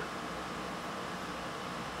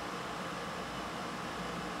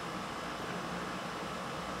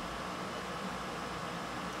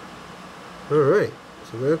 Alright,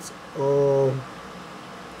 so that's all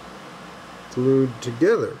glued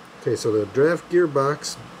together. Okay, so the draft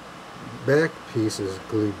gearbox back piece is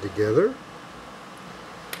glued together.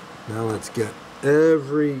 Now let's get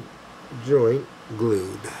every joint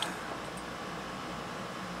glued.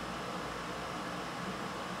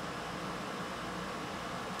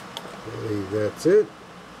 I believe that's it.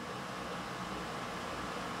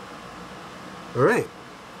 Alright,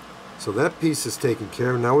 so that piece is taken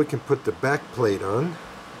care of. Now we can put the back plate on.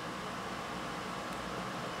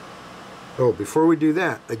 Oh, before we do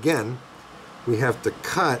that, again, we have to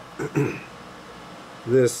cut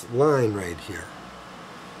this line right here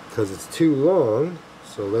because it's too long.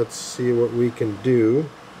 So let's see what we can do.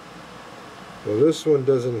 Well, this one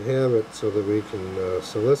doesn't have it so that we can,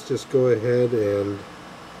 so let's just go ahead and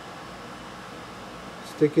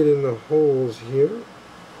stick it in the holes here.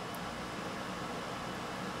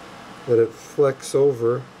 Let it flex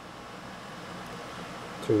over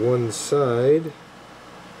to one side.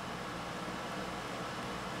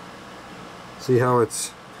 See how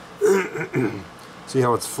it's see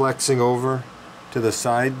how it's flexing over to the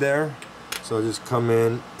side there? So I'll just come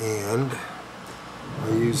in and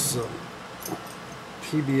I'll use some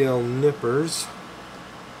PBL nippers.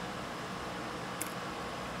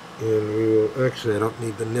 And we will, actually I don't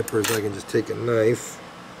need the nippers, I can just take a knife,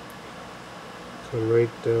 come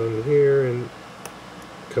right down here and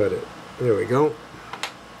cut it. There we go.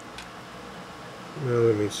 Now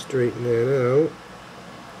let me straighten that out.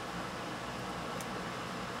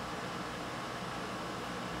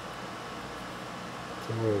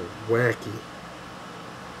 Oh, wacky.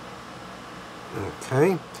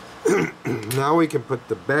 Okay. Now we can put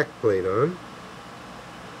the back plate on.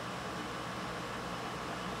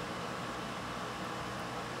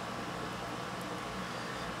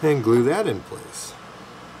 And glue that in place.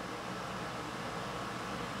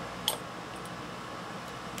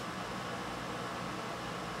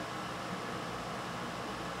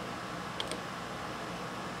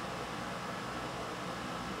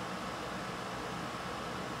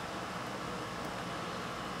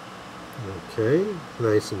 Okay,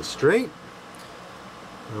 nice and straight.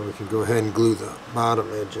 Now we can go ahead and glue the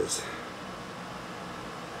bottom edges.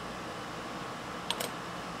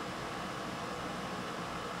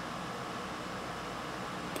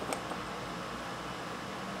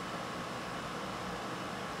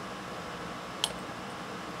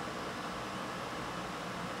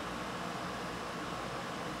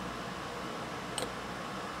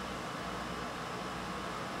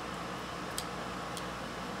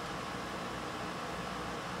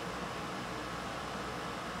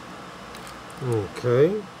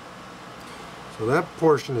 Okay, so that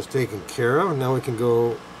portion is taken care of. Now we can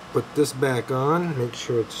go put this back on, make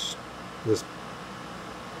sure it's this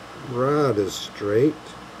rod is straight.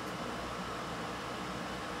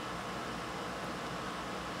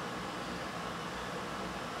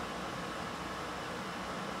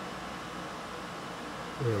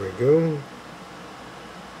 There we go.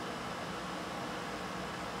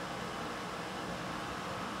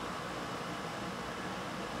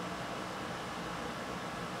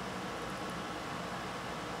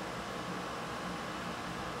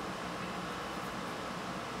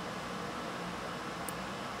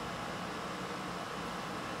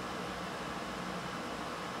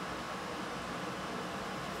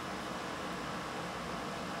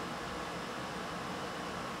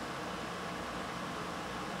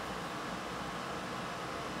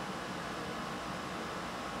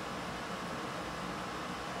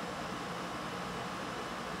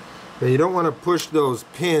 Now you don't want to push those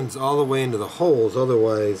pins all the way into the holes,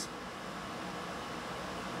 otherwise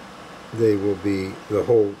they will be, the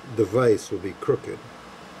whole device will be crooked.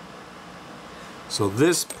 So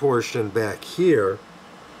this portion back here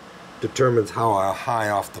determines how high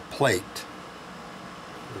off the plate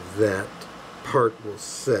that part will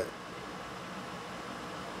sit.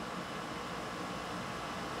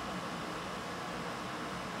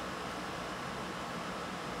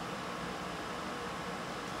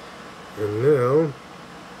 And now,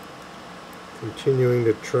 continuing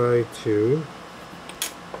to try to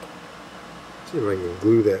see if I can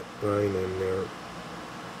glue that line in there.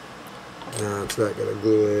 No, it's not going to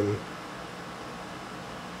glue in.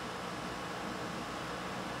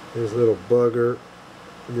 This little bugger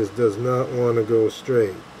just does not want to go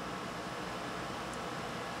straight.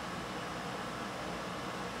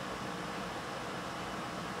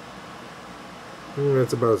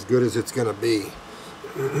 That's about as good as it's going to be.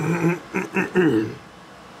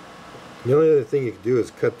 The only other thing you can do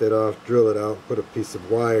is cut that off, drill it out, put a piece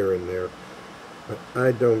of wire in there. But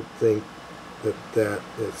I don't think that that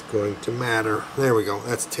is going to matter. There we go.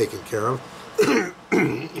 That's taken care of.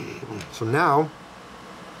 So now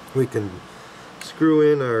we can screw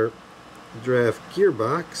in our draft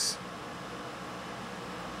gearbox.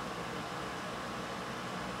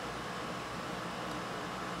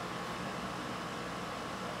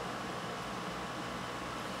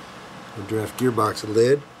 The draft gearbox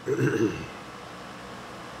lid. There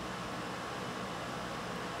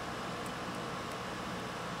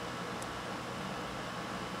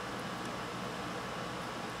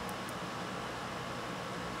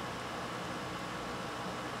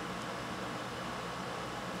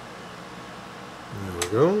we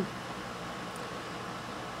go.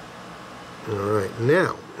 Alright,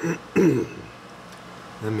 now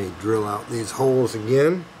let me drill out these holes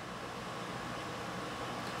again.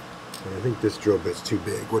 I think this drill bit's too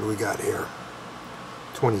big. What do we got here?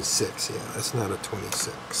 26, yeah, that's not a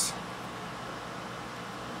 26.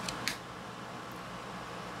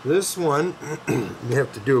 This one, you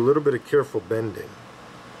have to do a little bit of careful bending.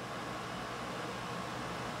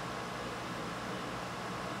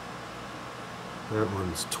 That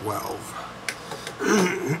one's 12.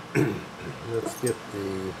 Let's get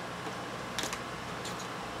the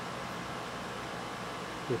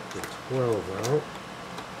 12 out.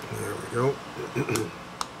 There we go.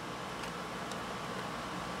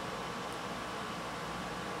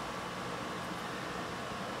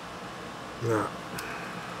 Now,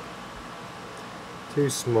 too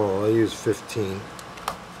small. I use 15.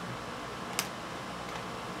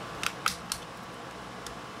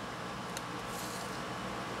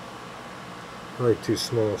 Probably too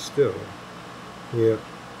small still. Yeah.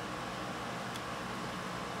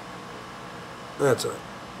 That's all right.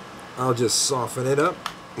 I'll just soften it up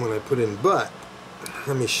when I put in, but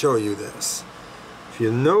let me show you this. If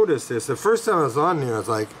you notice this, the first time I was on there, I was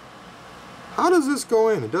like, how does this go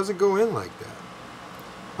in? It doesn't go in like that.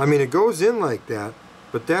 I mean, it goes in like that,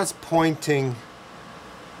 but that's pointing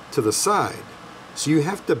to the side. So you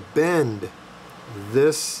have to bend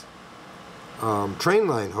this train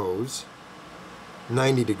line hose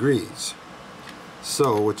 90 degrees.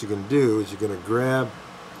 So what you're going to do is you're going to grab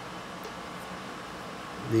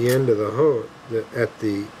the end of the hose at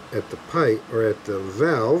the pipe or at the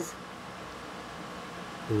valve,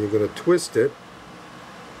 and you're going to twist it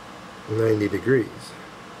 90 degrees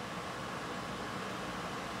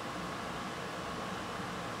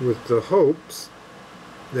with the hopes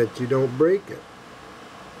that you don't break it.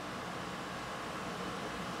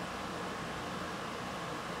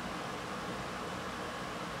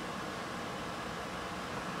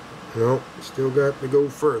 No, still got to go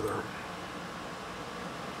further.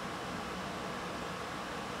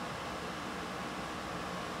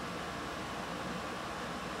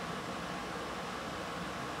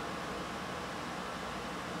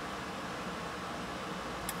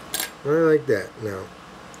 Like that. Now,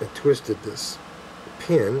 I twisted this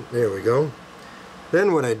pin. There we go.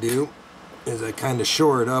 Then what I do is I kind of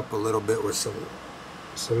shore it up a little bit with some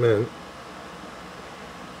cement.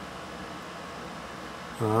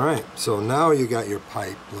 Alright, so now you got your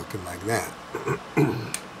pipe looking like that.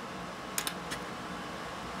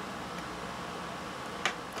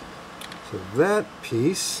 So that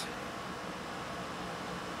piece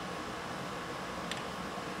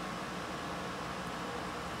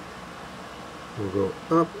will go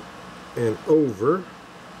up and over.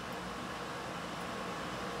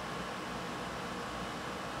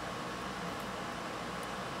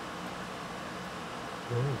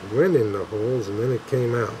 Well, it went in the holes and then it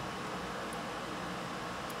came out.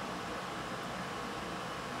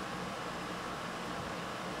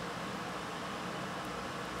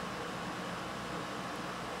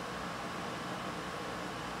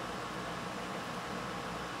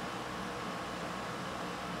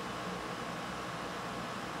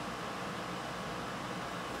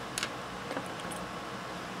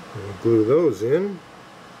 We'll glue those in.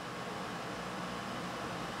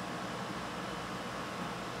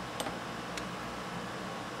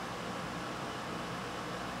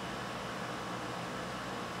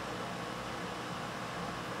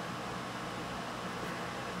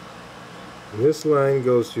 And this line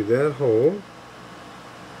goes through that hole.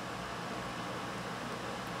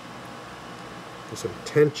 There's some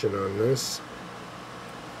tension on this.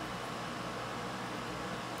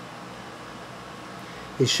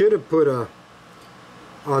 He should have put a,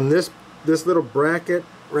 on this little bracket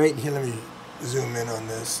right here, let me zoom in on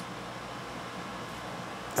this.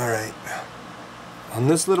 Alright. On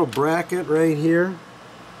this little bracket right here,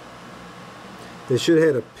 they should have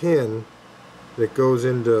had a pin that goes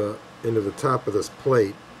into the top of this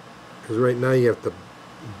plate. Because right now you have to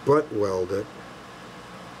butt weld it.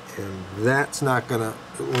 And that's not gonna,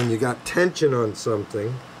 when you got tension on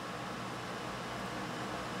something,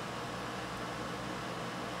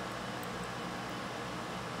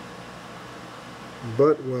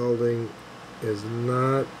 butt welding is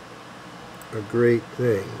not a great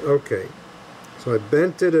thing. Okay, so I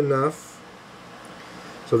bent it enough.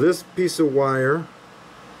 So this piece of wire,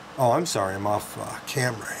 oh, I'm sorry, I'm off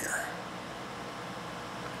camera here.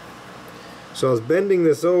 So I was bending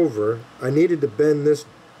this over. I needed to bend this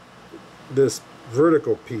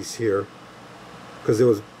vertical piece here because it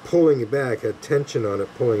was pulling it back, had tension on it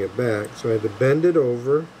pulling it back. So I had to bend it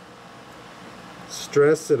over,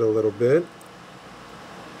 stress it a little bit,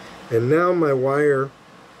 and now my wire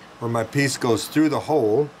or my piece goes through the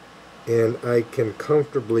hole and I can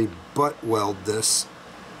comfortably butt weld this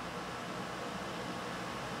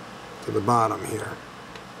to the bottom here.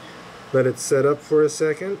 Let it set up for a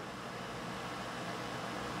second.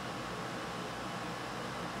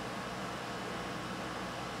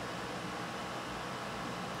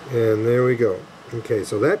 And there we go. Okay,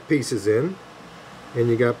 so that piece is in, and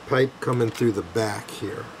you got pipe coming through the back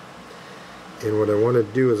here. And what I want to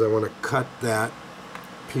do is I want to cut that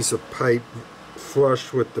piece of pipe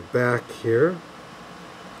flush with the back here.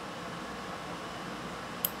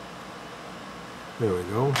 There we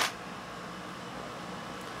go.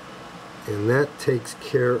 And that takes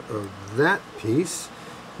care of that piece.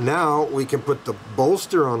 Now we can put the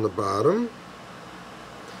bolster on the bottom.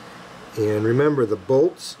 And remember, the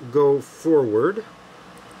bolts go forward.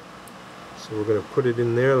 So we're going to put it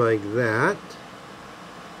in there like that.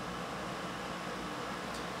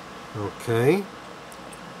 Okay.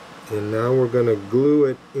 And now we're going to glue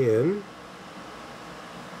it in.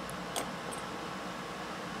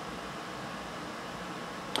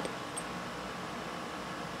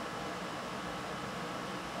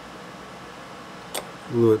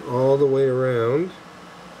 Glue it all the way around.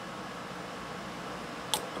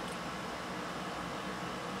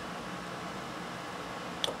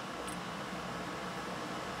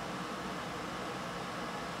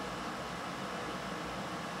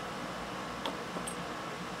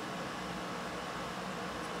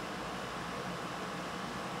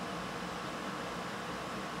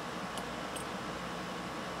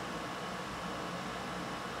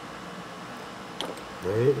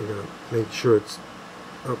 Right, you gotta make sure it's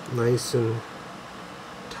up nice and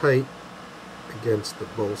tight against the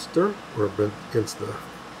bolster or against the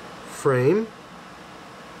frame.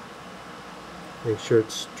 Make sure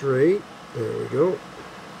it's straight. There we go.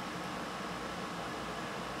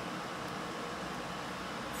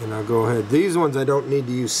 And I'll go ahead. These ones I don't need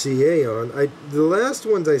to use CA on. The last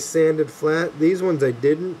ones I sanded flat. These ones I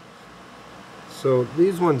didn't. So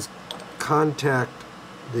these ones contact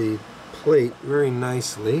the plate very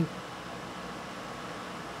nicely.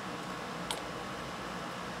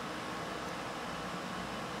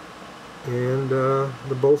 And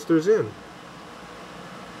the bolster's in.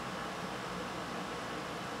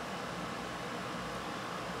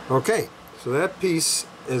 Okay, so that piece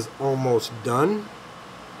is almost done.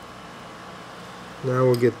 Now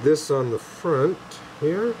we'll get this on the front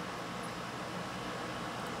here.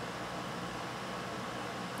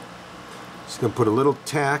 Just going to put a little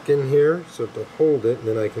tack in here so to hold it, and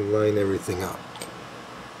then I can line everything up.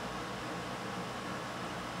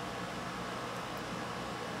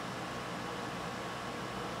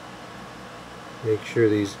 Make sure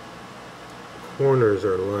these corners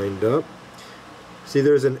are lined up. See,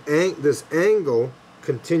 there's this angle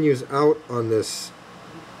continues out on this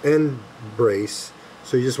end brace,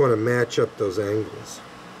 so you just want to match up those angles.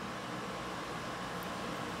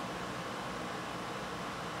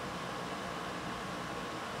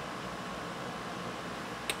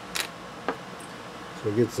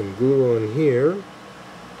 So get some glue on here.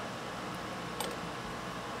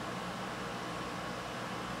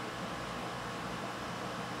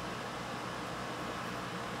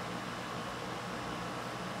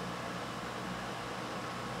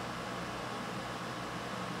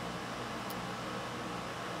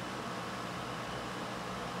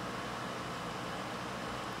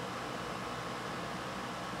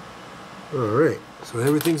 All right. So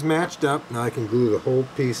everything's matched up. Now I can glue the whole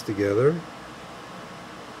piece together.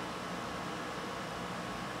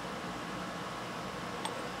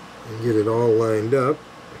 And get it all lined up.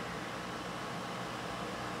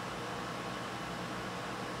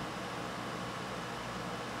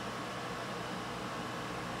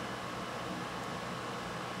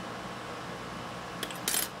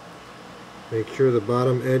 Make sure the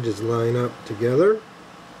bottom edges line up together.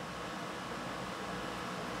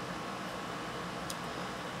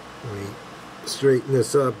 Let me straighten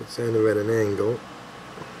this up, it's kind of at an angle.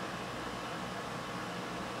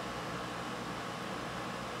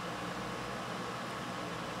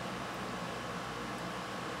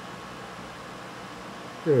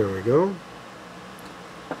 There we go.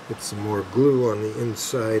 Get some more glue on the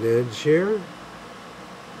inside edge here.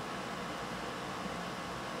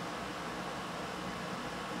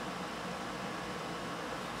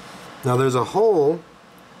 Now there's a hole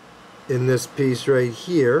in this piece right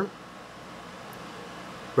here,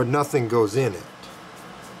 but nothing goes in it.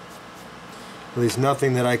 At least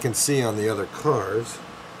nothing that I can see on the other cars.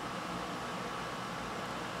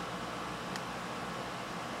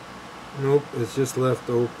 Nope, it's just left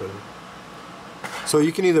open. So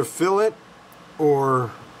you can either fill it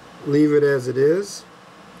or leave it as it is.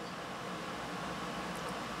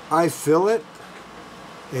 I fill it,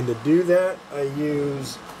 and to do that I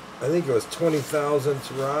use, I think it was 20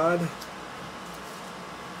 thousandths rod.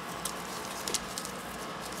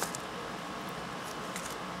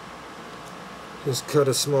 Just cut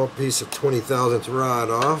a small piece of 20 thousandths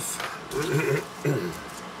rod off.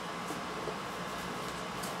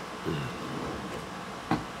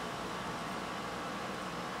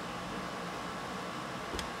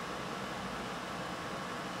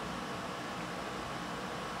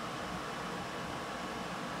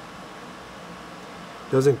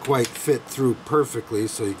 Doesn't quite fit through perfectly,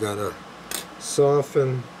 so you gotta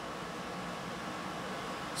soften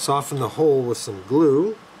the hole with some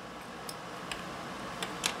glue.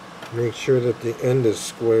 Make sure that the end is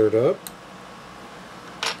squared up.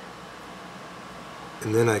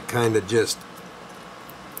 And then I kind of just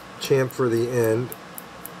chamfer the end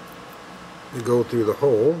to go through the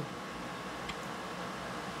hole.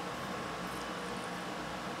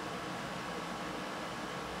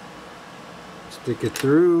 Stick it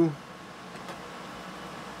through,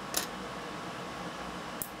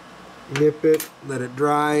 nip it, let it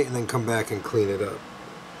dry, and then come back and clean it up.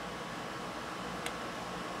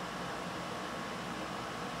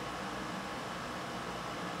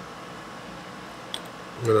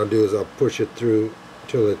 What I'll do is I'll push it through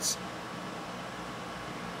till it's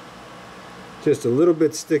just a little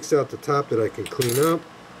bit sticks out the top that I can clean up.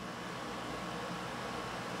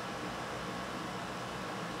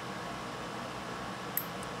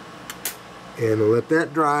 And we'll let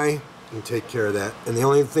that dry and take care of that. And the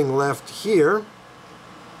only thing left here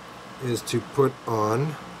is to put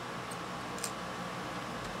on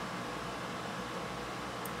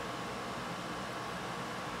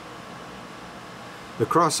the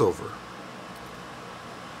crossover.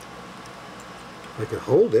 I can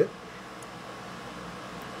hold it.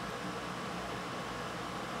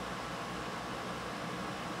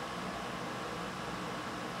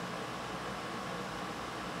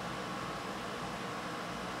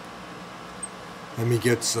 Let me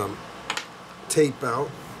get some tape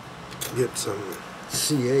out, get some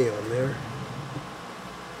CA on there.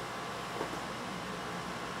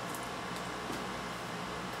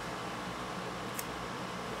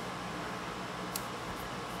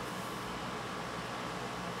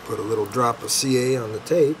 Put a little drop of CA on the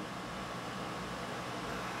tape.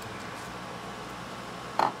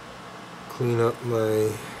 Clean up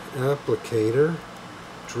my applicator,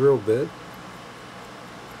 drill bit.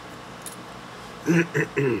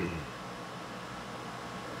 And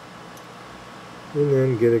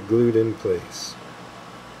then get it glued in place.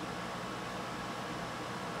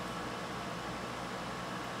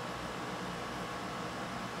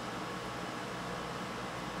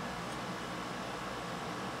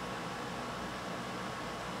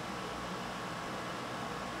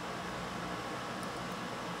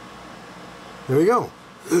 There we go.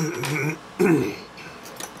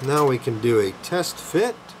 Now we can do a test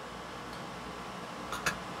fit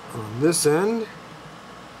on this end.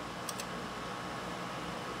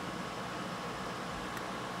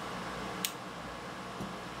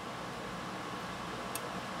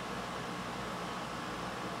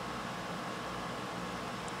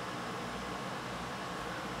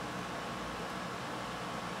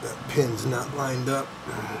 That pin's not lined up.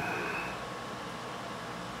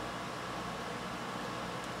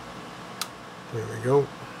 There we go.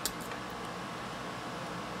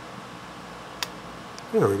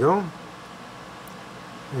 There we go.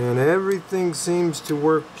 And everything seems to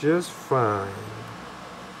work just fine.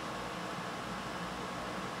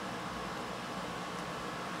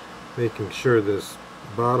 Making sure this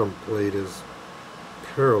bottom plate is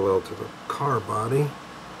parallel to the car body.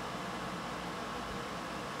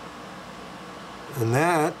 And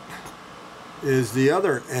that is the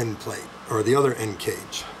other end plate, or the other end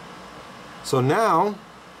cage. So now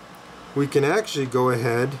we can actually go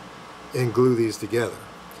ahead and glue these together.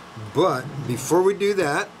 But before we do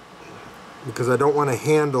that, because I don't want to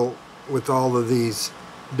handle with all of these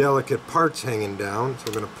delicate parts hanging down, so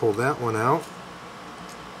we're going to pull that one out,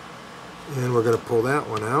 and we're going to pull that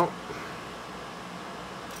one out.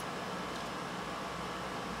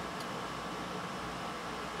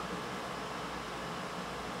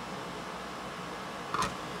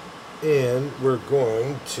 And we're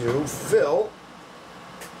going to fill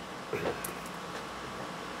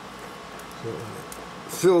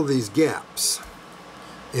these gaps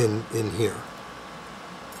in here.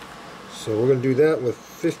 So we're going to do that with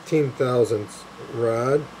 15 thousandths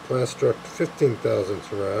rod, Plastruct 15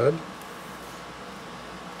 thousandths rod.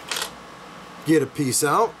 Get a piece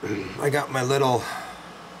out. I got my little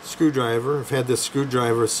screwdriver. I've had this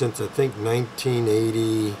screwdriver since I think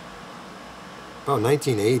 1980. Oh,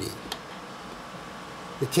 1980.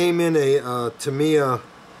 It came in a Tamiya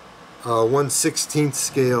 1/16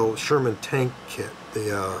 scale Sherman tank kit,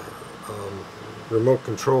 the remote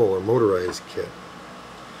control or motorized kit.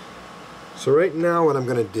 So right now what I'm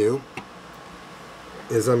going to do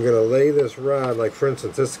is I'm going to lay this rod, like for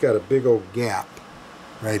instance this has got a big old gap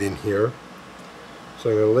right in here.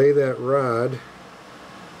 So I'm going to lay that rod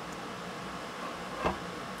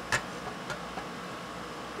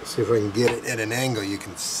see if I can get it at an angle you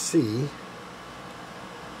can see.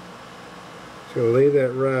 So I'm going to lay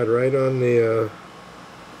that rod right on the,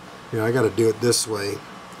 I got to do it this way.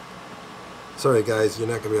 Sorry guys, you're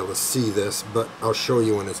not going to be able to see this, but I'll show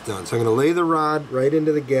you when it's done. So I'm going to lay the rod right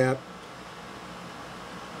into the gap,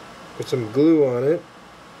 put some glue on it,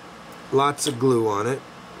 lots of glue on it,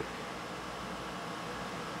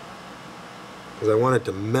 because I want it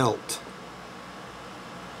to melt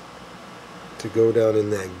to go down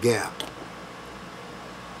in that gap.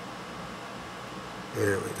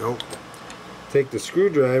 There we go. Take the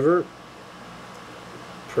screwdriver,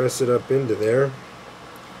 press it up into there.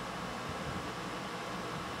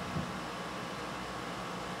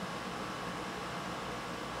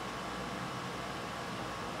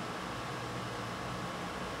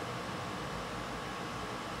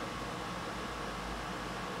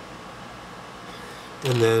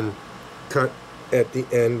 And then cut at the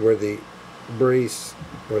end where the brace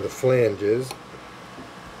or the flange is,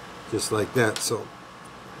 just like that. So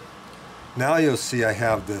now you'll see I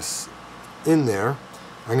have this in there.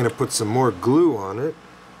 I'm going to put some more glue on it.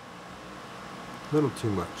 A little too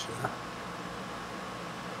much there.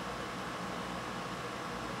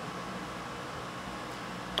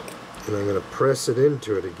 And I'm going to press it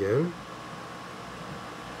into it again.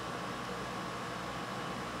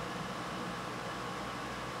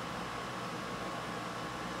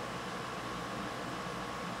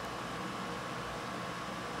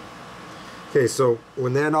 Okay, so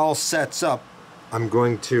when that all sets up, I'm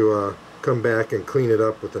going to come back and clean it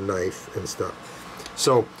up with a knife and stuff.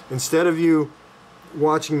 So instead of you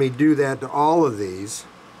watching me do that to all of these,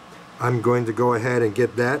 I'm going to go ahead and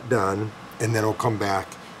get that done, and then I'll come back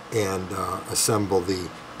and assemble the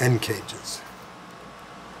end cages.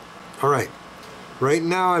 Alright, right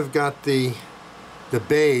now I've got the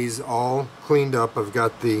bays all cleaned up. I've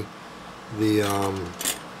got the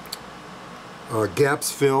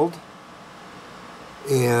gaps filled,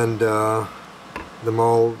 and them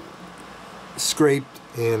all scraped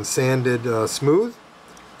and sanded smooth.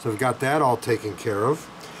 So I've got that all taken care of.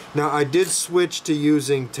 Now I did switch to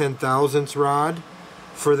using 10 thousandths rod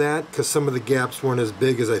for that because some of the gaps weren't as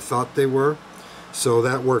big as I thought they were. So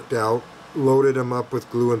that worked out. Loaded them up with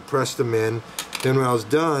glue and pressed them in. Then when I was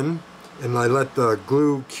done and I let the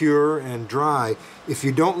glue cure and dry, if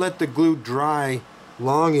you don't let the glue dry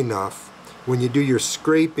long enough, when you do your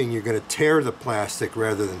scraping, you're going to tear the plastic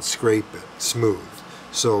rather than scrape it smooth.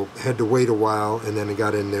 So had to wait a while, and then I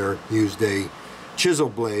got in there, used a chisel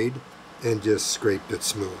blade, and just scraped it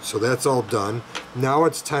smooth. So that's all done. Now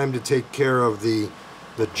it's time to take care of the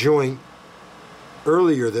joint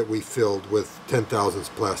earlier that we filled with 10 thousandths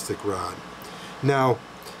plastic rod. Now,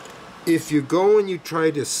 if you go and you try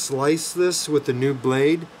to slice this with the new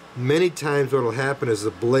blade, many times what will happen is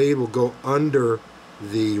the blade will go under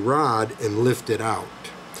the rod and lift it out,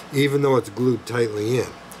 even though it's glued tightly in.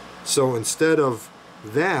 So instead of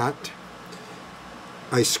that,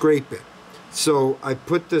 I scrape it. So I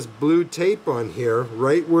put this blue tape on here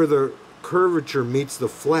right where the curvature meets the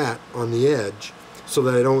flat on the edge, so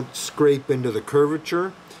that I don't scrape into the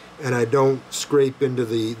curvature and I don't scrape into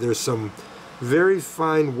the, there's some very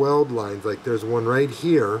fine weld lines, like there's one right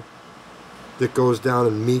here that goes down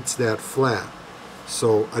and meets that flat.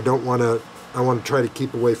 So I don't want to, I want to try to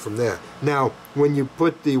keep away from that. Now when you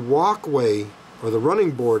put the walkway or the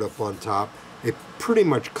running board up on top, it pretty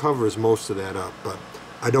much covers most of that up, but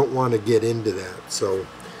I don't want to get into that. So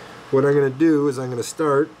what I'm going to do is I'm going to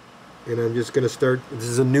start, and I'm just going to start, this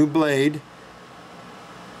is a new blade.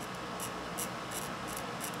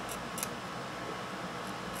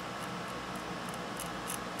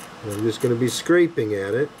 And I'm just going to be scraping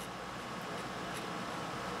at it.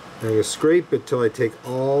 I'm going to scrape it till I take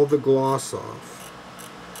all the gloss off.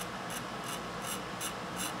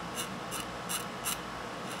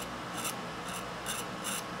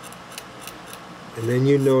 And then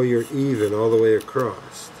you know you're even all the way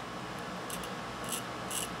across.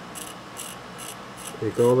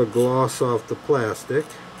 Take all the gloss off the plastic.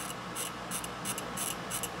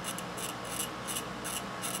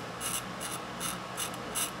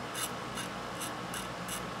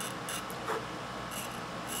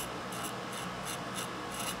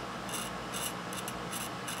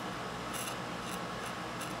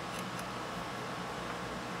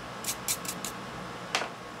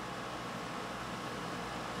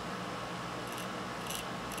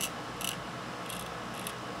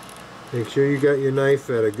 Make sure you got your knife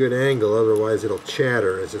at a good angle, otherwise it'll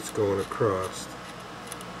chatter as it's going across.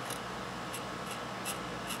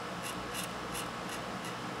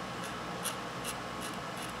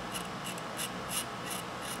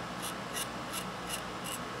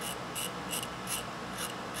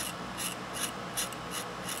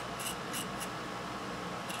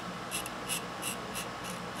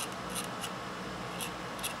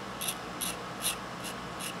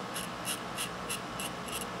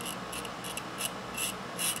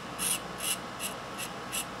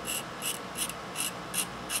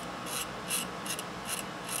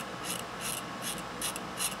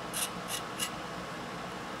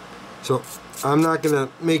 So I'm not going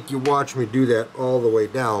to make you watch me do that all the way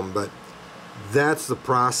down, but that's the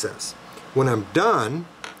process. When I'm done,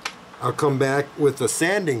 I'll come back with a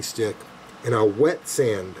sanding stick and I'll wet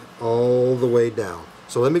sand all the way down.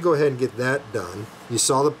 So let me go ahead and get that done. You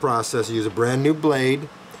saw the process. I use a brand new blade,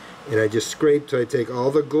 and I just scrape till I take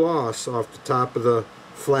all the gloss off the top of the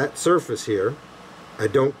flat surface here. I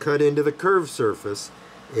don't cut into the curved surface,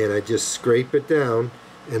 and I just scrape it down,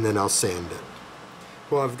 and then I'll sand it.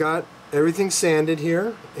 Well, I've got everything sanded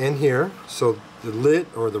here and here, so the lid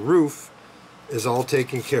or the roof is all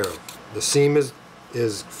taken care of. The seam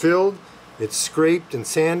is filled, it's scraped and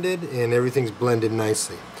sanded, and everything's blended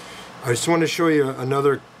nicely. I just want to show you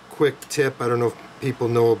another quick tip. I don't know if people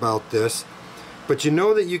know about this, but you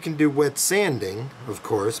know that you can do wet sanding, of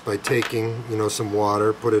course, by taking, you know, some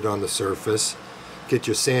water, put it on the surface, get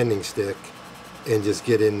your sanding stick, and just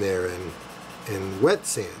get in there and wet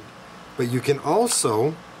sand. But you can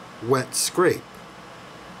also wet scrape.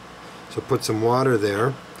 So put some water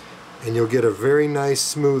there, and you'll get a very nice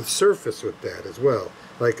smooth surface with that as well.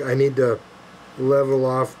 Like I need to level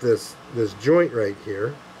off this joint right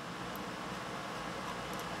here.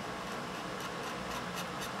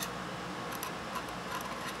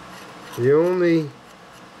 The only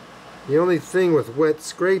thing with wet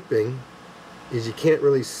scraping is you can't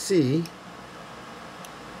really see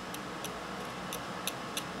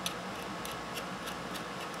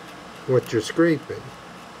what you're scraping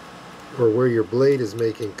or where your blade is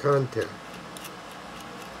making contact.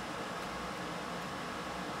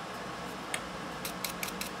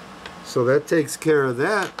 So that takes care of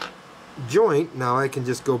that joint. Now I can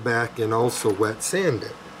just go back and also wet sand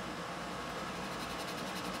it.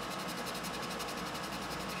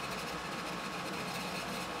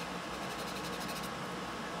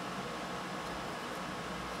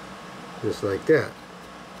 Just like that.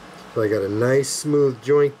 So I got a nice smooth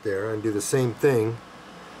joint there. I can do the same thing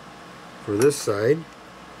for this side.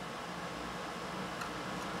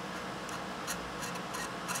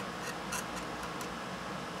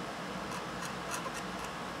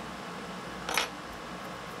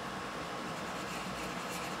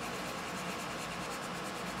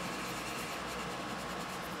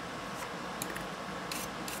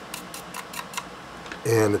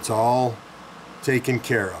 And it's all taken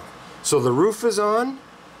care of. So the roof is on,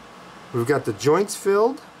 we've got the joints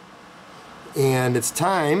filled, and it's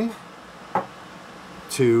time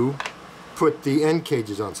to put the end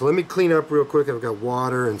cages on. So let me clean up real quick. I've got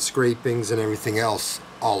water and scrapings and everything else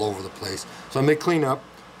all over the place. So let me clean up,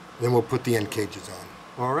 then we'll put the end cages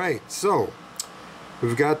on. Alright, so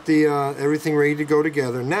we've got the everything ready to go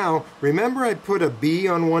together. Now, remember I put a B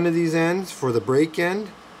on one of these ends for the break end?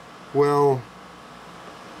 Well,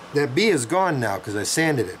 that B is gone now because I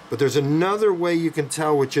sanded it. But there's another way you can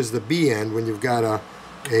tell which is the B end when you've got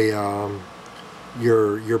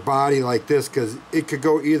your body like this, because it could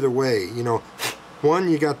go either way. You know, one,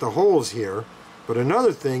 you got the holes here, but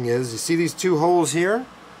another thing is, you see these two holes here,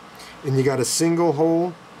 and you got a single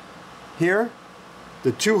hole here?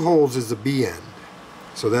 The two holes is the B end.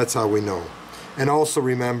 So that's how we know. And also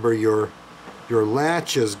remember your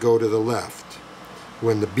latches go to the left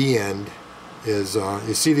when the B end is,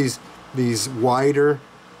 you see these wider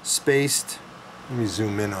spaced, let me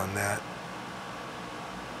zoom in on that.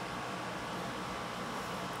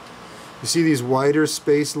 You see these wider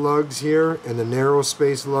space lugs here and the narrow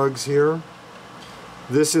space lugs here?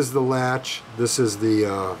 This is the latch, this is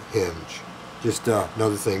the hinge. Just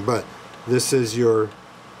another thing, but this is your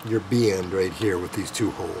B end right here with these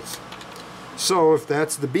two holes. So if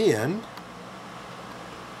that's the B end,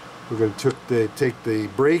 we're going to take the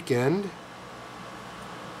break end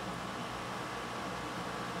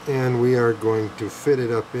and we are going to fit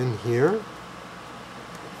it up in here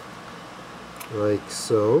like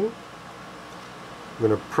so. I'm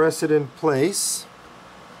going to press it in place.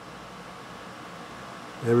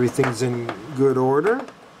 Everything's in good order,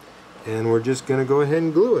 and we're just going to go ahead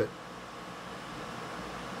and glue it.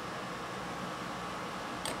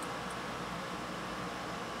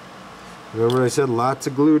 Remember I said lots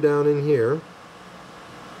of glue down in here.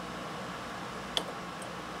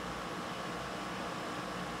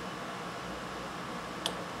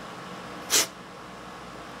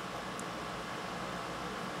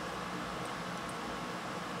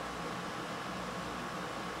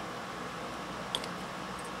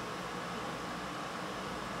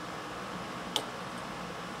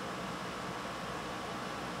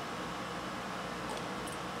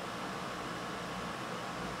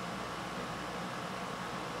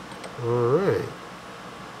 Alright,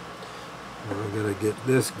 now I gotta get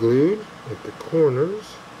this glued at the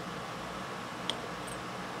corners.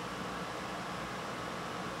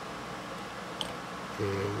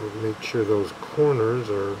 And we'll make sure those corners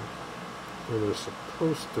are where they're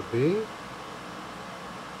supposed to be.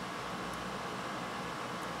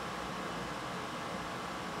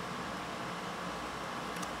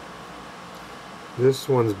 This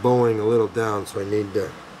one's bowing a little down, so I need to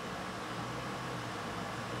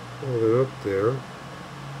hold it up there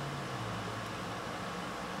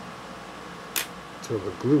till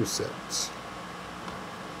the glue sets.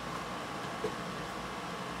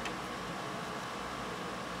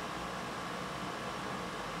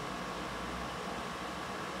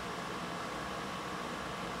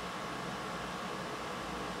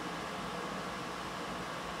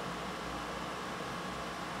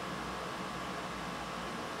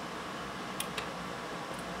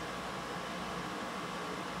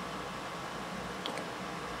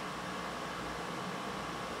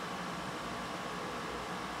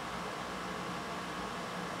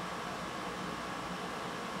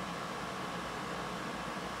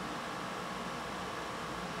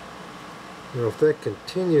 Now if that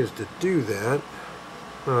continues to do that,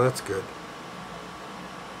 oh, that's good.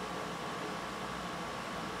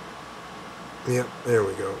 Yep, there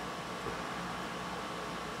we go.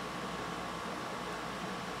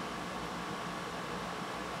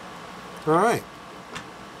 Alright,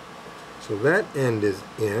 so that end is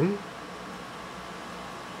in.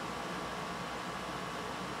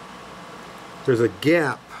 There's a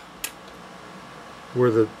gap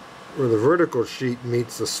where the vertical sheet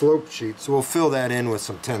meets the slope sheet, so we'll fill that in with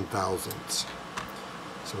some 10,000ths.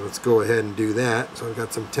 So let's go ahead and do that. So I've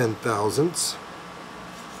got some 10,000ths.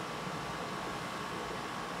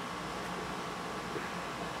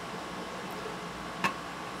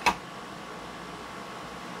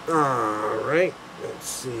 Alright, let's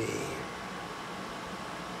see.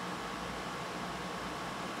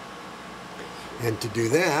 And to do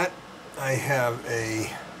that, I have a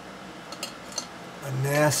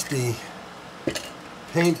nasty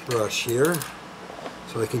paintbrush here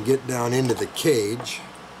so I can get down into the cage,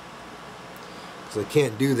 because I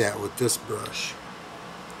can't do that with this brush.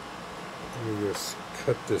 Let me just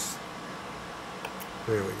cut this.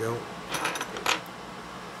 There we go.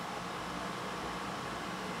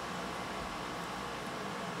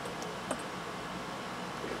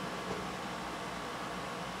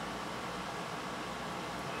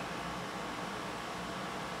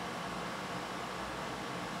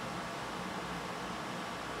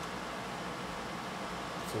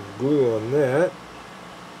 Some glue on that.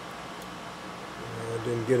 I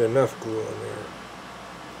didn't get enough glue on there.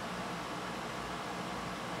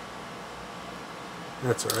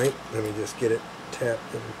 That's alright. Let me just get it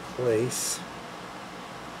tapped in place.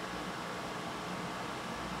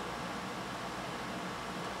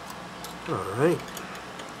 Alright.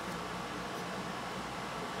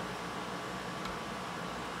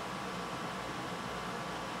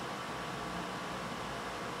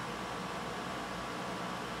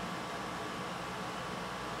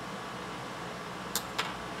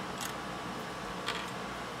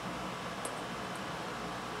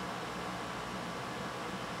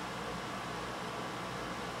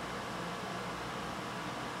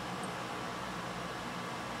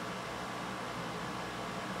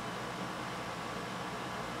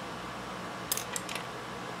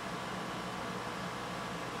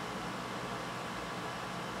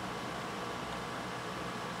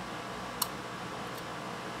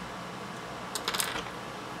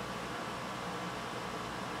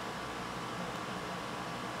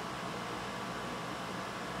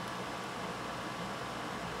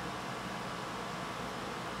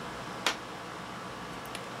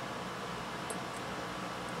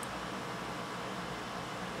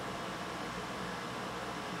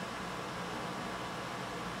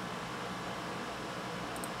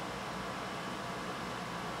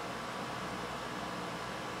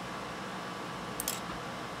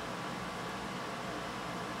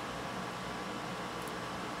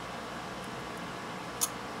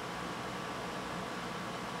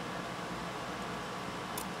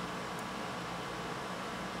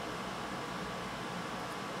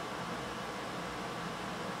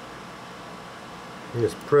 I'm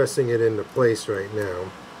just pressing it into place right now.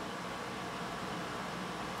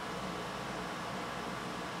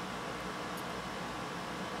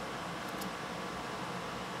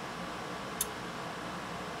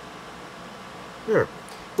 There.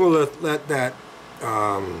 We'll let that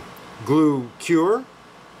glue cure,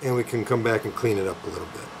 and we can come back and clean it up a little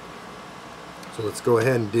bit. So let's go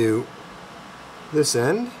ahead and do this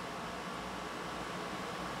end.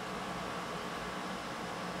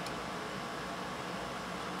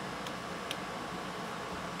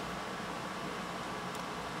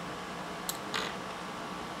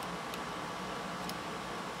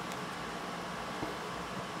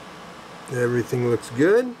 Everything looks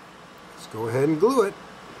good. Let's go ahead and glue it.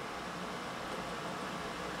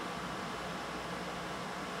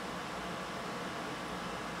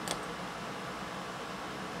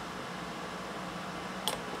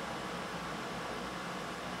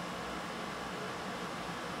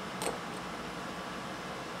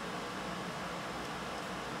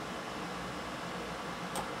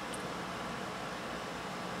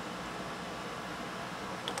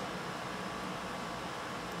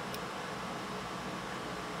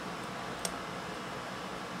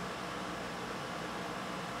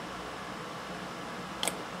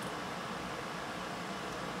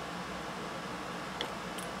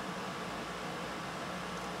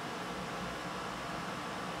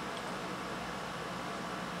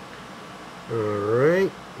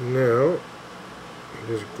 Alright, now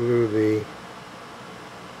just glue the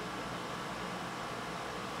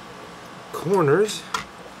corners.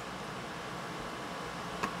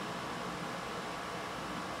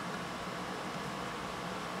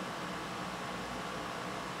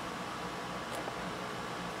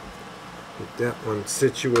 Get that one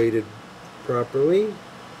situated properly.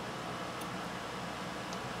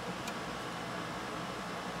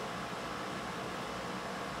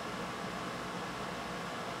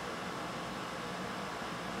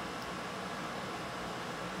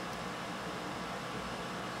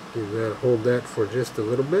 Do that, hold that for just a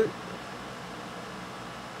little bit.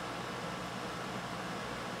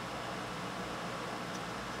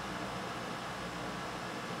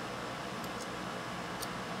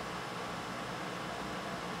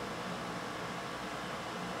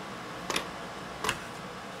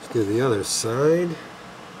 Let's do the other side.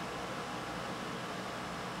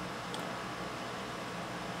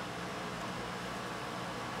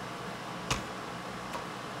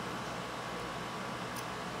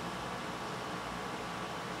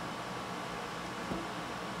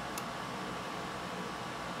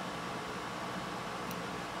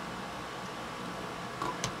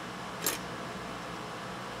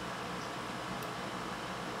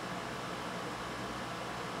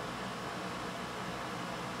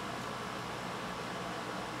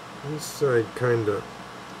 This side kind of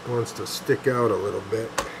wants to stick out a little bit.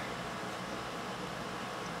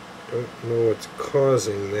 Don't know what's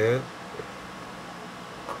causing that.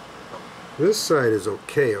 This side is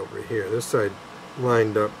okay over here. This side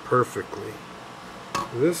lined up perfectly.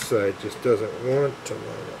 This side just doesn't want to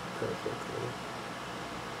line up perfectly.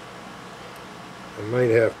 I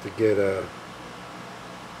might have to get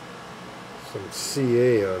some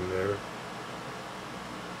CA on there.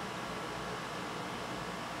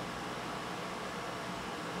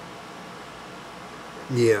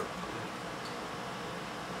 Yeah.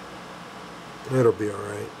 That'll be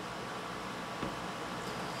alright.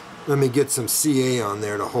 Let me get some CA on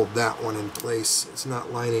there to hold that one in place. It's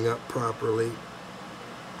not lining up properly.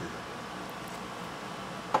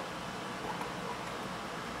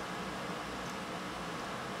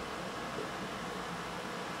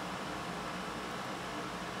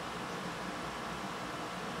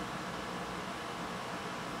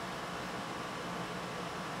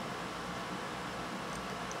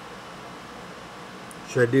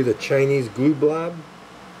 Should I do the Chinese glue blob?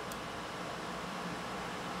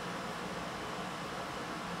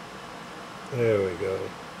 There we go.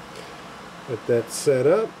 Get that set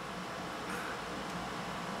up.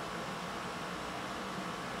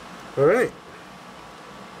 Alright.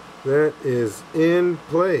 That is in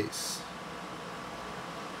place.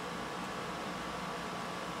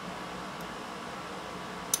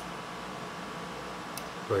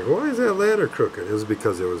 Like, why is that ladder crooked? It was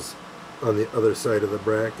because it was on the other side of the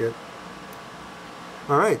bracket.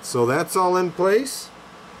 Alright, so that's all in place.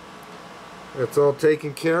 That's all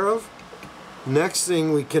taken care of. Next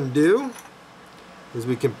thing we can do is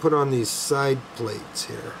we can put on these side plates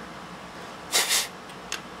here.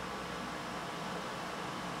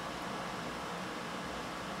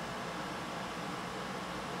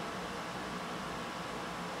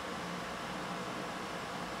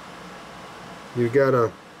 You've got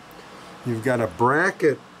a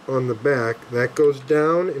bracket on the back that goes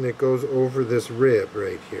down and it goes over this rib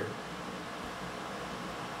right here.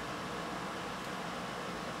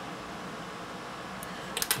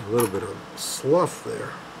 A little bit of slough there.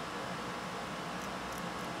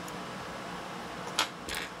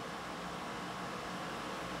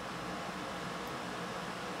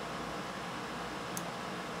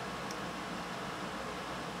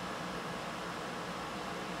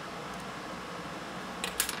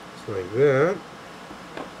 Just like that.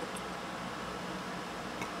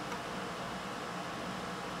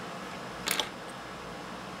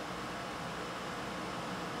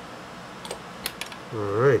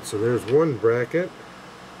 Alright, so there's one bracket.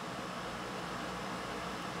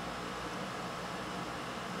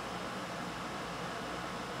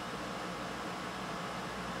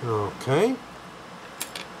 Okay.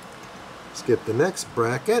 Let's get the next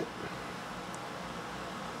bracket.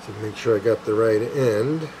 So make sure I got the right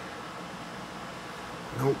end.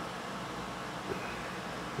 Nope.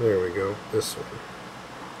 There we go, this one.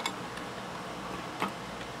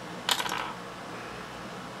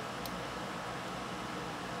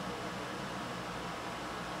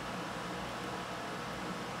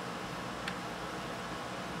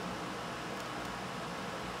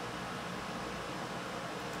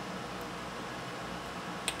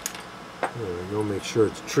 There we go, make sure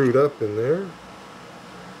it's trued up in there.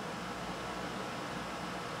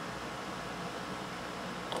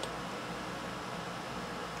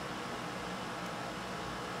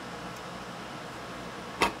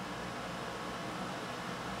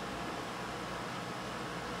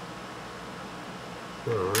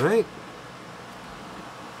 Alright.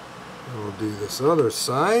 We'll do this other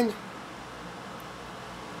side.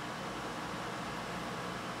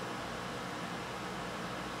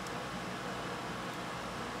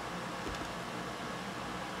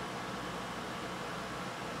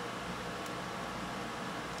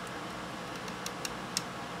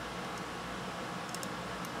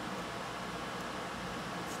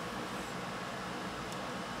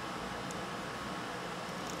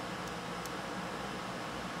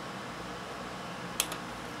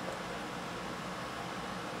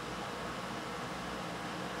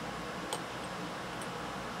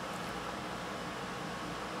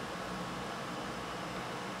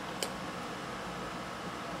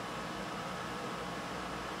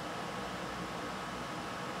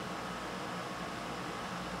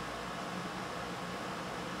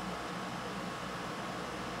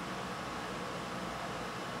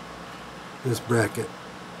 This bracket,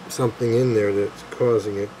 something in there that's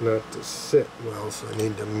causing it not to sit well, so I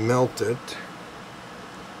need to melt it.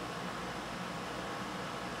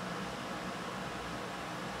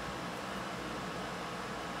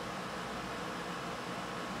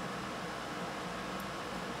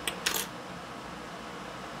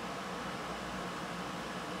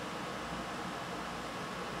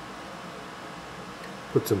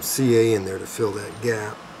 Put some CA in there to fill that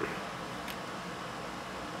gap.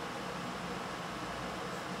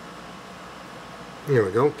 Here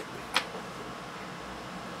we go.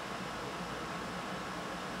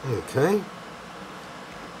 Okay.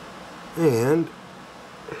 And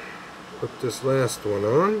put this last one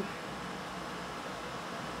on.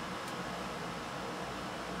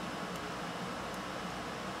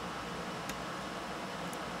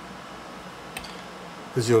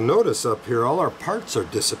 As you'll notice up here, all our parts are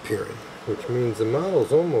disappearing, which means the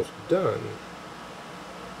model's almost done.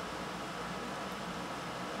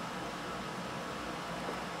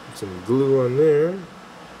 Put some glue on there.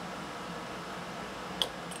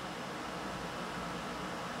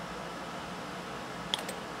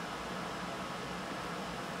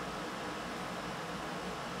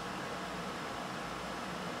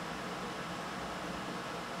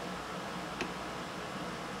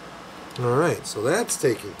 Alright, so that's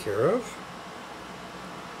taken care of.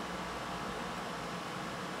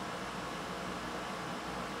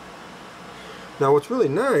 Now what's really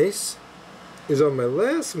nice is on my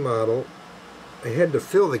last model I had to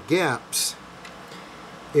fill the gaps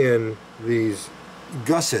in these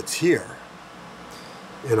gussets here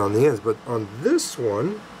and on the ends, but on this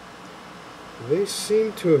one they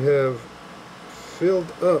seem to have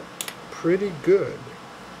filled up pretty good.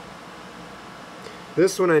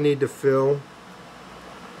 This one I need to fill.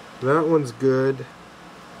 That one's good.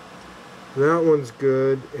 That one's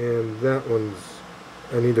good. And that one's,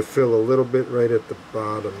 I need to fill a little bit right at the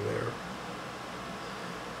bottom there.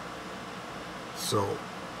 So,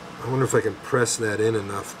 I wonder if I can press that in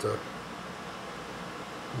enough to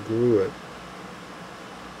glue it.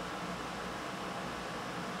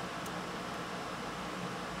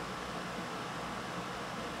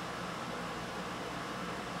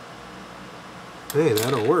 Hey,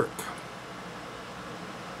 that'll work.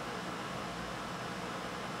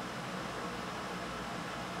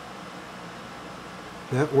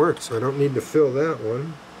 That works. I don't need to fill that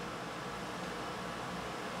one.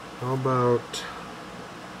 How about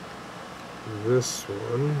this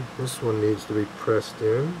one? This one needs to be pressed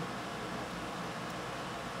in.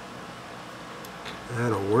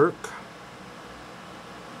 That'll work.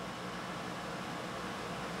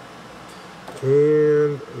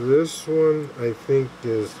 And this one I think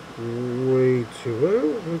is way too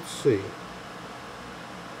well. Let's see.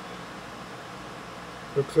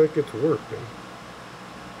 Looks like it's working.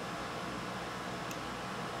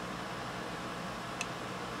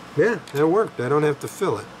 Yeah, that worked. I don't have to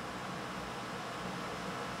fill it.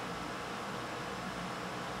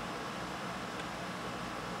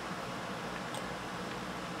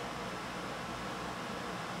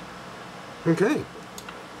 Okay.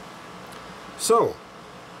 So,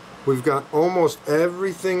 we've got almost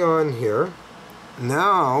everything on here.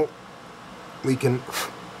 Now we can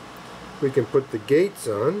put the gates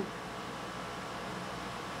on.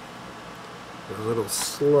 A little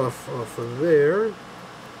slough off of there.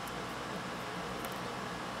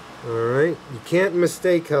 Alright, you can't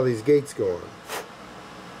mistake how these gates go on.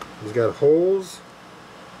 He's got holes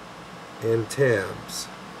and tabs.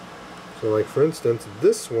 So like for instance,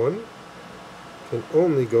 this one can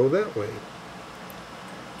only go that way.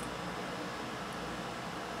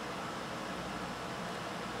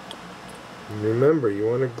 And remember, you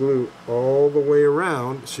want to glue all the way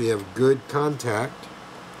around so you have good contact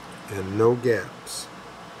and no gaps.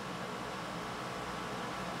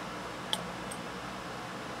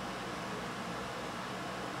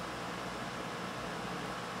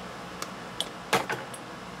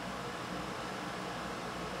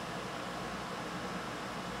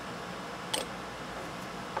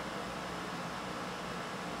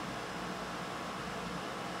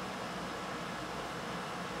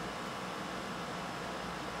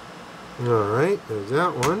 Alright, there's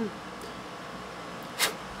that one.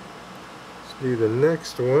 Let's do the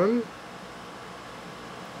next one.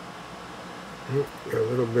 Got a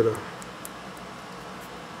little bit of...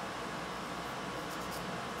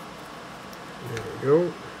 There we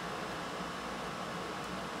go.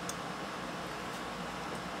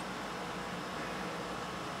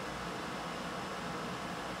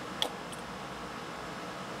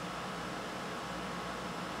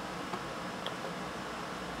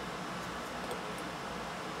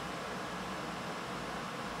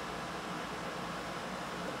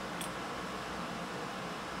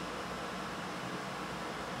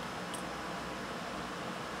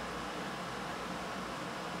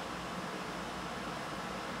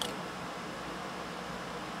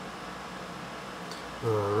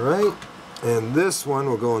 Alright, and this one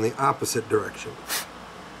will go in the opposite direction.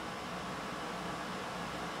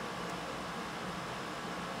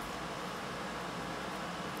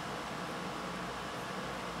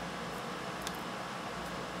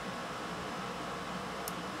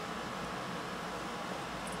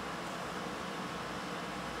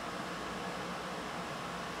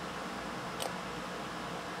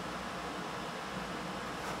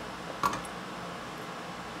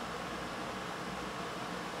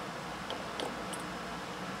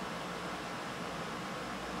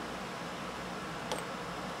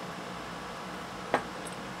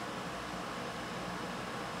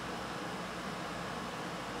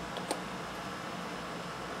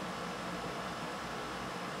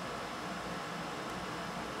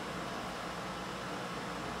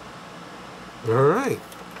 All right.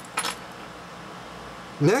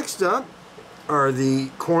 Next up are the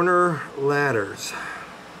corner ladders.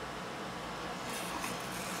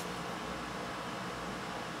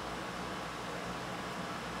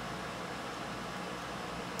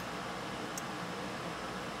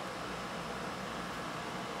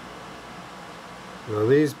 Now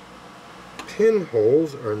these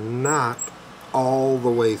pinholes are not all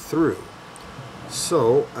the way through,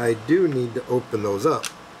 so I do need to open those up.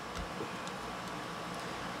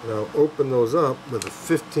 And I'll open those up with a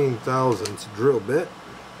 15 thousandths drill bit.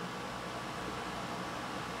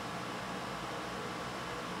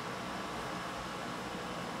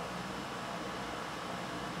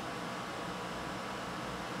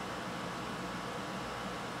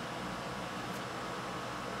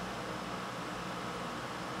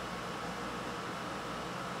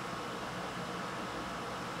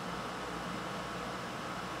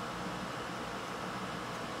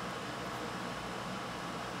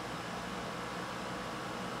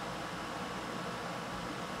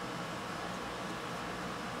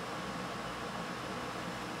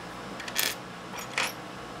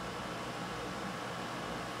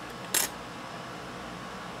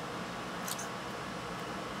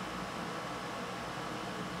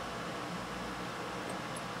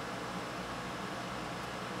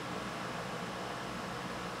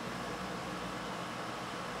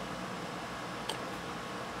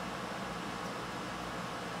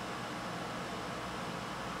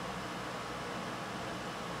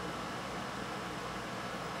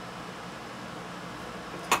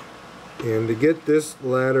 And to get this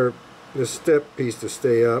ladder, this step piece to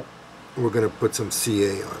stay up, we're going to put some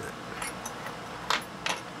CA on it.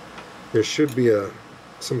 There should be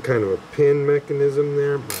some kind of a pin mechanism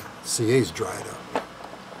there, but CA's dried up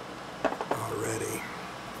already.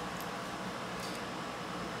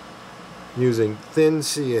 Using thin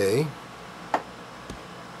CA.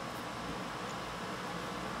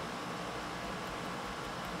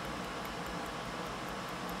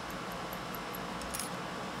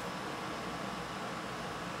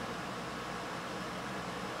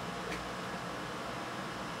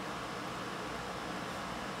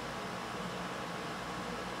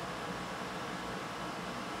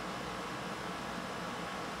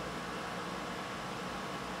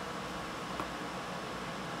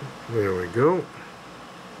 There we go.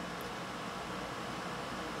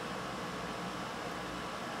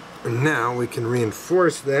 And now we can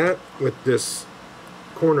reinforce that with this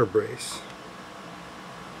corner brace.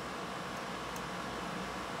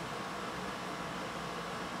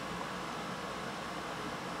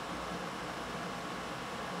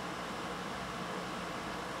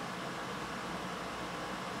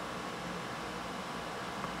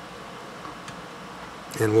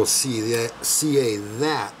 And we'll see that CA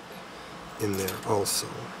that in there also.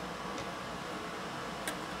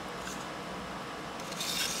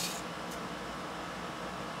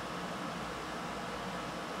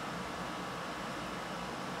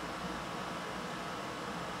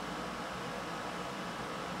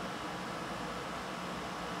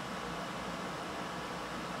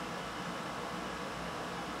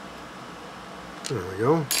 There we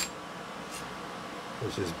go.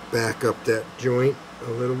 Let's just back up that joint a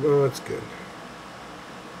little. Oh, that's good.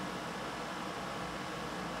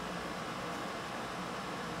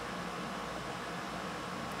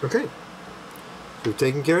 Okay, so we've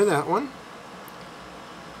taken care of that one.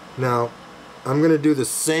 Now, I'm going to do the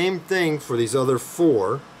same thing for these other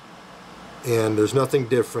four, and there's nothing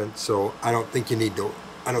different, so I don't think I need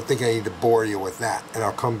to bore you with that. And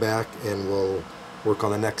I'll come back and we'll work on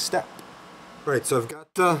the next step. All right, so I've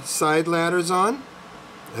got the side ladders on.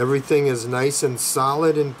 Everything is nice and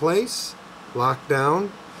solid in place, locked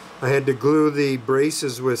down. I had to glue the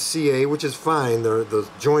braces with CA, which is fine. The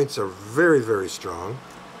joints are very, very strong.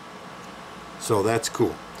 So that's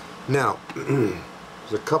cool. Now,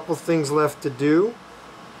 there's a couple things left to do,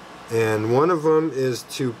 and one of them is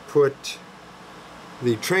to put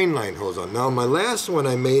the train line hose on. Now, my last one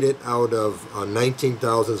I made it out of a 19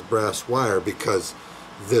 thousandths brass wire because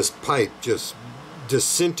this pipe just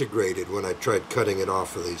disintegrated when I tried cutting it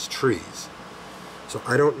off of these trees. So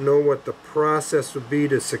I don't know what the process would be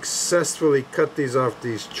to successfully cut these off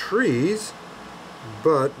these trees,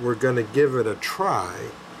 but we're going to give it a try.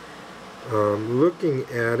 Looking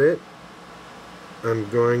at it, I'm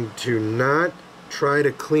going to not try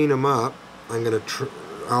to clean them up.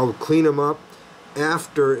 I'll clean them up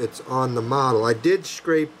after it's on the model. I did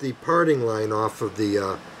scrape the parting line off of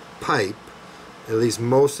the pipe, at least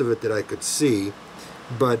most of it that I could see,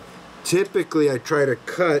 but typically I try to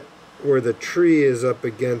cut where the tree is up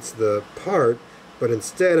against the part, but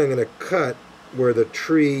instead I'm going to cut where the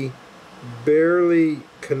tree barely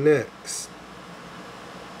connects.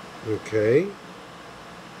 Okay.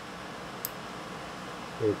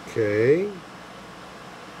 Okay.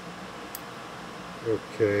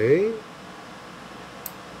 Okay.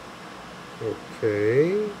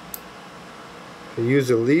 Okay. I use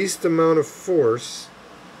the least amount of force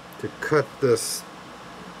to cut this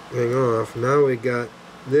thing off. Now we got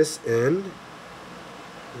this end.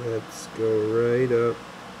 Let's go right up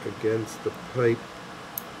against the pipe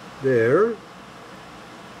there.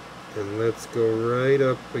 And let's go right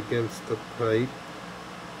up against the pipe.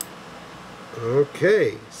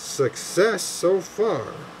 Okay, success so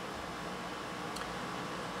far.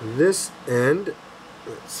 This end,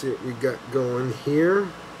 let's see what we got going here.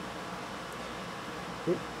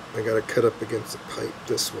 Oop, I gotta cut up against the pipe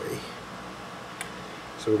this way.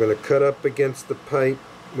 So we're gonna cut up against the pipe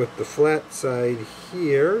with the flat side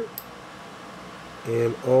here,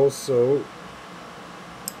 and also,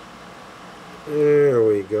 there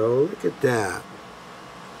we go, look at that.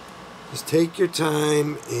 Just take your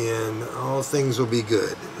time and all things will be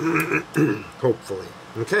good. Hopefully.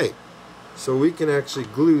 Okay, so we can actually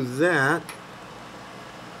glue that.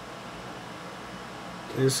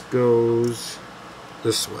 This goes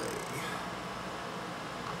this way.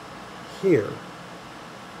 Here.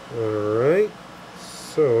 Alright,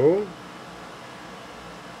 so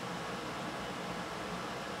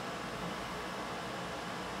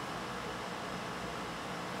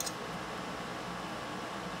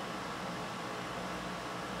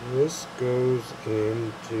this goes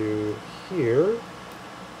into here.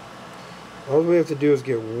 All we have to do is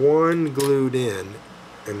get one glued in,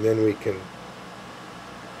 and then we can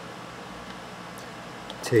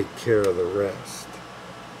take care of the rest.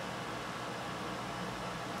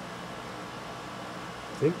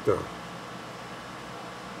 I think though.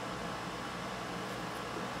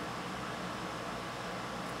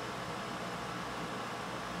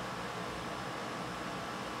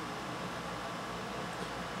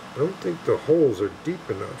 I don't think the holes are deep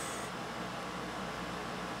enough.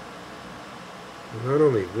 Not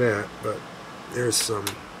only that, but there's some.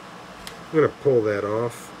 I'm going to pull that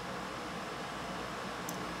off.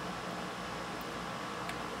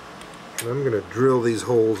 And I'm going to drill these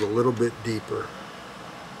holes a little bit deeper.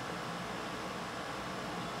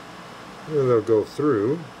 And they'll go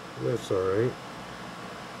through. That's alright.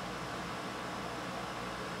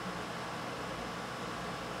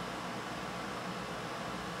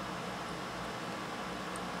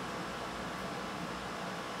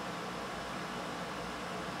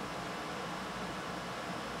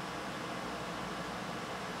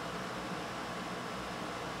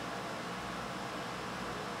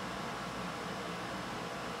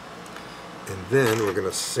 And then we're going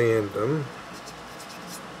to sand them.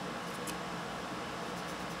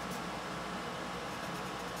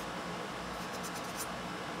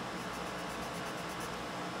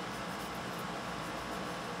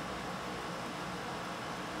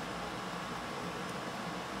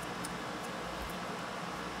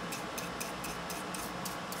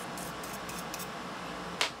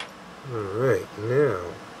 Alright,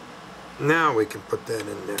 now we can put that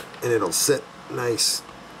in there and it'll sit nice.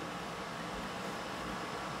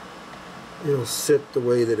 It'll sit the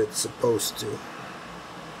way that it's supposed to.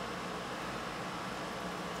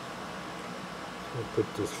 I'll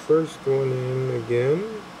put this first one in again.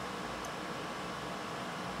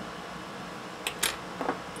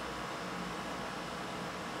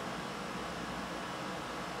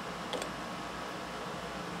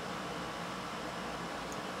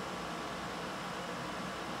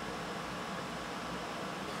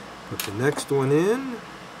 Put the next one in.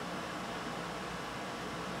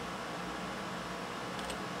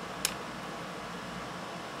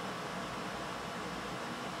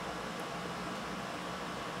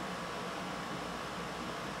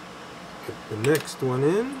 Put the next one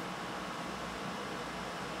in.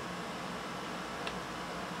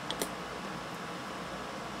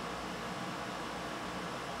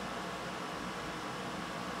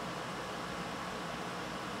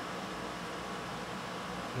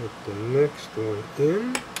 Put the next one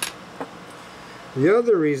in. The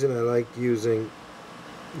other reason I liked using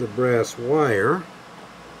the brass wire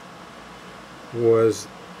was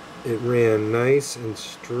it ran nice and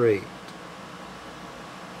straight.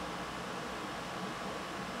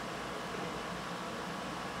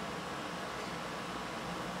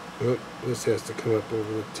 Oh, this has to come up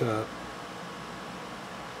over the top.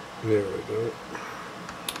 There we go.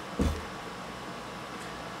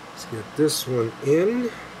 Let's get this one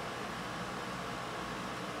in.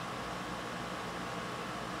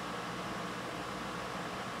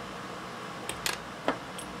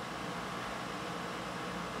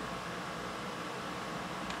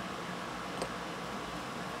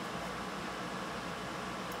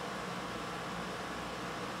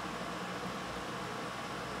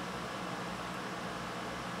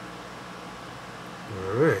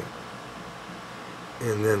 Alright.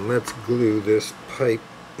 And then let's glue this pipe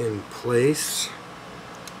in place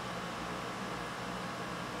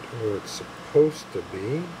where it's supposed to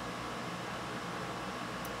be.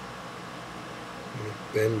 Let me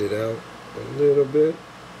bend it out a little bit.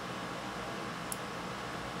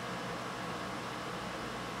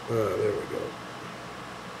 Ah, there we go.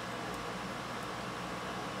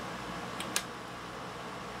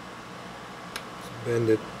 Let's bend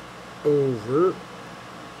it over.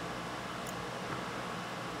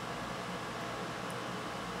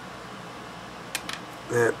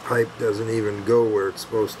 That pipe doesn't even go where it's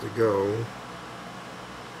supposed to go.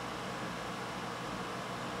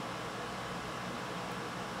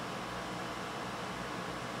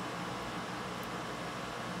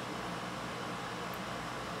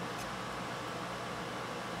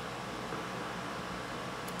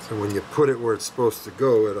 So when you put it where it's supposed to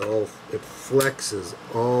go, it flexes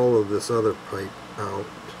all of this other pipe out.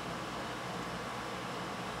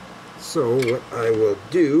 So what I will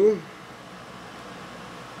do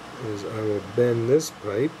is I will bend this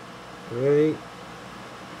pipe right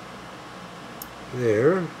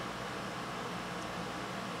there.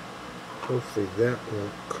 Hopefully that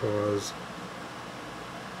won't cause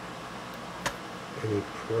any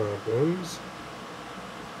problems.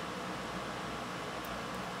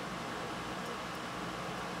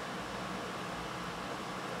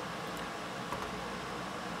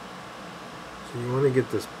 So you want to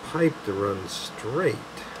get this pipe to run straight,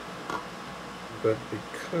 but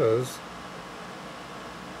because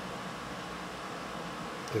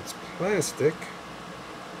it's plastic,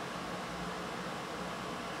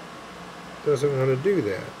 it doesn't want to do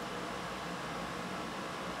that.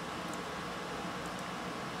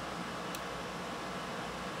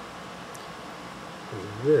 And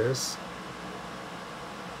this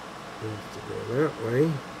needs to go that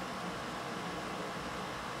way.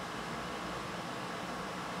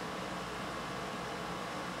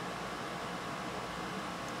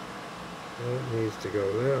 That needs to go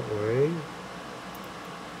that way.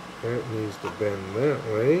 That needs to bend that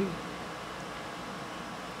way.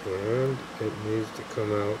 And it needs to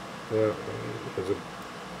come out that way. There's a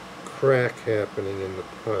crack happening in the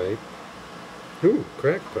pipe. Ooh,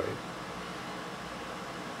 crack pipe.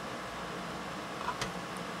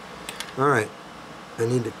 Alright, I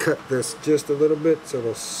need to cut this just a little bit so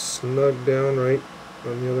it'll snug down right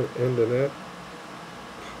on the other end of that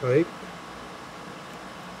pipe.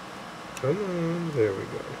 Come on, there we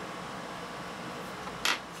go.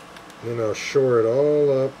 Then I'll shore it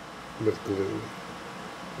all up with glue.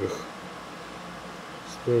 Ugh.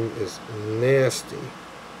 This thing is nasty.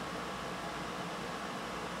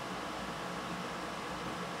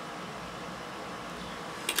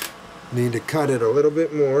 Need to cut it a little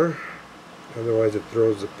bit more, otherwise it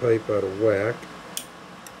throws the pipe out of whack.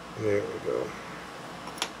 There we go.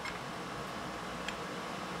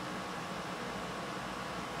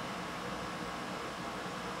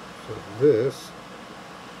 So this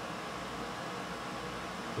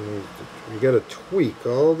needs to, you got to tweak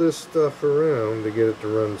all this stuff around to get it to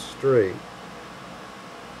run straight.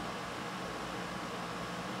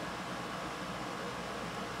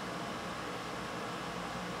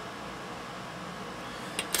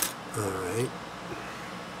 Alright.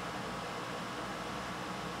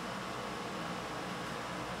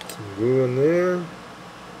 Some glue in there.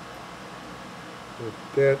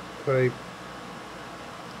 With that pipe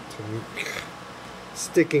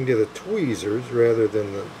sticking to the tweezers rather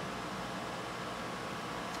than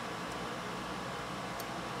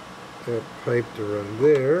that pipe to run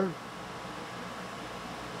there.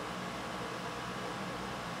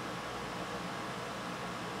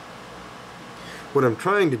 What I'm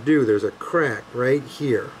trying to do, there's a crack right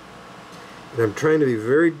here, and I'm trying to be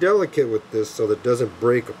very delicate with this so that it doesn't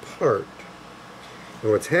break apart.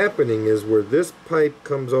 And what's happening is where this pipe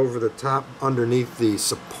comes over the top underneath the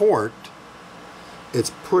support,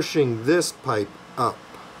 it's pushing this pipe up.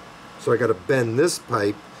 So I got to bend this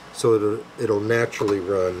pipe so that it'll naturally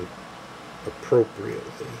run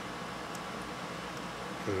appropriately.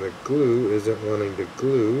 And the glue isn't wanting to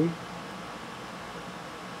glue.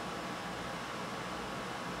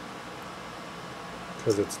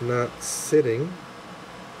 Because it's not sitting.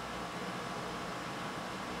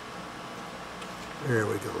 There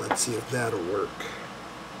we go. Let's see if that'll work.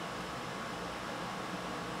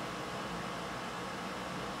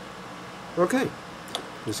 Okay.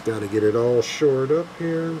 Just got to get it all shored up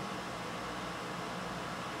here.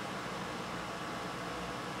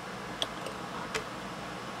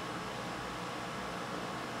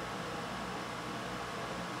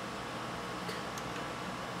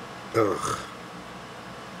 Ugh.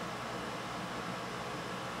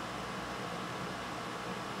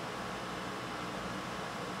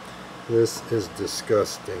 This is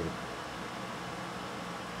disgusting.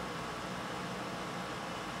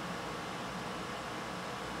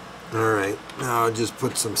 Alright, now I'll just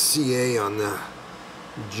put some CA on the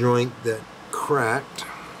joint that cracked.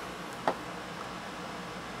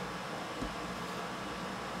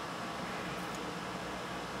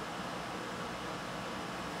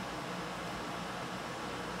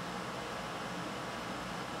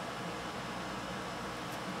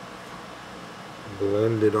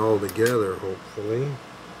 Blend it all together, hopefully.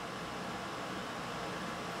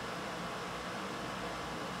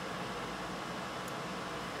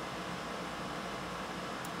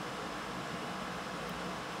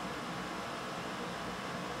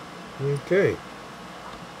 Okay,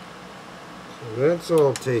 so that's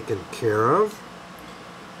all taken care of.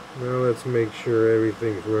 Now let's make sure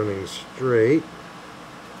everything's running straight.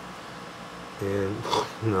 And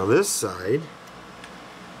now this side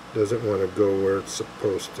doesn't want to go where it's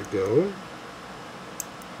supposed to go.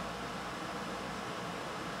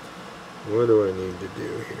 What do I need to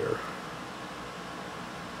do here?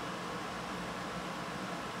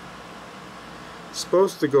 It's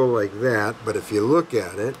supposed to go like that, but if you look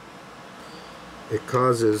at it, it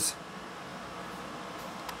causes,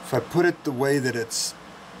 if I put it the way that it's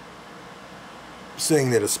saying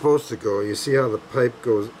that it's supposed to go, you see how the pipe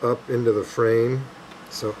goes up into the frame?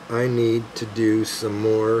 So I need to do some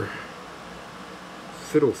more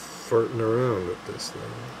fiddle farting around with this thing.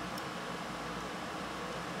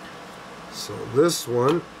 So this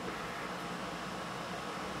one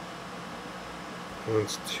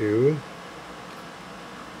wants to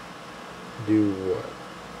do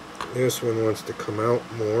what? This one wants to come out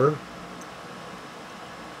more.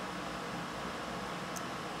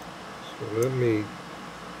 So let me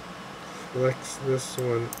flex this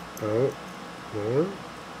one out more.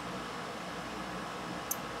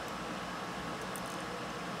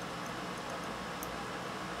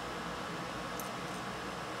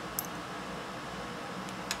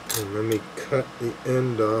 And let me cut the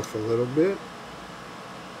end off a little bit.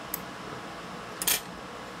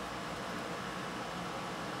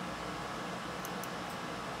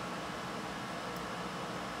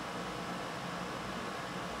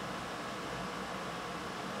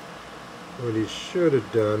 What he should have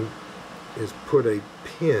done is put a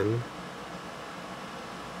pin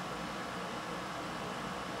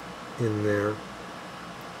in there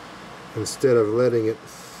instead of letting it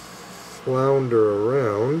flounder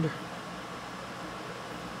around.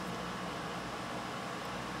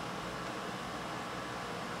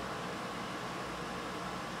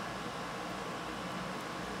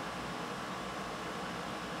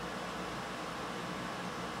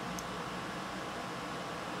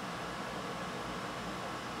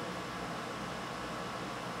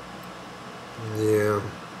 Yeah,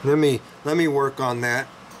 let me work on that,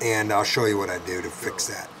 and I'll show you what I do to fix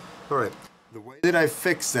that. All right, the way that I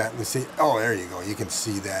fix that, let's see. Oh, there you go. You can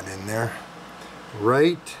see that in there.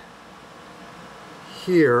 Right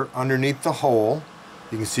here, underneath the hole,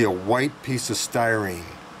 you can see a white piece of styrene.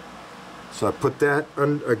 So I put that,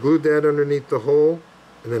 I glued that underneath the hole,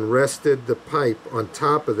 and then rested the pipe on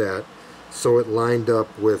top of that, so it lined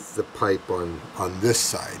up with the pipe on this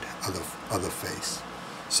side of the face.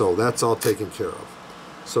 So that's all taken care of.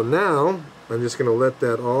 So now I'm just going to let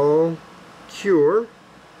that all cure,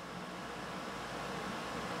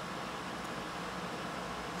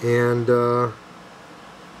 and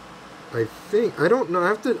I think, I don't know,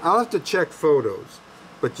 I'll have to check photos,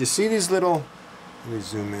 but you see these little, let me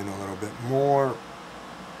zoom in a little bit more.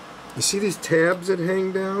 You see these tabs that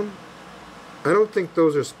hang down? I don't think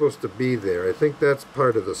those are supposed to be there. I think that's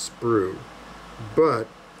part of the sprue, but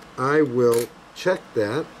I will check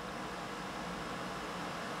that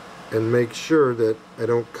and make sure that I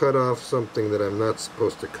don't cut off something that I'm not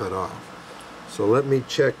supposed to cut off. So let me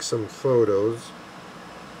check some photos.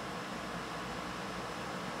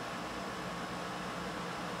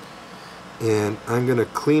 And I'm going to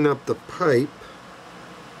clean up the pipe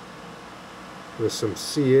with some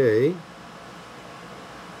CA.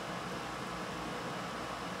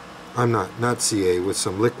 I'm not CA, with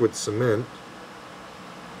some liquid cement.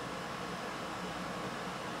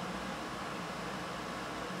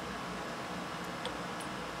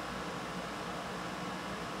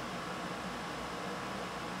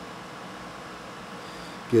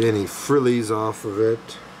 Get any frillies off of it.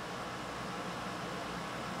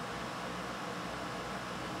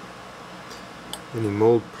 Any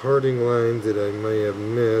mold parting lines that I may have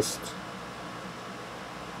missed.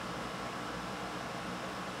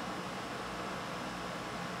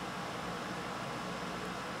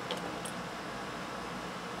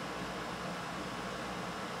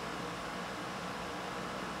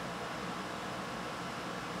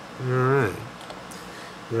 Alright.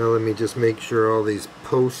 Now let me just make sure all these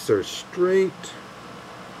posts are straight.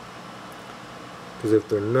 Because if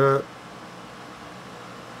they're not,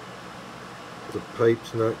 the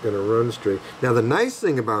pipe's not going to run straight. Now the nice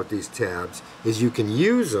thing about these tabs is you can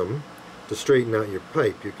use them to straighten out your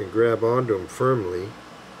pipe. You can grab onto them firmly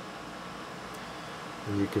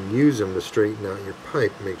and you can use them to straighten out your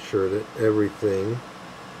pipe. Make sure that everything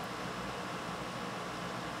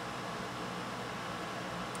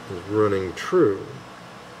is running true.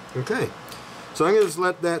 Okay, so I'm going to just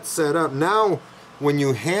let that set up. Now when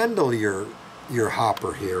you handle your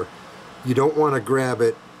hopper here, you don't want to grab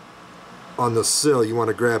it on the sill. You want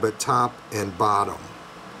to grab it top and bottom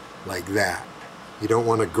like that. You don't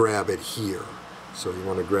want to grab it here, so you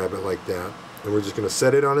want to grab it like that. And we're just going to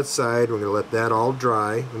set it on its side. We're going to let that all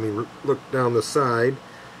dry. Let me look down the side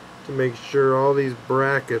to make sure all these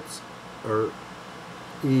brackets are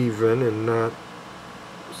even and not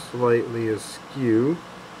slightly askew.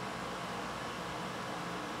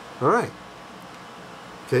 Alright.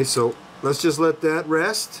 Okay, so let's just let that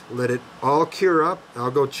rest. Let it all cure up.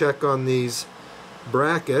 I'll go check on these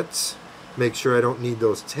brackets. Make sure I don't need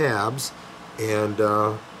those tabs. And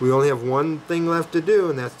we only have one thing left to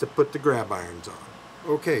do, and that's to put the grab irons on.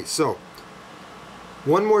 Okay, so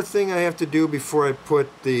one more thing I have to do before I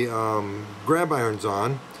put the grab irons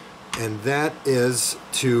on, and that is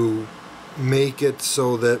to make it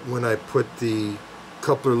so that when I put the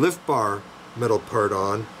coupler lift bar metal part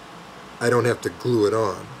on, I don't have to glue it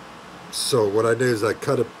on. So what I do is I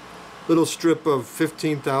cut a little strip of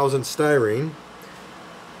 15,000 styrene.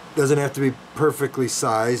 Doesn't have to be perfectly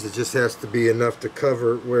sized, it just has to be enough to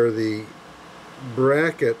cover where the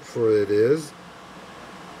bracket for it is,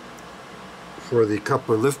 for the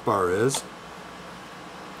coupler lift bar is.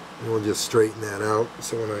 And we'll just straighten that out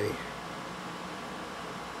so when I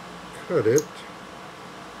cut it,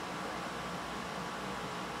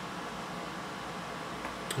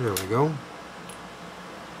 there we go.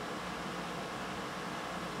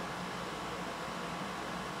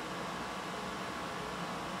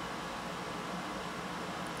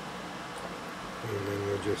 And then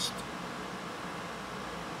we'll just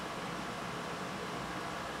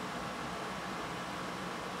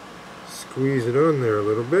squeeze it on there a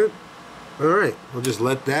little bit. Alright, we'll just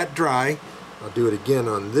let that dry. I'll do it again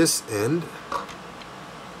on this end.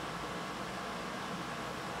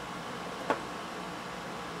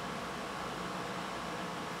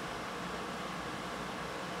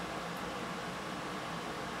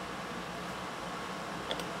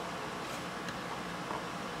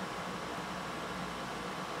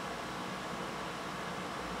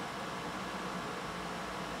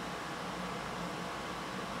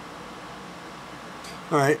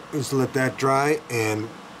 Alright, just let that dry, and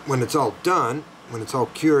when it's all done, when it's all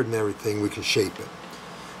cured and everything, we can shape it.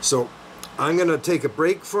 So I'm going to take a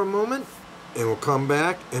break for a moment, and we'll come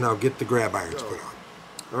back and I'll get the grab irons put on.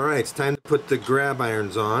 Alright, it's time to put the grab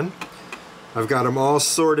irons on. I've got them all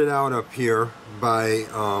sorted out up here by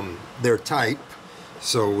their type.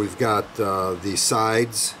 So we've got the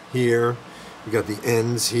sides here, we've got the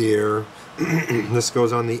ends here. This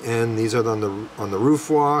goes on the end, these are on the roof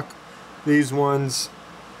walk. These ones,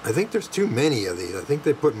 I think there's too many of these. I think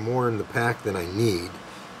they put more in the pack than I need.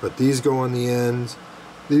 But these go on the ends,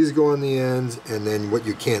 these go on the ends, and then what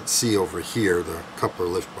you can't see over here, the coupler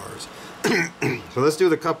lift bars. So let's do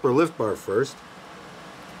the coupler lift bar first.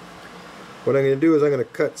 What I'm going to do is I'm going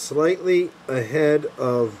to cut slightly ahead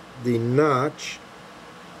of the notch.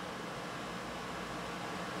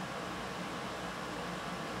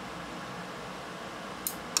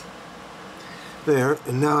 There,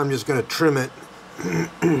 and now I'm just going to trim it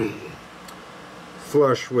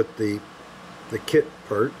flush with the kit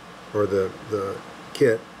part, or the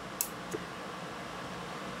kit.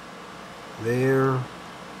 There.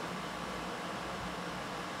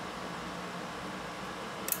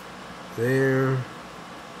 There.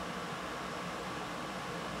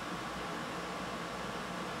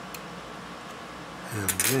 And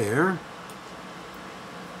there.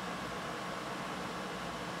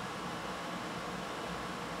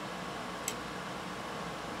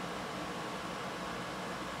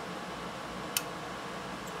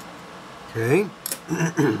 Okay,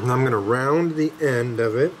 I'm going to round the end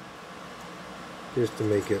of it just to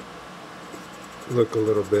make it look a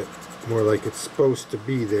little bit more like it's supposed to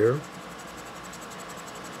be there.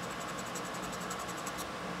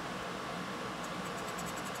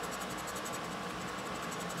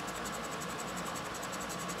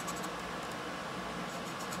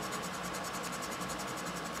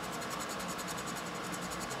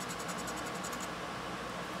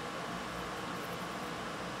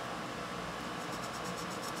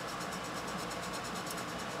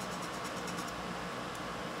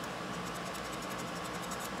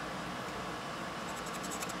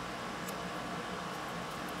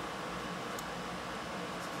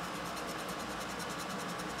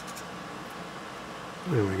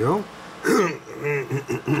 There we go.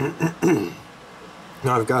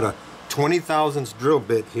 Now I've got a 20 thousandths drill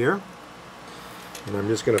bit here, and I'm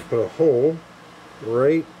just going to put a hole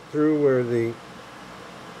right through where the,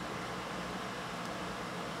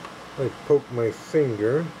 I poke my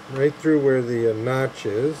finger right through where the notch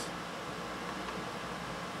is.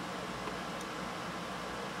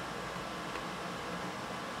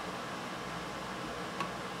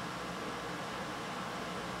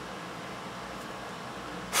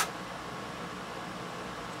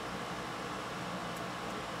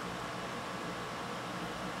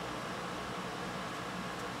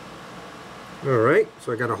 Alright,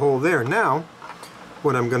 so I got a hole there. Now,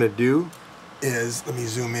 what I'm going to do is, let me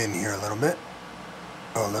zoom in here a little bit.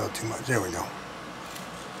 Oh, a little too much. There we go.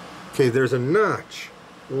 Okay, there's a notch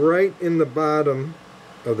right in the bottom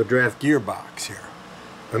of the draft gearbox here.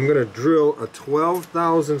 I'm going to drill a 12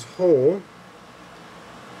 thousandths hole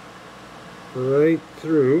right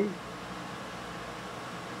through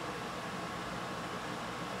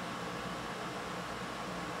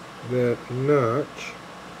that notch.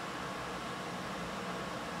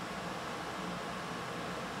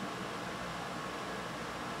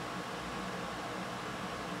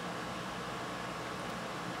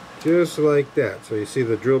 Just like that. So you see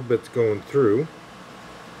the drill bits going through.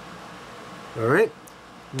 Alright,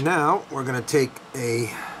 now we're going to take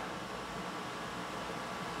a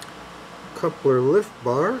coupler lift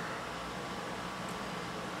bar.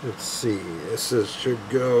 Let's see, should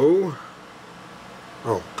go,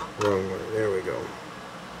 oh, wrong way, there we go.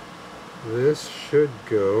 This should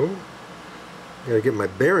go, gotta get my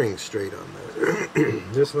bearings straight on this,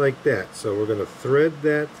 just like that. So we're going to thread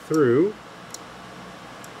that through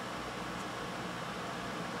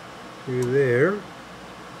there,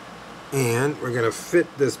 and we're going to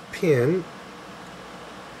fit this pin.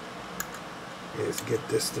 Let's get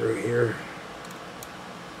this through here.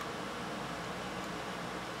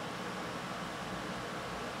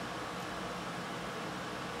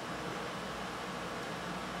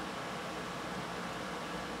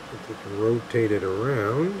 Rotate it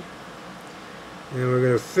around, and we're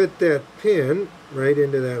going to fit that pin right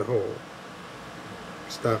into that hole.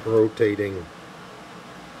 Stop rotating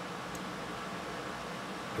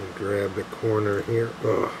and grab the corner here.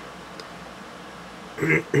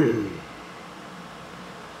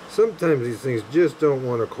 Sometimes these things just don't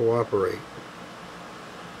want to cooperate.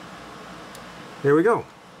 There we go.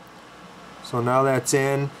 So now that's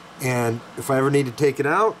in, and if I ever need to take it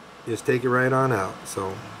out, just take it right on out.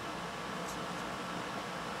 So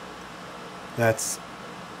that's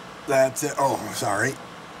it. Oh, sorry.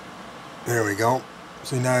 There we go.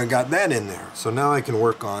 So now I got that in there. So now I can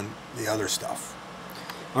work on the other stuff.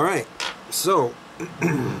 Alright, so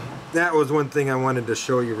that was one thing I wanted to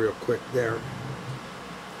show you real quick there.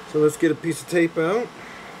 So let's get a piece of tape out.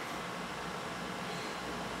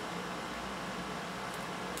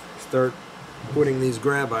 Start putting these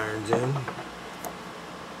grab irons in.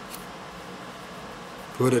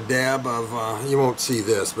 Put a dab of, you won't see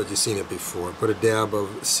this, but you've seen it before. Put a dab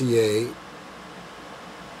of CA,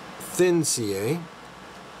 thin CA.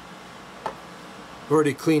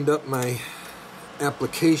 Already cleaned up my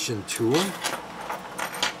application tool.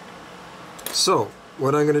 So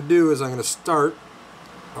what I'm going to do is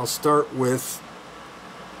I'll start with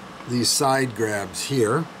these side grabs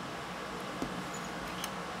here,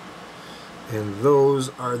 and those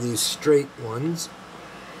are these straight ones.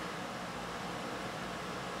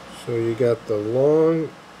 So you got the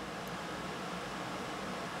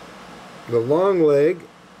long leg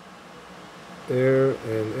there,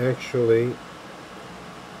 and actually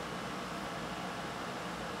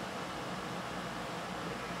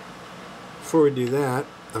before we do that,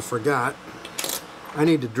 I forgot, I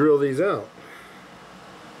need to drill these out.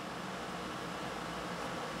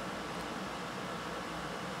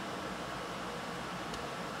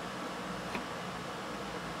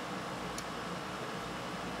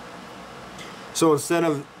 So instead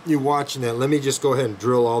of you watching that, let me just go ahead and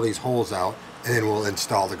drill all these holes out, and then we'll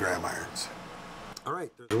install the grab irons.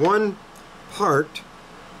 Alright, there's one part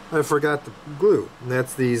I forgot to glue, and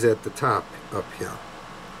that's these at the top up here.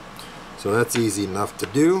 So that's easy enough to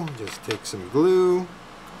do. Just take some glue,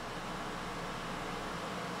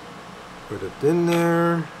 put it in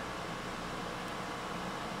there.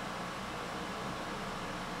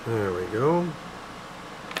 There we go.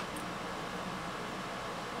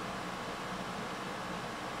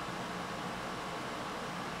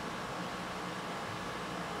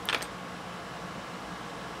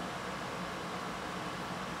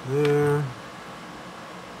 There.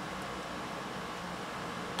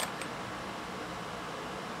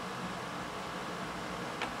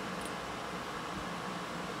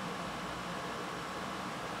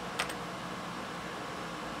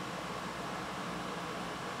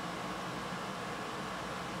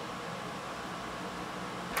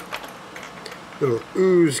 Little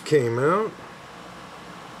ooze came out.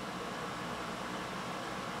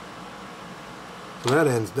 So that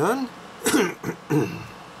end's done.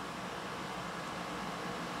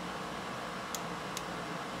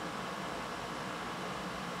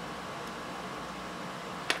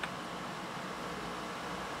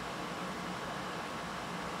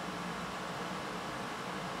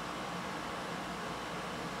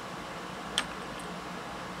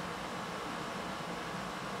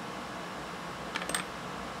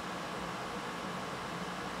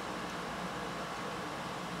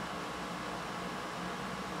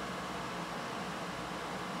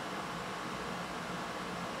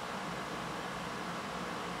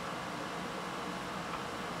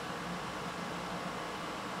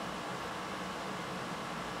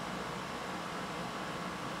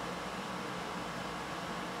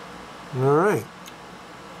 Alright,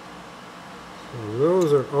 so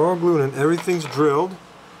those are all glued and everything's drilled,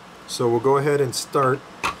 so we'll go ahead and start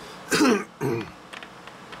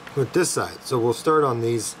with this side. So we'll start on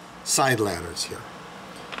these side ladders here.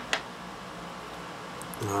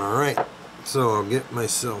 Alright, so I'll get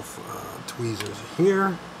myself tweezers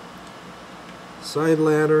here, side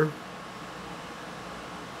ladder.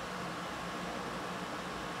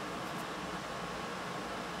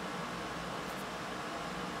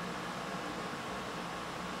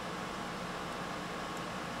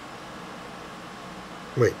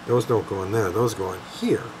 Wait, those don't go in there, those go in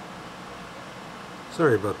here.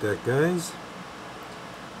 Sorry about that, guys.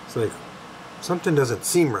 It's like something doesn't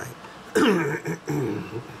seem right.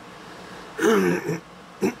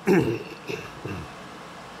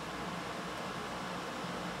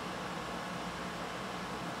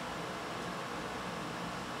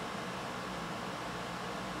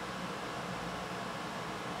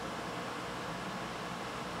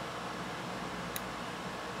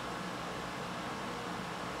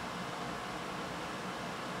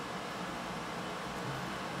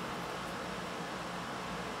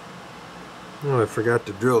 Oh, I forgot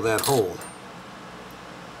to drill that hole.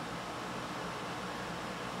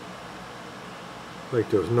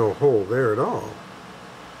 Like there's no hole there at all.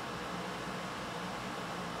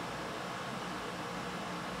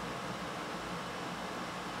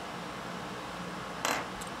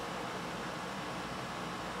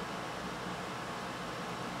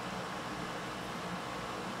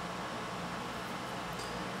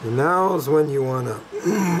 And now is when you want to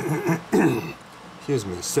excuse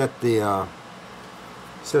me, set the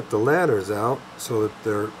ladders out so that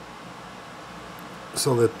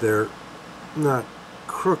they're not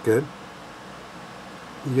crooked.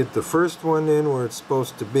 You get the first one in where it's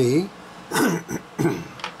supposed to be.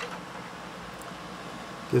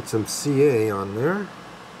 Get some CA on there.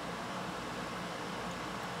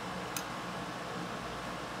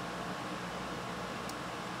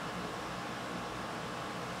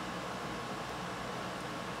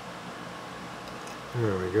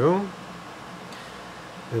 There we go.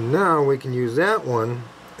 And now we can use that one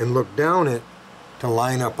and look down it to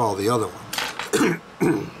line up all the other ones.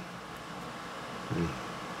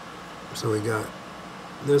 So we got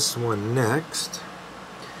this one next.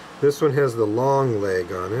 This one has the long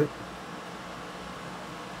leg on it.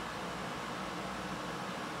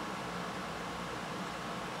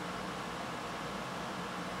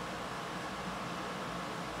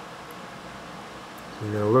 So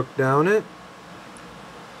now look down it.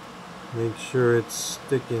 Make sure it's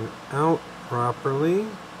sticking out properly.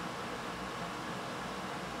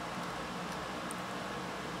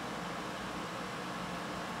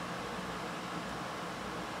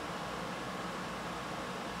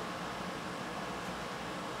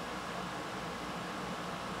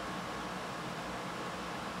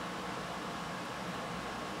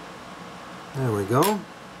 There we go.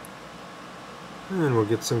 And we'll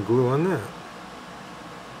get some glue on that.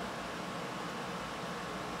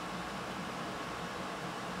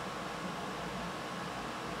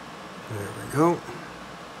 There we go.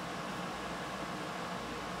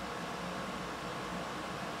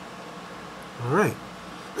 All right.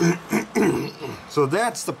 So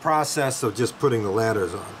that's the process of just putting the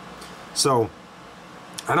ladders on. So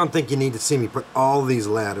I don't think you need to see me put all these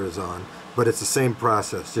ladders on, but it's the same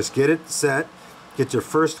process. Just get it set, get your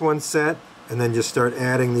first one set, and then just start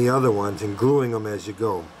adding the other ones and gluing them as you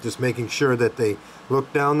go. Just making sure that they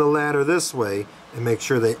look down the ladder this way and make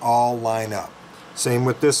sure they all line up. Same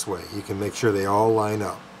with this way. You can make sure they all line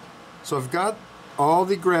up. So I've got all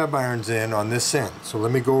the grab irons in on this end. So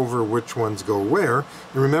let me go over which ones go where.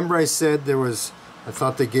 And remember I said I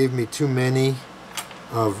thought they gave me too many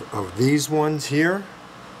of these ones here.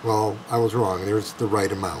 Well, I was wrong. There's the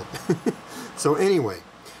right amount. So anyway,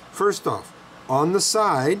 first off, on the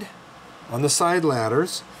side on the side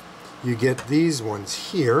ladders, you get these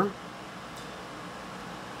ones here.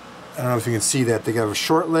 I don't know if you can see that. They have a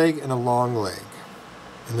short leg and a long leg,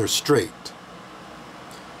 and they're straight.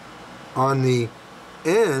 On the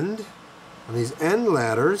end, on these end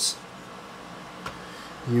ladders,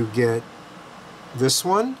 you get this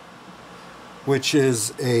one, which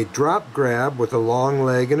is a drop grab with a long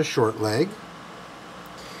leg and a short leg.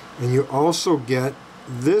 And you also get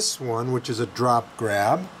this one, which is a drop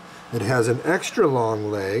grab. It has an extra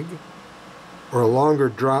long leg, or a longer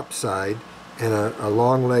drop side, and a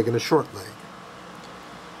long leg and a short leg.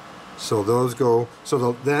 So those go,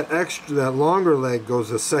 so that longer leg goes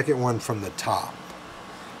the second one from the top.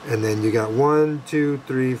 And then you got 1, 2,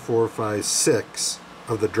 3, 4, 5, 6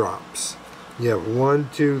 of the drops. You have 1,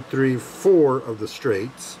 2, 3, 4 of the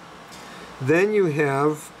straights. Then you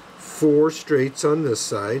have 4 straights on this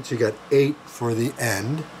side, so you got 8 for the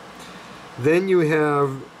end. Then you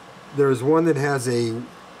have, there's one that has a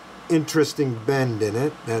interesting bend in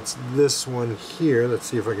it. That's this one here. Let's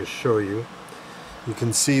see if I can show you. You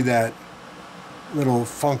can see that little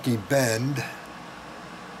funky bend.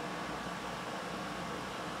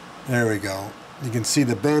 There we go. You can see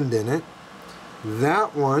the bend in it.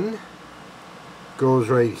 That one goes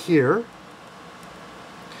right here.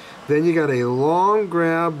 Then you got a long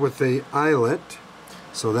grab with a eyelet.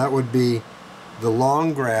 So that would be the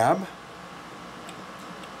long grab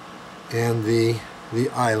and the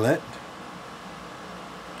eyelet.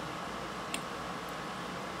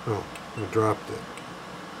 Oh, I dropped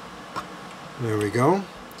it. There we go.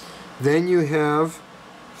 Then you have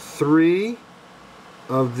 3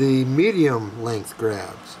 of the medium length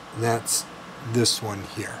grabs. And that's this one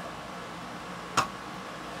here.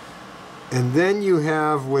 And then you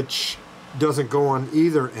have, which doesn't go on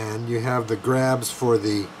either end, you have the grabs for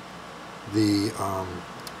the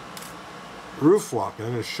roof walk. And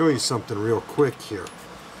I'm going to show you something real quick here.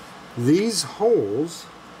 These holes,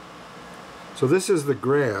 so this is the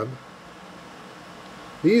grab.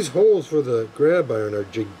 These holes for the grab iron are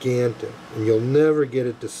gigantic, and you'll never get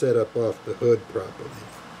it to set up off the hood properly.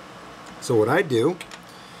 So what I do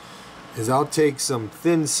is I'll take some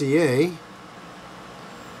thin CA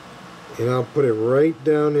and I'll put it right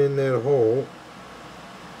down in that hole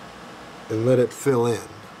and let it fill in.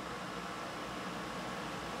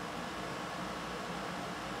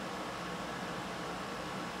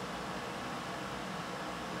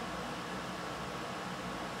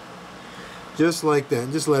 Just like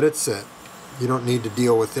that. Just let it set. You don't need to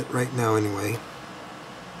deal with it right now anyway.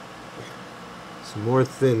 Some more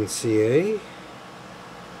thin CA.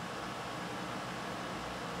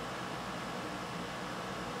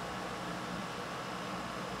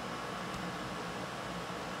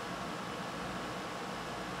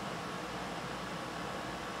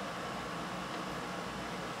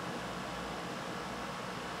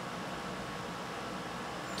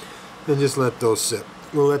 And just let those sit.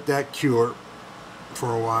 We'll let that cure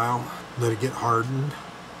for a while. Let it get hardened.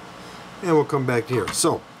 And we'll come back here.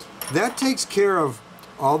 So that takes care of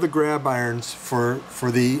all the grab irons for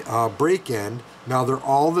the break end. Now they're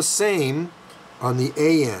all the same on the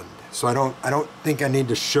A end. So I don't think I need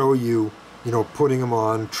to show you, putting them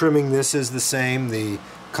on. Trimming this is the same. The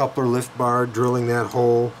coupler lift bar, drilling that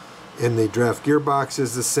hole in the draft gearbox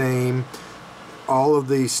is the same. All of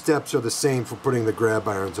the steps are the same for putting the grab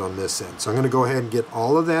irons on this end. So I'm going to go ahead and get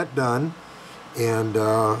all of that done, and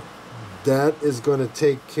that is going to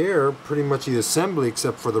take care pretty much of the assembly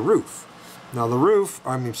except for the roof. Now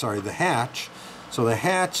the hatch. So the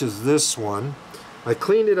hatch is this one. I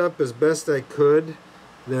cleaned it up as best I could.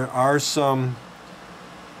 There are some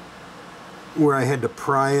where I had to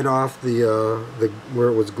pry it off where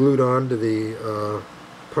it was glued on to the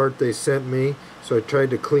part they sent me. So I tried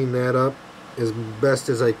to clean that up as best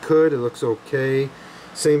as I could. It looks okay.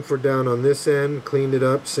 Same for down on this end. Cleaned it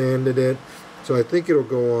up, sanded it. So I think it'll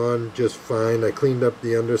go on just fine. I cleaned up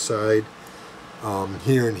the underside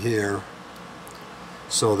here and here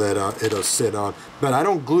so that it'll sit on. But I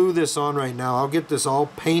don't glue this on right now. I'll get this all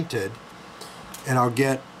painted, and I'll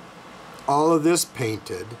get all of this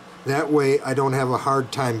painted. That way I don't have a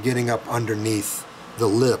hard time getting up underneath the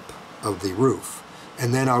lip of the roof.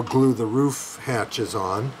 And then I'll glue the roof hatches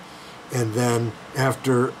on. And then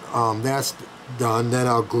after that's done, then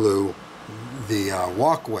I'll glue the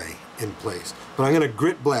walkway in place. But I'm going to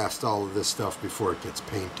grit blast all of this stuff before it gets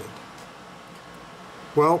painted.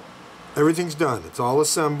 Well, everything's done. It's all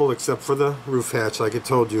assembled except for the roof hatch. Like I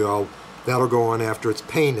told you, that'll go on after it's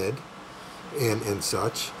painted and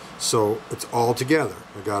such. So it's all together.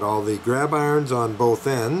 I got all the grab irons on both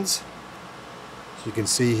ends, as you can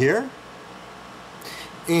see here.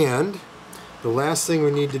 And the last thing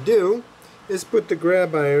we need to do is put the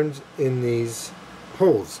grab irons in these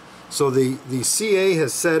holes. So the CA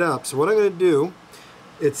has set up. So what I'm going to do,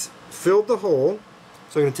 it's filled the hole.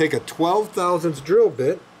 So I'm going to take a 12 thousandths drill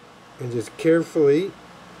bit and just carefully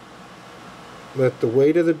let the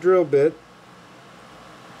weight of the drill bit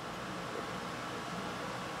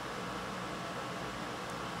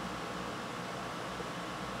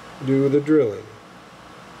do the drilling.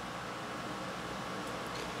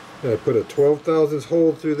 And I put a 12 thousandths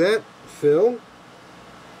hole through that, fill,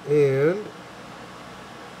 and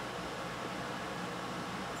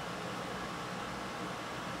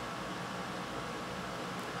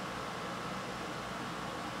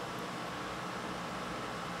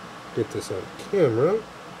get this on camera,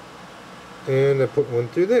 and I put one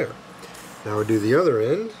through there. Now I'll do the other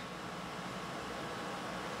end.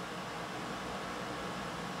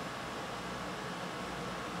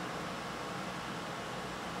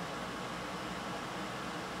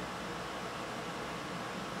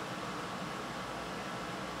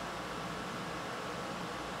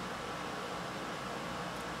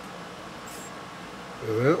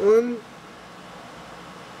 And that one.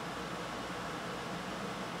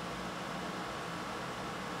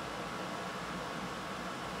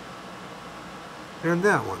 And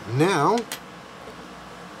that one. Now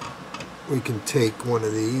we can take one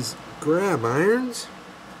of these grab irons,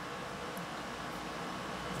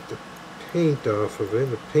 get the paint off of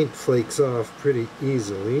it. The paint flakes off pretty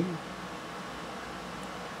easily.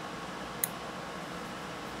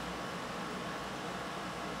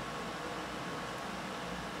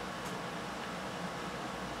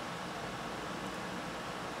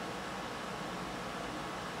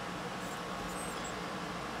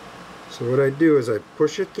 So what I do is I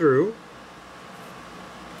push it through.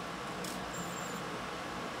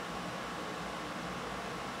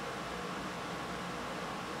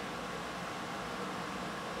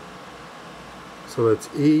 So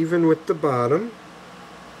it's even with the bottom.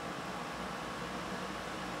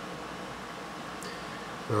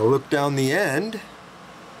 Now look down the end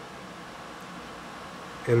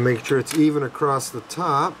and make sure it's even across the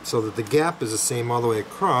top so that the gap is the same all the way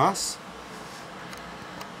across.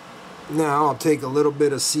 Now I'll take a little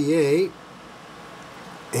bit of CA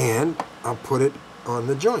and I'll put it on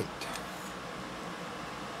the joint.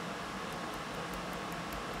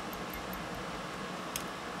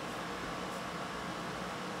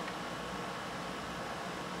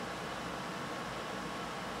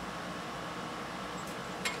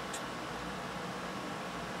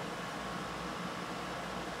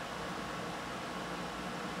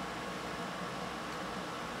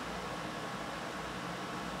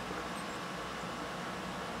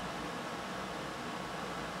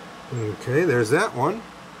 Okay, there's that one.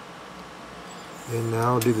 And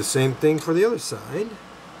now I'll do the same thing for the other side.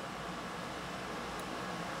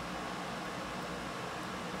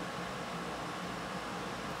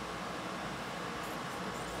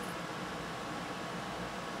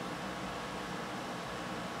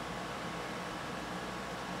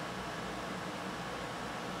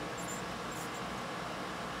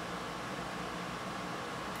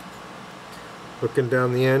 Looking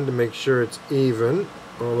down the end to make sure it's even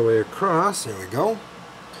all the way across. There we go.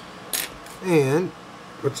 And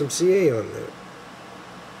put some CA on there.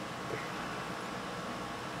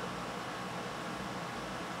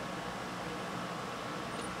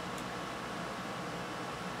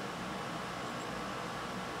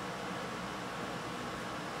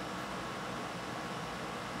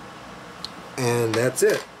 And that's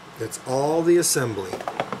it. That's all the assembly.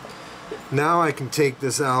 Now I can take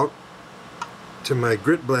this out to my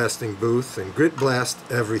grit blasting booth and grit blast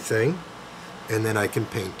everything, and then I can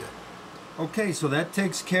paint it. Okay, so that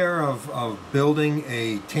takes care of building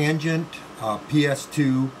a tangent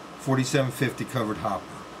PS2 4750 covered hopper.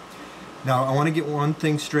 Now I want to get one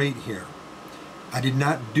thing straight here. I did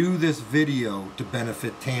not do this video to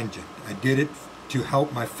benefit Tangent. I did it to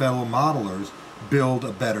help my fellow modelers build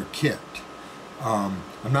a better kit. I'm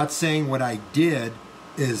not saying what I did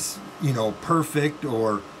is, you know, perfect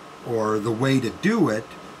or the way to do it,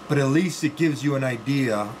 but at least it gives you an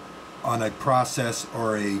idea on a process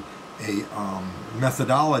or a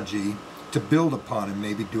methodology to build upon and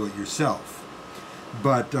maybe do it yourself.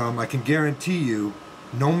 But I can guarantee you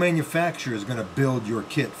no manufacturer is going to build your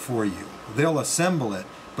kit for you. They'll assemble it,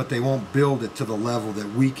 but they won't build it to the level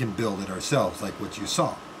that we can build it ourselves, like what you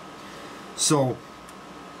saw. So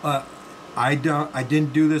I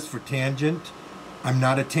didn't do this for Tangent. I'm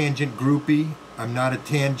not a Tangent groupie. I'm not a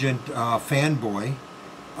Tangent fanboy.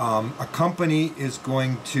 A company is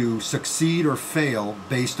going to succeed or fail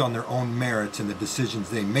based on their own merits and the decisions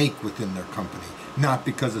they make within their company, not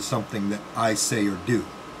because of something that I say or do.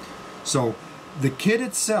 So the kit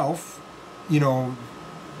itself, you know,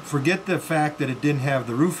 forget the fact that it didn't have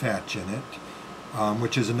the roof hatch in it,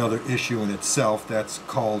 which is another issue in itself. That's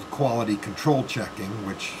called quality control checking,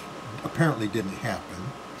 which apparently didn't happen.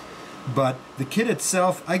 But the kit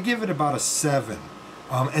itself, I give it about a 7.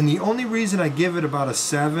 And the only reason I give it about a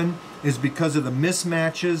 7 is because of the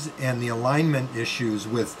mismatches and the alignment issues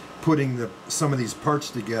with putting some of these parts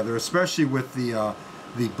together, especially with the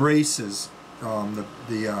braces, the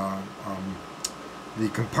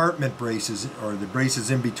compartment braces, or the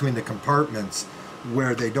braces in between the compartments,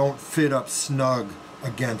 where they don't fit up snug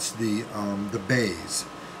against the bays.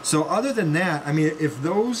 So other than that, I mean, if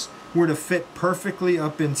those were to fit perfectly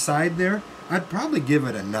up inside there, I'd probably give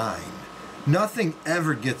it a 9. Nothing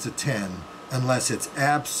ever gets a 10 unless it's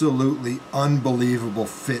absolutely unbelievable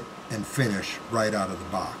fit and finish right out of the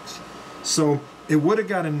box. So it would have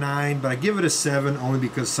got a 9, but I give it a 7 only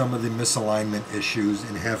because some of the misalignment issues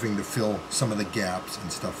and having to fill some of the gaps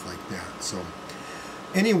and stuff like that. So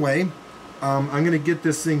anyway, I'm going to get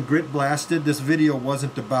this thing grit blasted. This video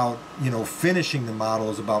wasn't about, you know, finishing the model. It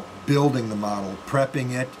was about building the model,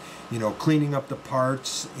 prepping it, you know, cleaning up the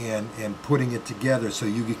parts and putting it together so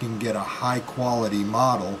you can get a high quality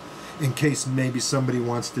model in case maybe somebody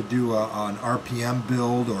wants to do an RPM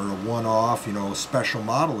build or a one-off, you know, special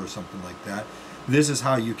model or something like that. This is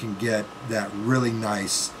how you can get that really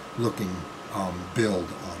nice looking build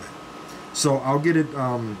on it. So I'll get it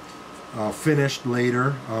finished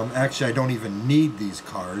later. Actually, I don't even need these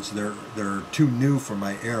cars. They're too new for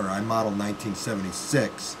my era. I modeled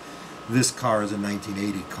 1976. This car is a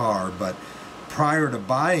 1980 car, but prior to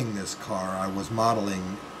buying this car, I was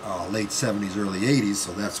modeling late 70s, early 80s,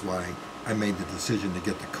 so that's why I made the decision to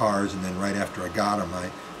get the cars, and then right after I got them,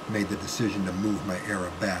 I made the decision to move my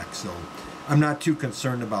era back. So I'm not too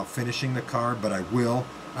concerned about finishing the car, but I will.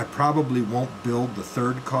 I probably won't build the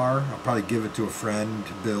third car. I'll probably give it to a friend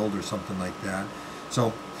to build or something like that.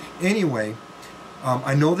 So anyway,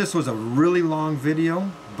 I know this was a really long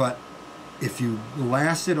video, but if you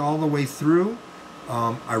lasted all the way through,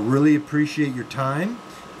 I really appreciate your time,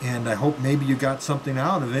 and I hope maybe you got something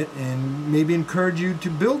out of it and maybe encourage you to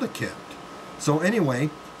build a kit. So anyway,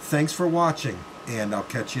 thanks for watching, and I'll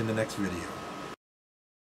catch you in the next video.